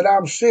declares that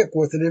I'm sick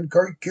with an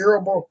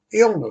incurable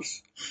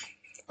illness.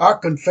 I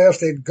confess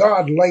that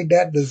God laid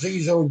that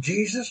disease on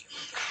Jesus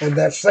and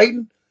that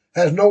Satan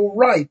has no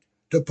right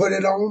to put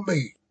it on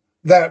me.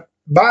 That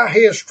by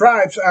his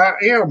stripes I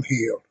am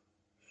healed.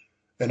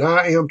 And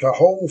I am to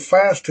hold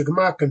fast to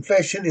my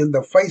confession in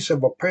the face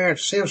of apparent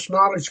sense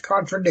knowledge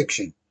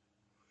contradiction.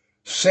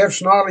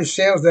 Sense knowledge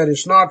says that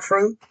it's not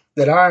true,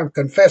 that I am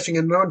confessing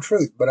an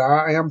untruth, but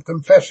I am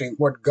confessing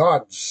what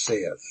God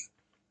says.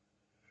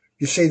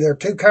 You see, there are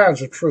two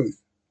kinds of truth.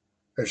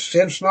 There's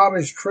sense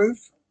knowledge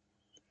truth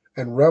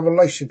and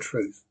revelation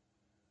truth.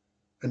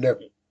 And they're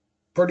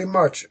pretty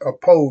much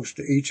opposed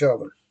to each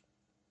other.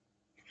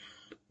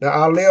 Now,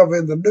 I live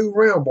in the new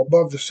realm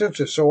above the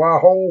senses, so I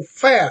hold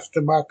fast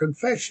to my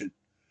confession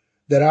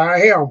that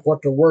I am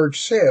what the word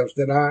says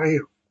that I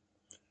am.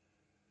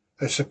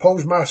 And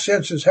suppose my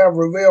senses have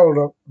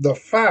revealed the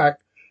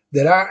fact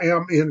that I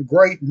am in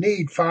great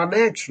need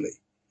financially.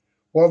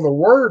 Well, the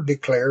word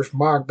declares,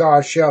 my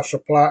God shall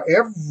supply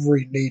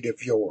every need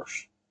of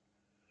yours.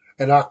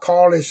 And I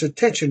call his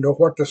attention to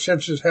what the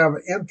senses have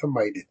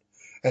intimated.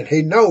 And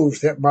he knows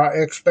that my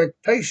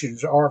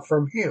expectations are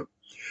from him.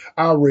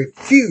 I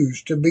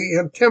refuse to be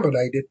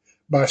intimidated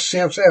by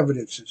sense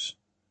evidences.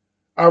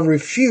 I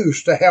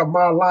refuse to have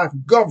my life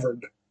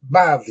governed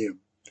by them,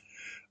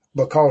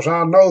 because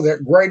I know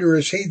that greater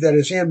is he that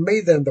is in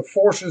me than the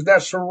forces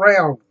that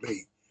surround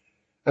me.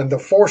 And the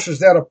forces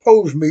that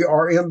oppose me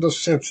are in the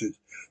senses.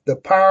 The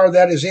power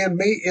that is in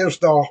me is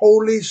the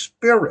Holy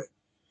Spirit.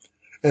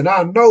 And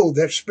I know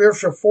that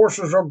spiritual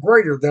forces are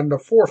greater than the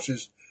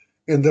forces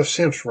in the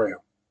sense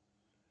realm.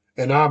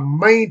 And I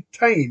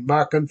maintain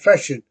my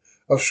confession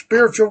of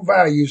spiritual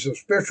values, of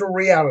spiritual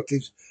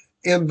realities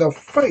in the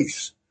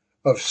face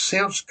of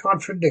sense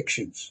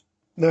contradictions.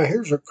 Now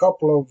here's a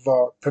couple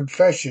of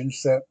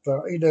confessions that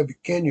E.W.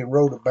 Kenyon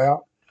wrote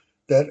about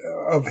that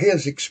of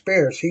his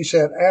experience. He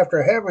said,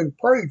 after having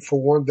prayed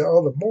for one the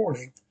other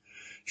morning,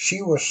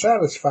 she was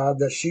satisfied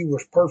that she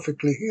was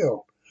perfectly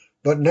healed.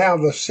 But now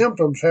the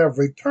symptoms have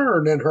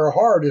returned and her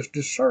heart is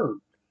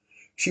disturbed.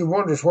 She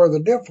wonders where the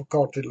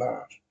difficulty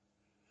lies.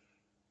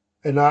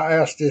 And I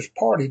asked this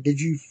party, did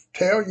you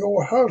tell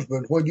your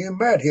husband when you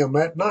met him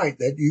at night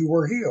that you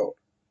were healed?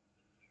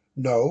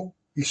 No.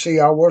 You see,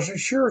 I wasn't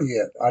sure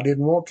yet. I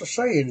didn't want to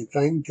say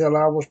anything until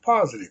I was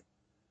positive.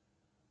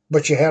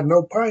 But you had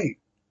no pain.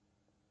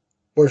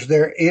 Was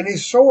there any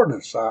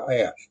soreness? I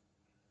asked.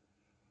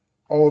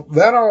 Oh,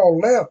 that all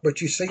left,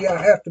 but you see,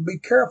 I have to be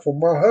careful.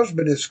 My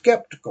husband is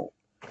skeptical,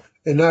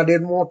 and I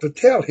didn't want to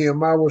tell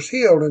him I was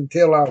healed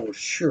until I was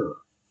sure.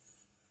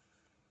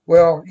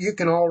 Well, you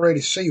can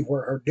already see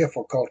where her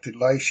difficulty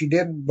lay. She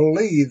didn't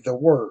believe the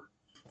word.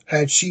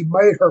 Had she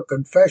made her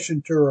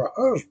confession to her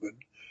husband,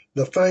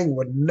 the thing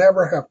would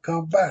never have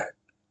come back.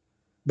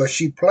 But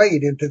she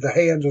played into the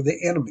hands of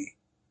the enemy,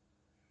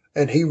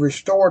 and he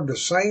restored the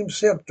same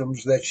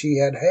symptoms that she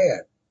had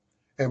had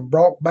and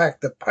brought back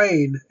the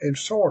pain and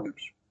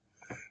soreness.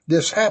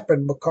 This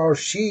happened because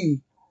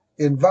she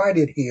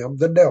invited him,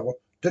 the devil,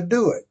 to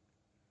do it.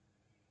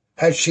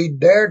 Had she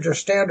dared to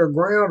stand her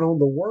ground on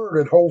the word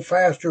and hold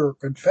fast to her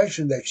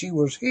confession that she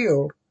was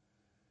healed,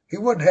 he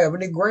wouldn't have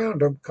any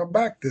ground to come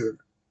back to her.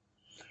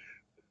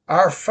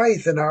 Our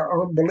faith and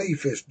our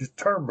unbelief is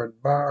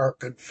determined by our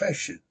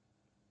confession.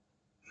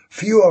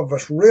 Few of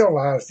us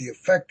realize the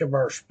effect of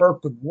our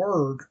spoken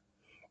word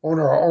on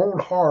our own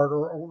heart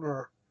or on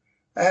our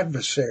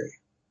adversary.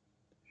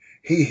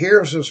 He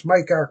hears us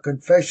make our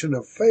confession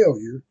of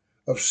failure,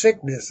 of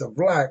sickness, of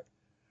lack,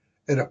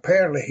 and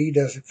apparently he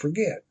doesn't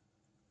forget.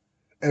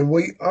 And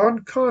we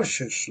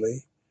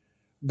unconsciously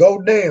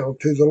go down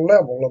to the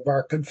level of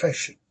our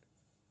confession.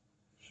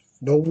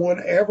 No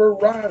one ever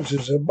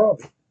rises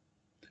above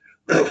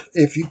it.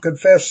 If you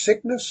confess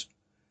sickness,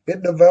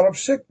 it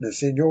develops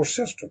sickness in your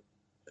system.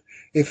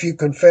 If you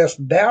confess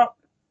doubt,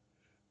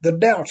 the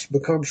doubts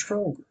become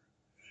stronger.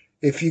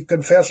 If you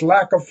confess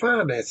lack of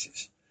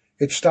finances,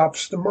 it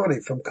stops the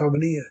money from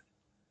coming in.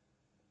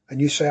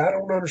 And you say, I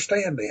don't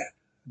understand that.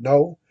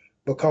 No,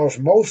 because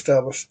most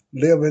of us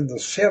live in the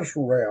sense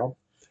realm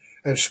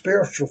and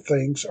spiritual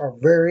things are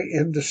very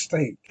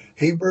indistinct.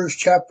 Hebrews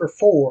chapter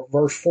 4,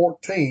 verse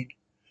 14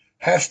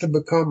 has to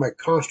become a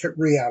constant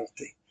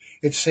reality.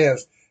 It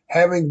says,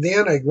 having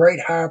then a great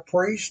high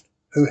priest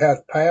who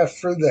hath passed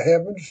through the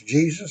heavens,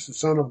 Jesus, the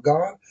Son of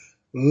God,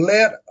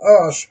 let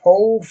us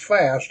hold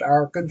fast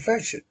our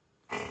confession.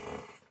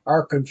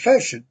 Our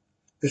confession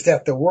is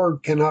that the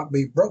word cannot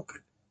be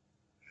broken,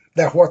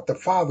 that what the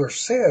Father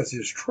says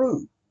is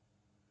true.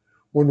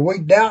 When we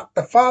doubt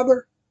the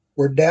Father,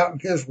 we're doubting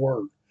his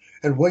word.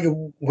 And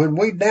when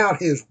we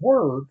doubt his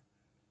word,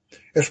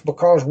 it's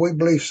because we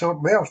believe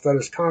something else that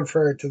is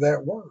contrary to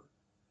that word.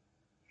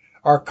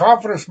 Our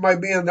confidence may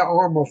be in the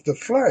arm of the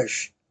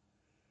flesh.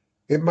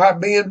 It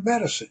might be in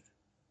medicine.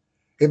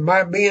 It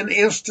might be in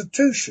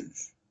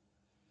institutions.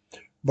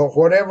 But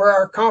whatever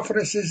our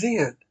confidence is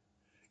in,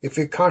 if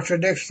it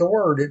contradicts the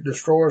word, it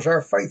destroys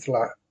our faith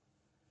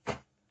life.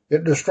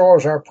 It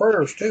destroys our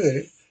prayers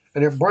too,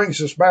 and it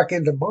brings us back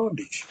into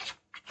bondage.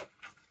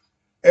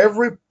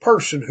 Every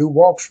person who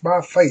walks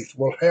by faith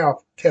will have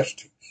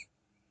testings.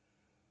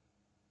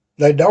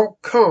 They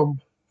don't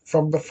come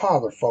from the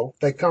Father, folk.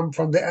 They come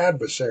from the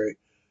adversary,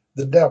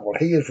 the devil.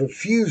 He is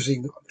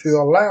refusing to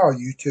allow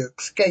you to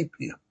escape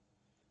him.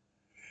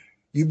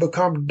 You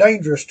become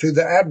dangerous to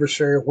the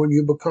adversary when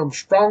you become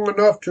strong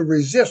enough to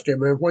resist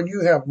him and when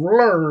you have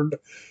learned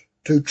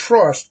to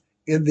trust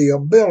in the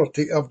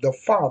ability of the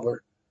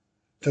Father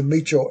to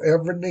meet your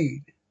every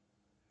need.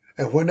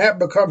 And when that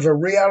becomes a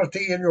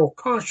reality in your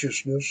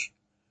consciousness,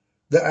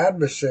 the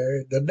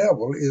adversary, the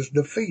devil, is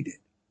defeated.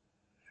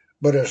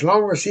 But as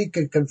long as he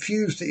can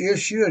confuse the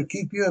issue and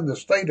keep you in the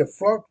state of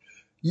flux,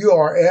 you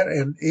are at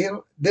an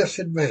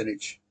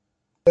disadvantage.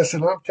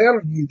 Listen, I'm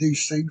telling you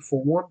these things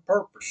for one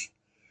purpose: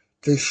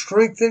 to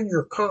strengthen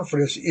your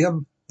confidence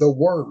in the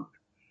word,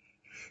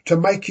 to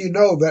make you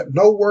know that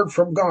no word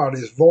from God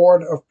is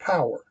void of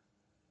power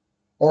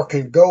or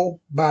can go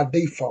by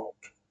default.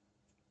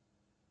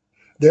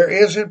 There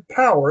isn't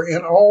power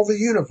in all the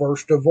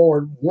universe to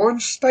void one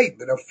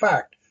statement of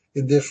fact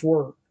in this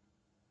word.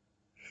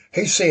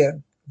 He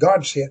said,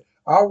 God said,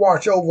 I'll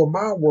watch over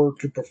my word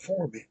to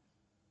perform it.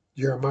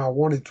 Jeremiah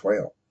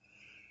 1:12.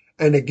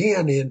 And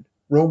again in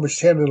Romans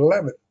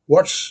 10:11,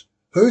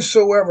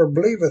 whosoever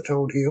believeth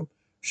on him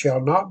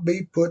shall not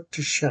be put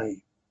to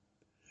shame.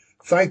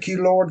 Thank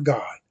you, Lord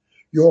God.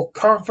 Your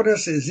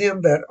confidence is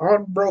in that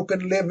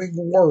unbroken living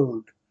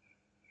word.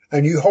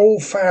 and you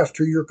hold fast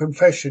to your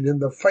confession in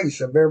the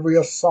face of every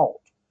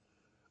assault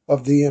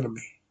of the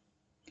enemy.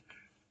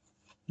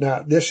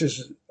 Now, this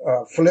is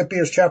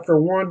Philippians chapter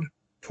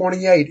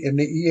 1:28 in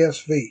the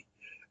ESV.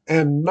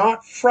 And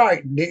not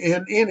frightened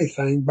in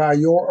anything by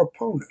your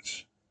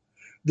opponents.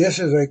 This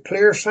is a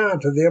clear sign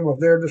to them of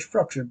their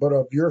destruction, but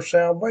of your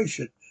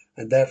salvation,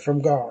 and that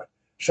from God.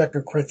 2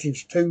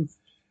 Corinthians 2,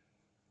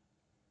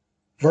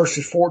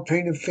 verses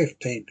 14 and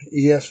 15,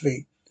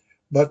 ESV.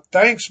 But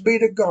thanks be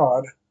to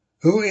God,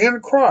 who in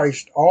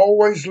Christ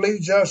always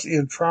leads us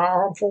in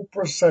triumphal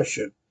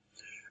procession,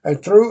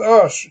 and through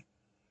us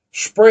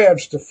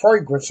spreads the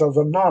fragrance of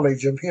the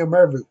knowledge of him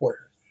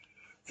everywhere.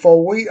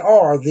 For we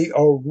are the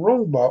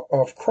aroma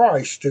of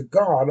Christ to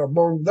God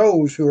among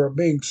those who are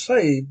being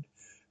saved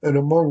and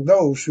among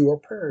those who are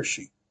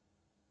perishing.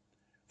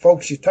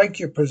 Folks, you take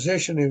your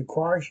position in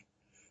Christ,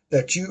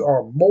 that you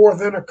are more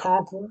than a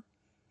conqueror,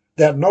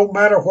 that no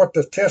matter what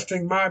the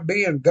testing might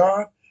be in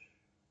God,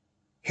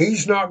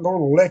 he's not going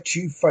to let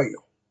you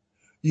fail.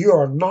 You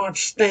are not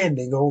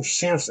standing on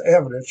sense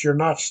evidence. You're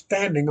not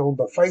standing on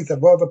the faith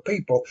of other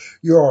people.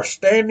 You are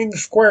standing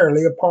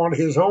squarely upon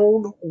his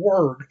own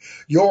word.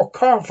 Your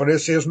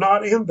confidence is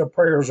not in the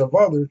prayers of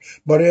others,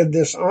 but in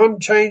this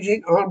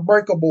unchanging,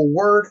 unbreakable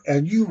word,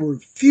 and you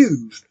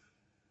refuse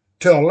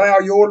to allow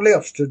your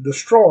lips to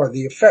destroy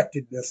the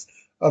effectiveness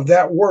of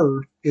that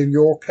word in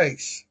your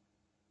case.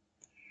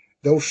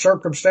 Those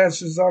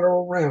circumstances that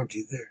are around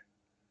you there,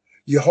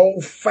 you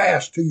hold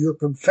fast to your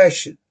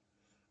confession,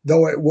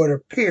 though it would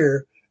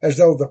appear as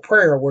though the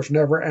prayer was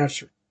never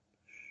answered.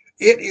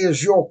 It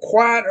is your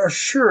quiet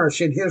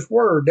assurance in his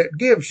word that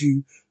gives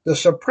you the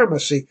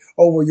supremacy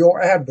over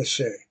your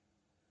adversary.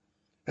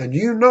 And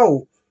you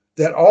know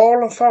that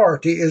all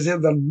authority is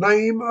in the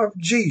name of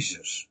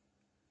Jesus,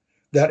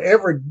 that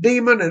every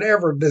demon and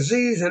every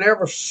disease and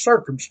every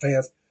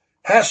circumstance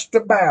has to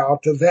bow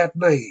to that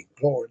name.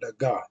 Glory to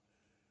God.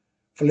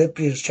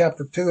 Philippians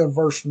chapter 2 and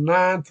verse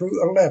 9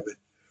 through 11.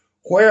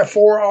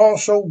 Wherefore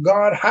also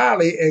God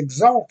highly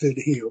exalted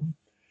him,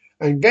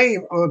 and gave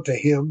unto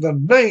him the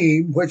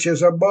name which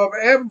is above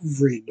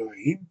every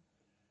name,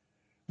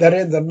 that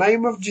in the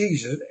name of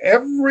Jesus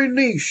every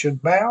knee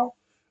should bow,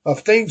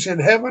 of things in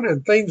heaven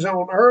and things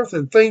on earth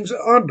and things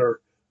under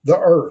the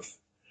earth,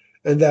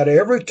 and that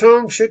every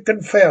tongue should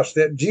confess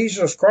that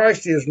Jesus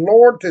Christ is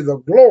Lord, to the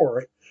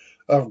glory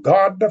of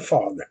God the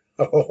Father.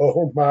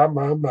 Oh,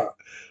 my.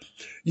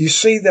 You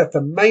see that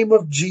the name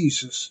of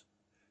Jesus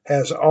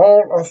has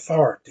all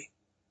authority,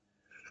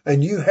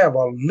 and you have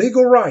a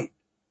legal right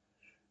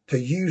to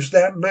use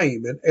that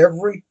name in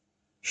every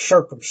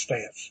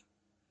circumstance.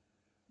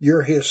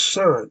 You're his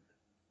son,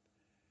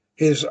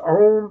 his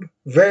own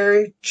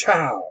very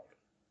child,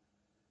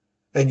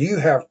 and you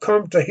have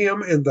come to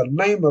him in the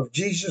name of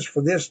Jesus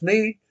for this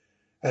need,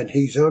 and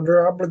he's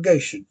under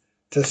obligation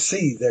to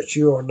see that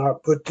you are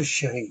not put to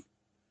shame.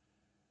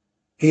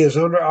 He is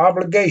under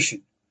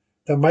obligation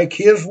to make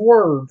his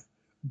word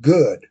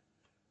good.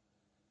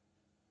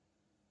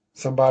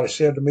 Somebody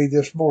said to me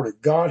this morning,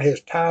 God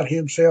has tied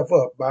himself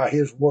up by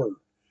his word.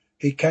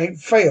 He can't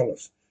fail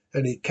us,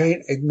 and he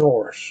can't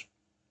ignore us.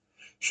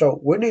 So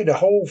we need to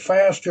hold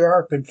fast to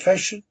our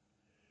confession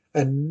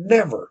and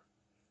never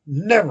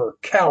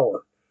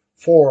cower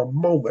for a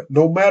moment,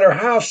 no matter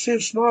how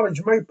sense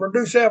knowledge may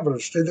produce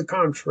evidence to the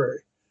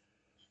contrary.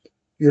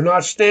 You're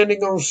not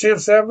standing on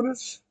sense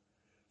evidence.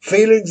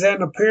 Feelings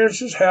and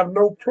appearances have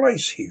no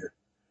place here.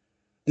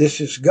 This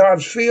is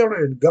God's field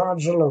and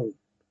God's alone.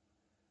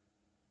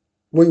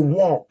 We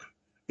walk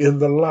in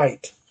the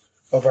light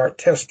of our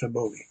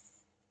testimony,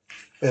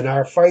 and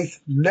our faith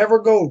never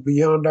goes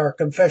beyond our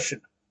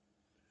confession.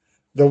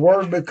 The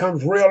word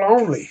becomes real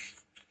only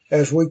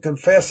as we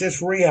confess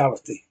its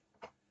reality.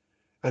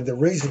 And the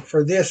reason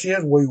for this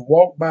is we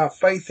walk by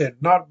faith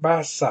and not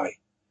by sight.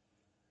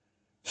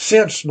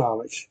 Sense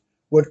knowledge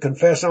would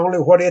confess only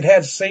what it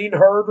had seen,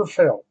 heard, or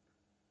felt.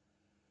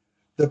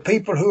 The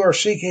people who are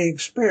seeking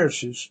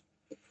experiences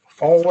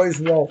always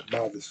walk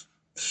by the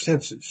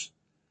senses.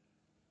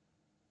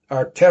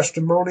 Our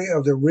testimony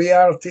of the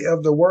reality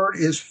of the word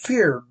is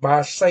feared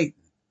by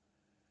Satan.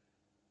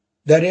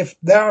 That if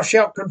thou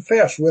shalt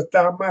confess with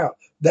thy mouth,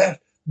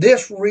 that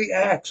this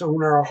reacts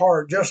on our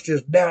heart just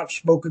as doubt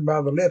spoken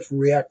by the lips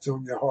reacts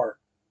on your heart.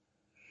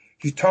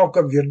 You talk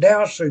of your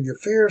doubts and your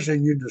fears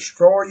and you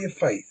destroy your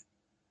faith.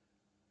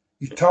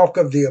 You talk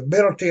of the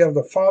ability of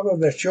the Father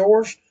that's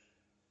yours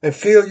and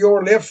fill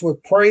your lips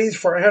with praise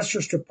for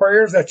answers to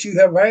prayers that you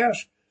have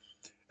asked,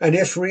 and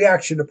its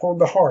reaction upon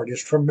the heart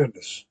is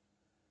tremendous.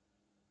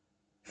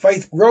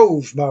 Faith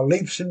grows by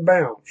leaps and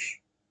bounds.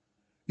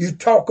 You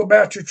talk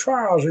about your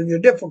trials and your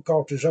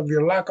difficulties, of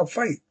your lack of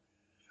faith,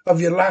 of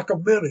your lack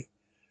of money,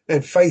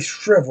 and faith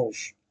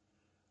shrivels,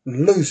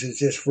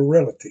 loses its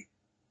virility.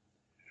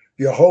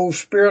 Your whole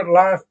spirit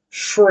life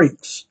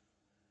shrinks.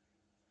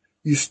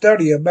 You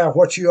study about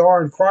what you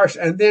are in Christ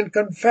and then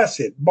confess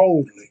it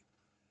boldly.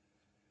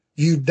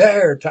 You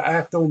dare to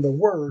act on the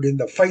word in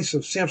the face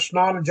of sense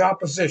knowledge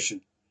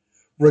opposition,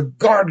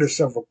 regardless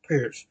of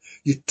appearance.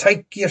 You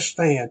take your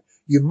stand.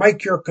 You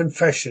make your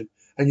confession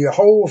and you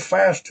hold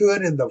fast to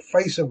it in the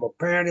face of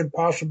apparent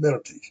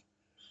impossibilities.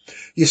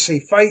 You see,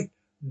 faith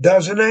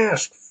doesn't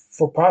ask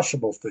for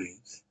possible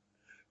things.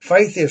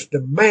 Faith is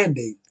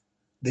demanding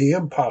the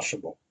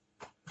impossible.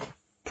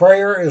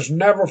 Prayer is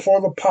never for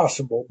the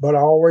possible, but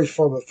always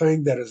for the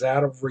thing that is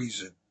out of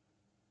reason.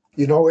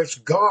 You know, it's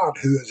God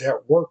who is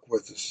at work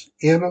with us,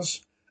 in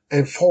us,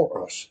 and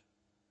for us.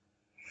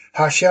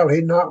 How shall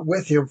he not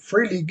with him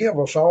freely give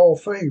us all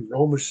things?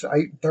 Romans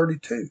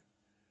 8:32.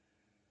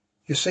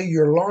 You see,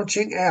 you're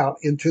launching out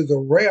into the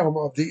realm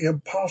of the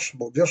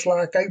impossible, just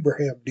like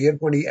Abraham did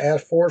when he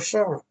asked for a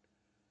son.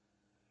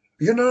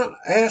 You're not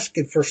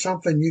asking for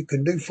something you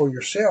can do for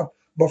yourself,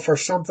 but for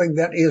something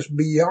that is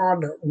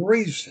beyond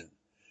reason.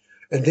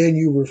 And then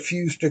you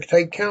refuse to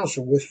take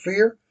counsel with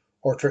fear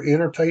or to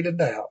entertain a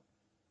doubt.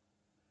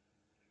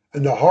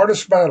 And the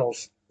hardest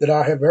battles that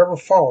I have ever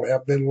fought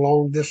have been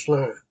along this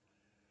line.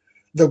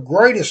 The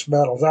greatest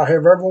battles I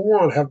have ever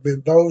won have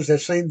been those that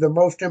seemed the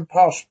most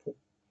impossible,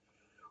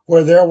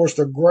 where there was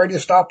the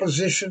greatest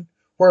opposition,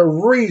 where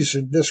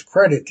reason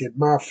discredited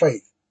my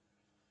faith.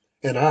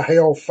 And I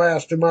held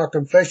fast to my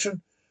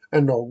confession,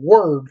 and the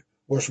word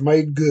was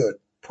made good.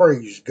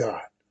 Praise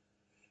God.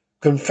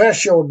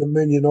 Confess your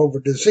dominion over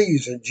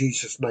disease in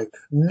Jesus' name.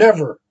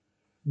 Never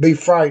be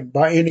frightened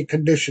by any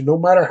condition, no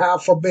matter how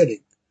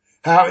forbidding,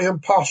 how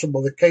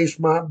impossible the case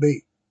might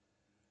be.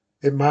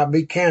 It might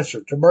be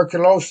cancer,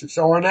 tuberculosis,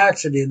 or an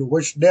accident in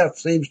which death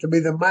seems to be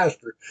the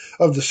master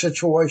of the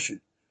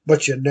situation.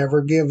 But you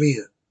never give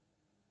in.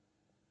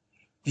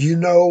 You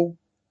know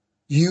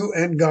you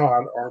and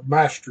God are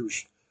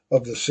masters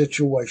of the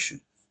situation.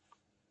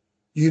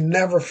 You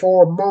never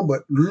for a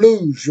moment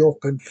lose your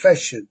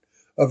confession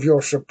of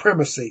your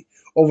supremacy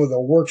over the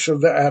works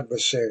of the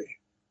adversary.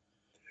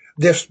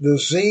 This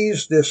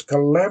disease, this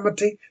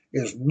calamity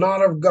is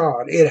not of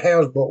God. It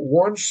has but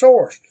one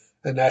source,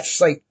 and that's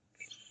Satan.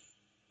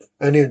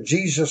 And in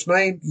Jesus'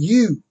 name,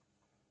 you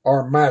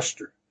are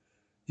master.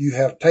 You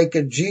have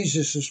taken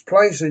Jesus'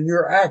 place and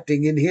you're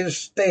acting in his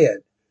stead.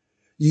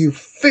 You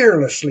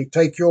fearlessly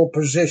take your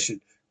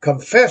position.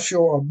 Confess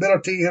your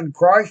ability in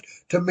Christ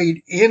to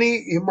meet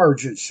any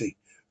emergency.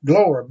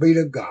 Glory be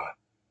to God.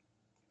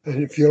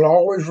 And if you'll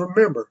always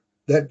remember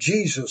that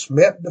Jesus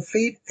met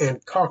defeat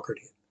and conquered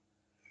it.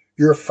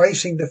 You're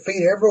facing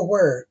defeat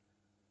everywhere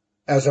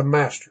as a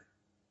master.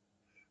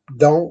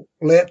 Don't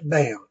let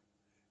down.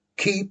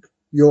 Keep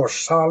your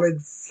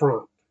solid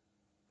front.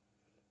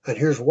 And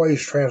here's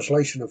Way's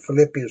translation of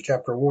Philippians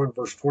chapter 1,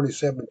 verse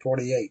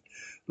 27-28.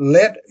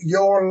 Let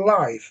your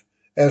life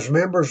as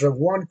members of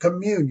one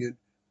communion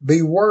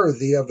be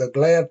worthy of the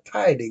glad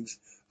tidings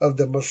of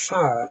the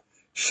Messiah,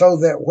 so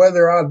that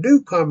whether I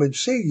do come and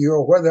see you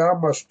or whether I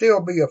must still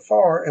be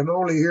afar and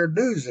only hear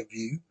news of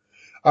you,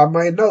 I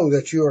may know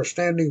that you are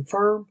standing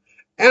firm,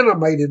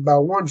 animated by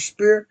one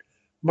spirit,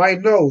 may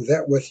know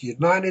that with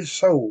united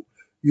soul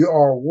you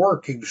are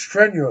working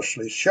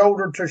strenuously,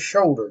 shoulder to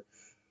shoulder,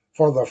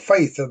 for the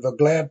faith of the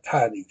glad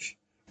tidings.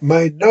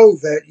 May know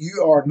that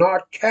you are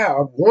not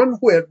cowed one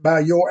whit by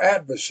your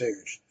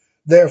adversaries.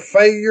 Their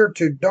failure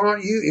to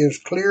daunt you is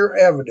clear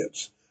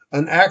evidence,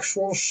 an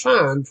actual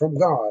sign from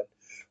God.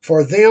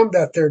 For them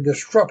that their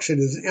destruction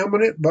is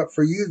imminent, but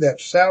for you that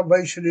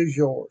salvation is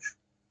yours.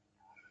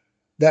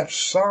 That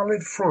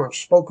solid front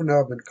spoken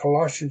of in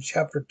Colossians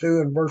chapter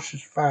 2 and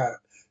verses 5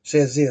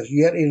 says this,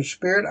 Yet in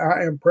spirit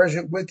I am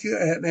present with you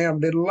and am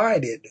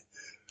delighted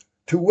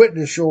to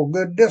witness your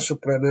good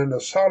discipline and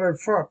the solid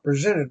front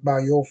presented by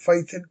your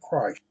faith in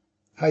Christ.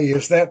 Hey,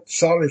 is that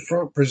solid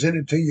front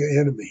presented to your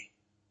enemy?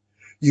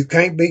 You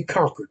can't be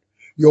conquered.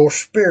 Your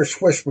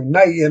spirit's whispering,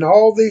 nay, in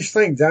all these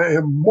things I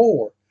am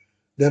more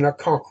than a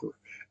conqueror.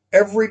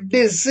 Every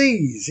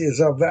disease is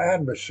of the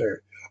adversary.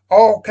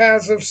 All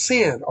kinds of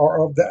sin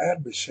are of the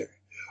adversary.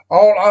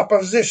 All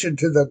opposition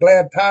to the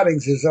glad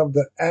tidings is of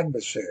the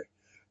adversary.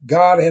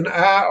 God and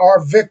I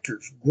are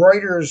victors.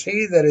 Greater is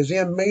he that is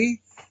in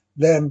me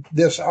than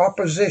this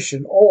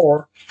opposition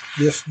or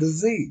this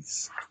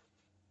disease.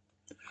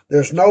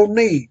 There's no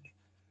need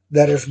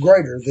that is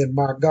greater than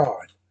my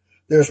God.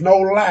 There's no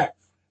lack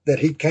that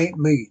he can't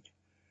meet.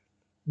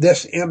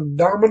 This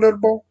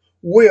indomitable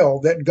will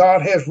that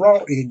God has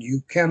wrought in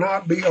you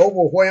cannot be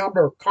overwhelmed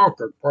or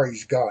conquered,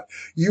 praise God.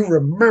 You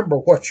remember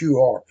what you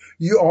are.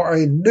 You are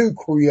a new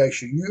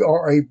creation. You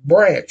are a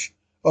branch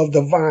of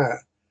the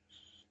vine.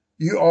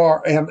 You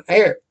are an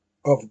heir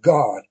of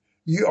God.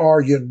 You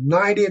are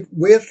united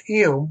with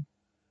him.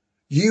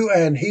 You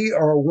and he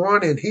are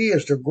one, and he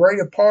is the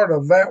greater part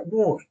of that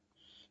one.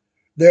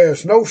 There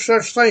is no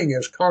such thing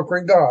as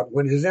conquering God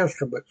when his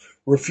instrument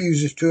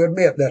refuses to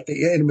admit that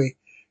the enemy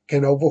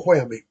can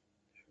overwhelm him,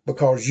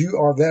 because you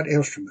are that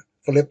instrument.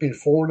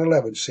 Philippians 4 and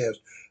 11 says,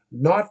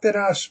 Not that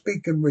I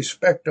speak in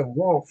respect of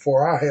want,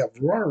 for I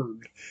have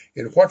learned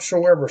in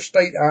whatsoever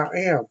state I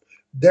am,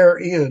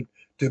 therein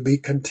to be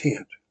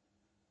content.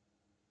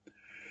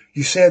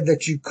 You said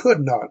that you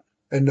could not,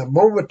 and the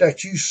moment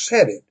that you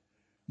said it,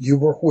 you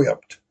were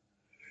whipped.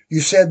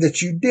 You said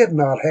that you did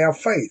not have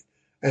faith,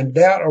 and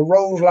doubt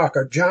arose like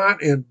a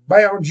giant and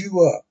bound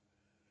you up.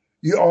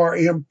 You are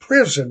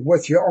imprisoned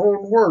with your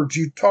own words.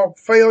 You talk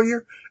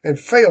failure, and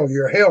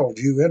failure held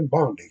you in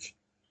bondage.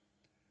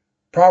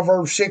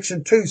 Proverbs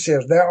 6:2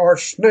 says, Thou art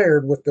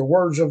snared with the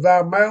words of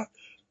thy mouth.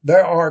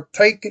 Thou art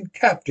taken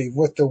captive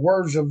with the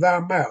words of thy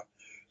mouth.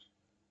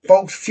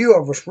 Folks, few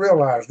of us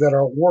realize that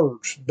our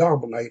words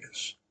dominate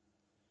us.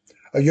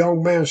 A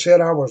young man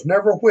said, I was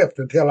never whipped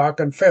until I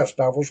confessed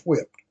I was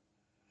whipped.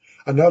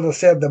 Another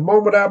said, the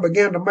moment I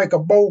began to make a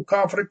bold,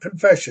 confident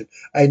confession,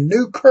 a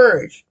new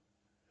courage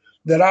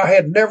that I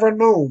had never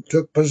known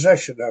took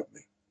possession of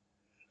me.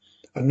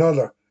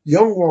 Another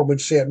young woman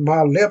said,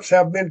 my lips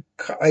have been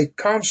a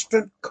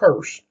constant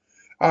curse.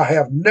 I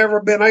have never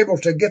been able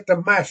to get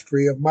the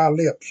mastery of my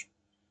lips.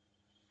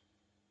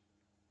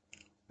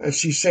 And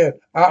she said,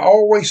 I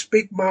always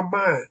speak my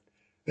mind,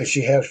 and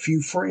she has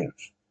few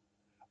friends.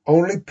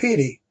 Only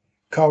pity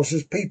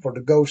causes people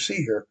to go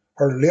see her.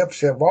 Her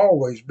lips have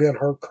always been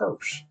her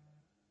curse.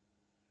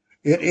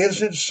 It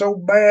isn't so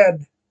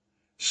bad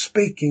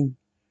speaking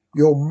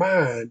your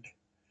mind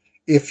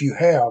if you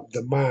have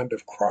the mind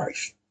of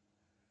Christ.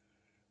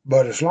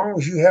 But as long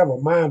as you have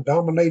a mind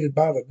dominated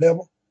by the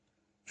devil,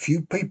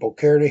 few people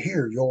care to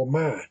hear your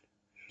mind.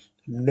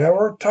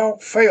 Never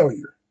talk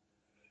failure.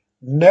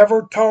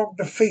 Never talk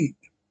defeat.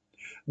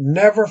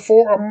 Never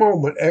for a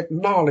moment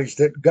acknowledge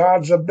that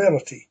God's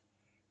ability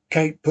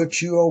can't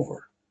put you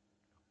over.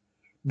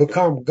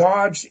 Become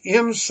God's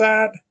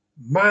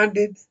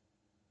inside-minded,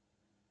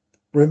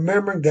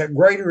 remembering that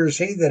greater is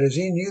He that is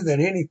in you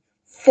than any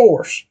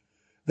force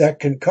that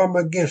can come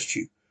against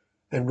you,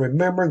 and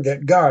remembering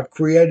that God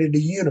created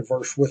the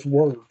universe with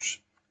words.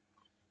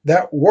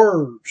 That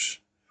words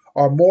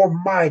are more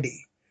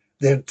mighty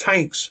than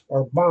tanks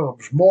or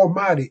bombs, more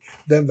mighty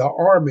than the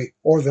army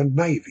or the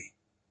navy.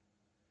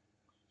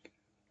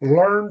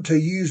 Learn to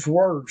use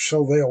words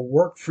so they'll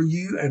work for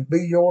you and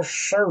be your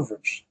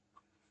servants.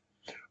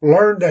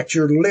 Learn that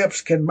your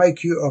lips can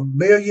make you a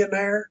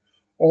millionaire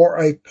or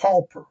a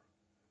pauper,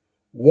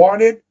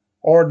 wanted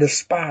or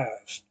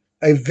despised,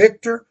 a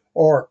victor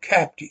or a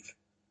captive.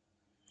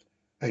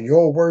 And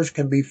your words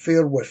can be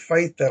filled with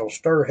faith that'll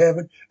stir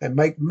heaven and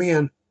make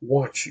men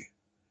want you.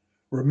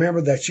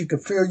 Remember that you can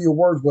fill your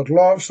words with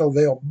love so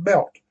they'll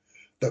melt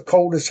the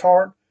coldest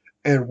heart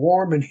and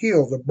warm and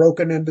heal the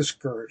broken and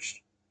discouraged.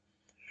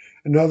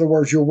 In other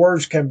words, your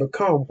words can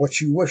become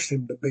what you wish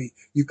them to be.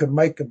 You can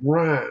make them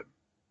rhyme,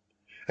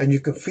 and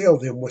you can fill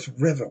them with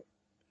rhythm,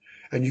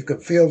 and you can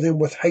fill them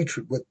with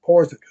hatred, with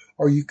poison,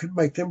 or you can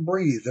make them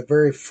breathe the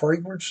very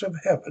fragrance of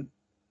heaven.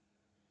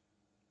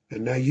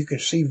 And now you can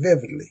see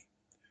vividly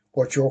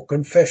what your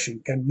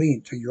confession can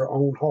mean to your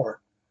own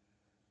heart,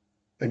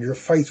 and your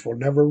faith will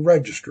never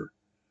register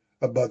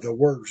above the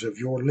words of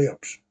your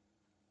lips.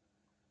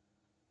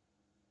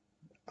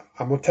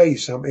 I'm going to tell you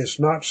something. It's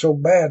not so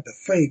bad to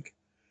think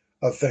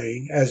a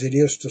thing as it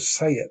is to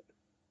say it.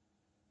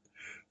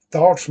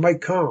 Thoughts may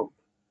come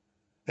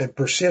and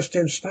persist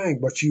in staying,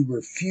 but you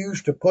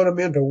refuse to put them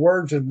into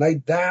words and they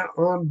die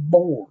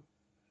unborn.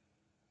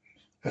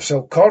 And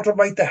so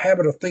cultivate the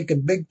habit of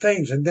thinking big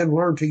things and then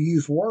learn to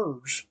use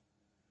words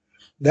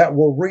that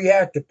will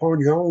react upon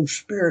your own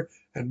spirit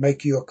and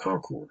make you a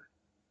conqueror.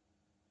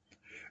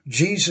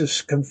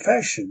 Jesus'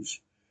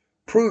 confessions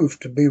prove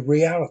to be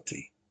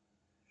reality.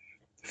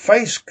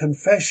 Faith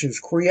confessions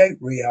create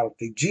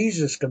reality.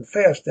 Jesus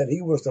confessed that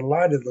He was the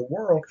light of the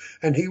world,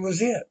 and He was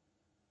it.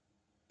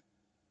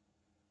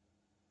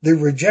 The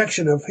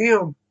rejection of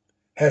Him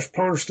has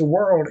plunged the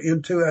world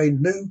into a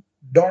new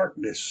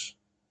darkness.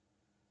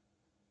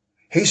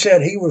 He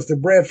said He was the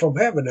bread from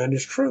heaven, and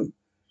it's true.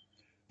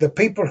 The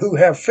people who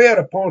have fed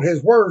upon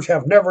His words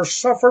have never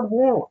suffered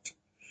want.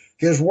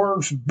 His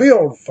words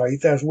build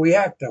faith as we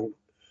act on them.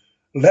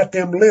 Let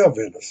them live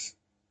in us.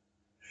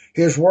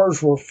 His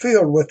words were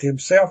filled with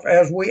Himself.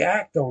 As we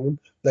act on them,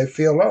 they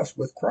fill us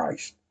with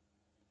Christ.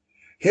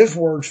 His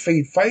words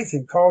feed faith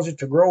and cause it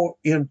to grow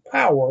in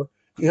power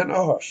in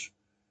us.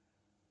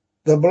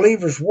 The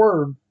believer's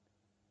word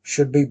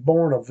should be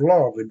born of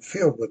love and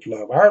filled with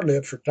love. Our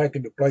lips are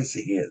taking the place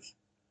of His.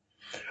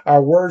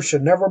 Our words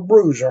should never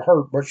bruise or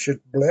hurt, but should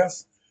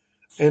bless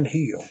and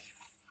heal.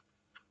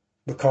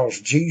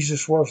 Because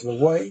Jesus was the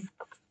way,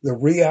 the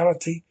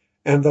reality,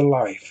 and the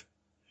life.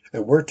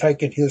 And we're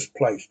taking His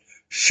place,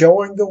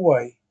 showing the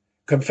way,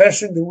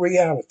 confessing the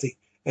reality,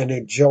 and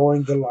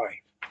enjoying the life.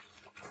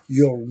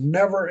 You'll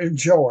never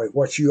enjoy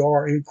what you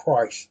are in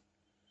Christ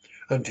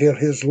until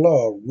His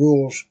love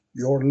rules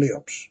your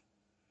lips.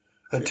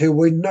 Until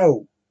we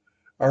know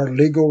our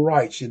legal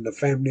rights in the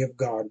family of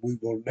God, we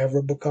will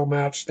never become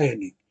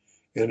outstanding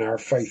in our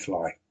faith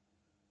life.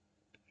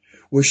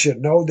 We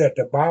should know that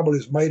the Bible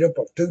is made up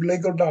of two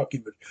legal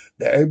documents,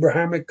 the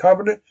Abrahamic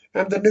covenant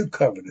and the new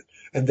covenant,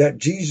 and that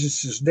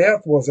Jesus'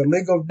 death was a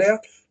legal death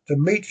to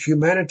meet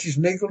humanity's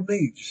legal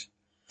needs,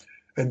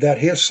 and that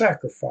His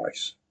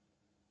sacrifice,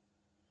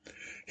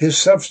 His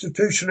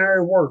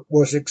substitutionary work,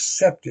 was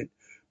accepted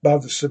by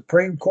the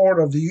Supreme Court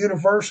of the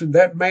universe, and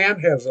that man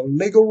has a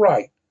legal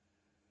right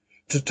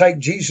to take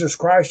Jesus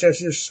Christ as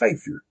his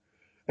Savior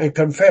and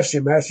confess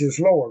Him as his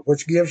Lord,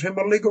 which gives him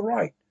a legal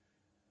right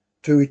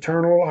to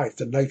eternal life,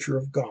 the nature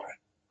of God.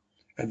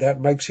 And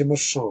that makes him a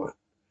son.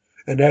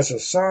 And as a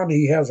son,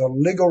 he has a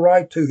legal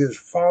right to his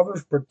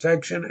Father's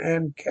protection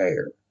and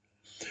care.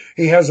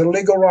 He has a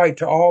legal right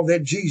to all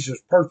that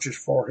Jesus purchased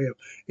for him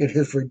in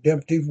his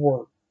redemptive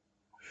work.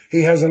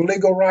 He has a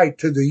legal right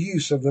to the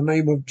use of the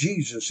name of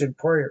Jesus in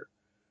prayer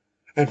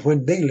and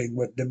when dealing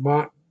with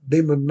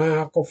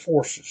demoniacal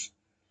forces.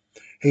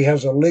 He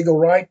has a legal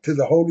right to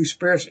the Holy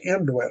Spirit's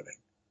indwelling.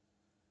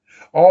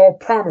 All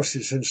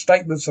promises and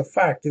statements of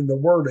fact in the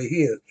Word of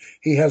his.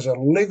 He has a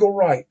legal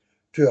right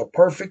to a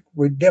perfect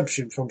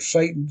redemption from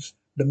Satan's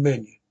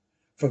dominion,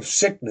 from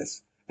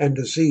sickness and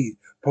disease,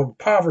 from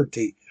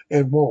poverty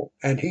and want.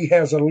 And he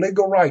has a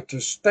legal right to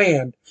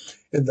stand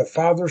in the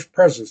Father's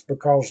presence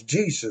because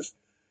Jesus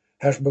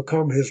has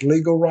become his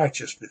legal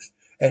righteousness,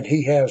 and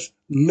he has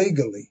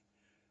legally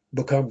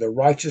become the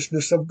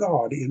righteousness of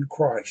God in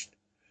Christ.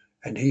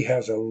 And he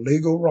has a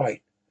legal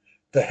right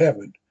to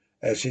heaven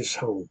as his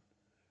home.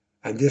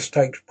 And this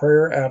takes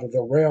prayer out of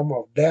the realm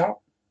of doubt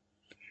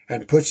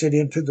and puts it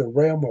into the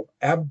realm of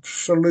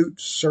absolute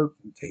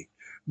certainty.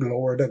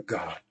 Glory to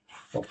God.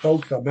 Well,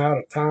 folks, I'm out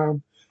of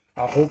time.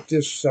 I hope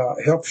this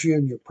helps you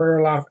in your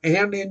prayer life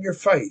and in your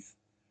faith.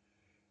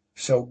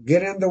 So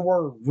get in the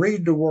Word,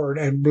 read the Word,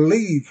 and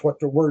believe what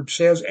the Word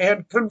says,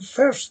 and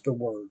confess the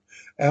Word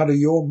out of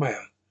your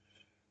mouth.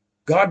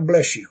 God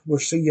bless you. We'll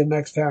see you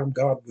next time,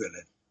 God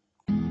willing.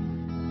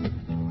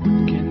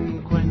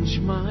 Can quench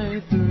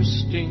my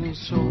thirsting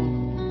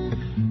soul.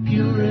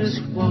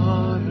 Purest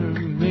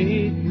water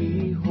make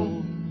me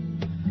whole.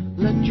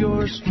 Let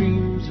your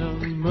streams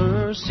of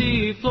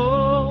mercy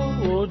flow.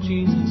 Oh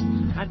Jesus,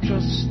 I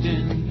trust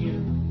in you.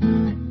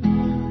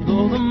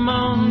 Though the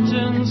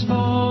mountains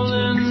fall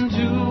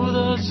into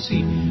the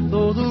sea,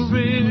 though the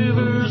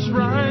rivers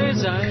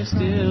rise, I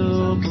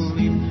still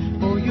believe.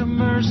 For your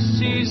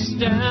mercy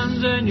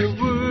stands and your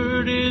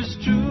word is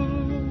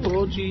true.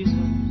 Oh Jesus,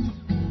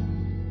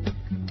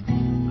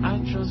 I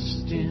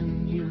trust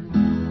in you.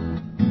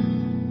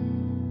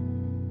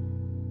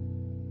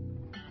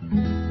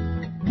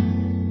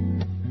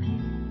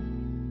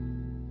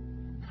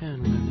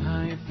 And when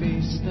I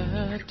face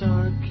that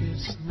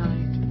darkest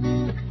night,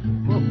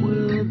 what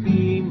will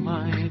be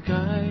my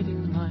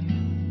guiding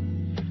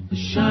light? The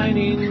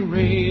shining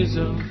rays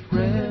of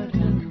red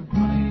and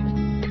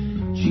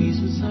white.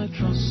 Jesus, I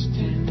trust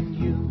in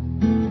you.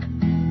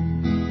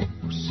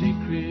 Oh,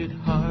 Sacred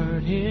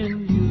Heart,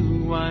 in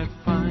you I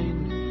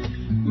find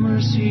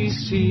mercy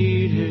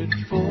seated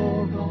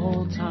for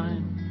all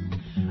time.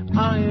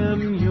 I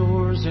am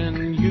yours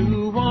and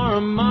you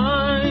are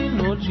mine.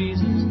 Oh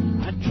Jesus,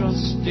 I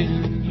trust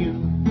in you.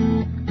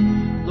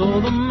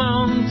 Though the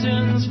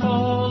mountains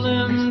fall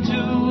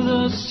into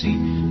the sea,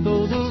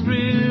 though the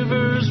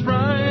rivers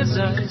rise,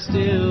 I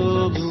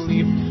still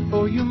believe.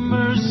 For your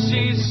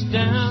mercy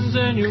stands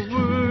and your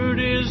word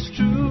is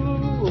true.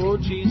 Oh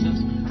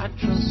Jesus, I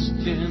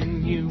trust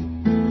in you.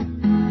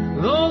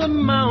 Though the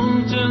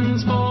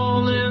mountains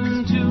fall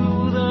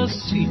into the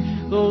sea,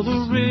 though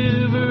the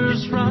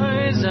rivers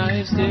rise,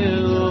 I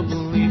still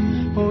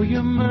believe. For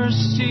your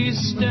mercy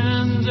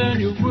stands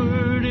and your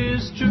word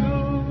is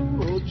true.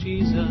 Oh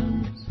Jesus,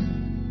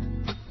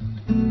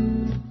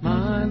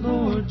 my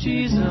Lord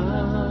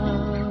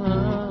Jesus.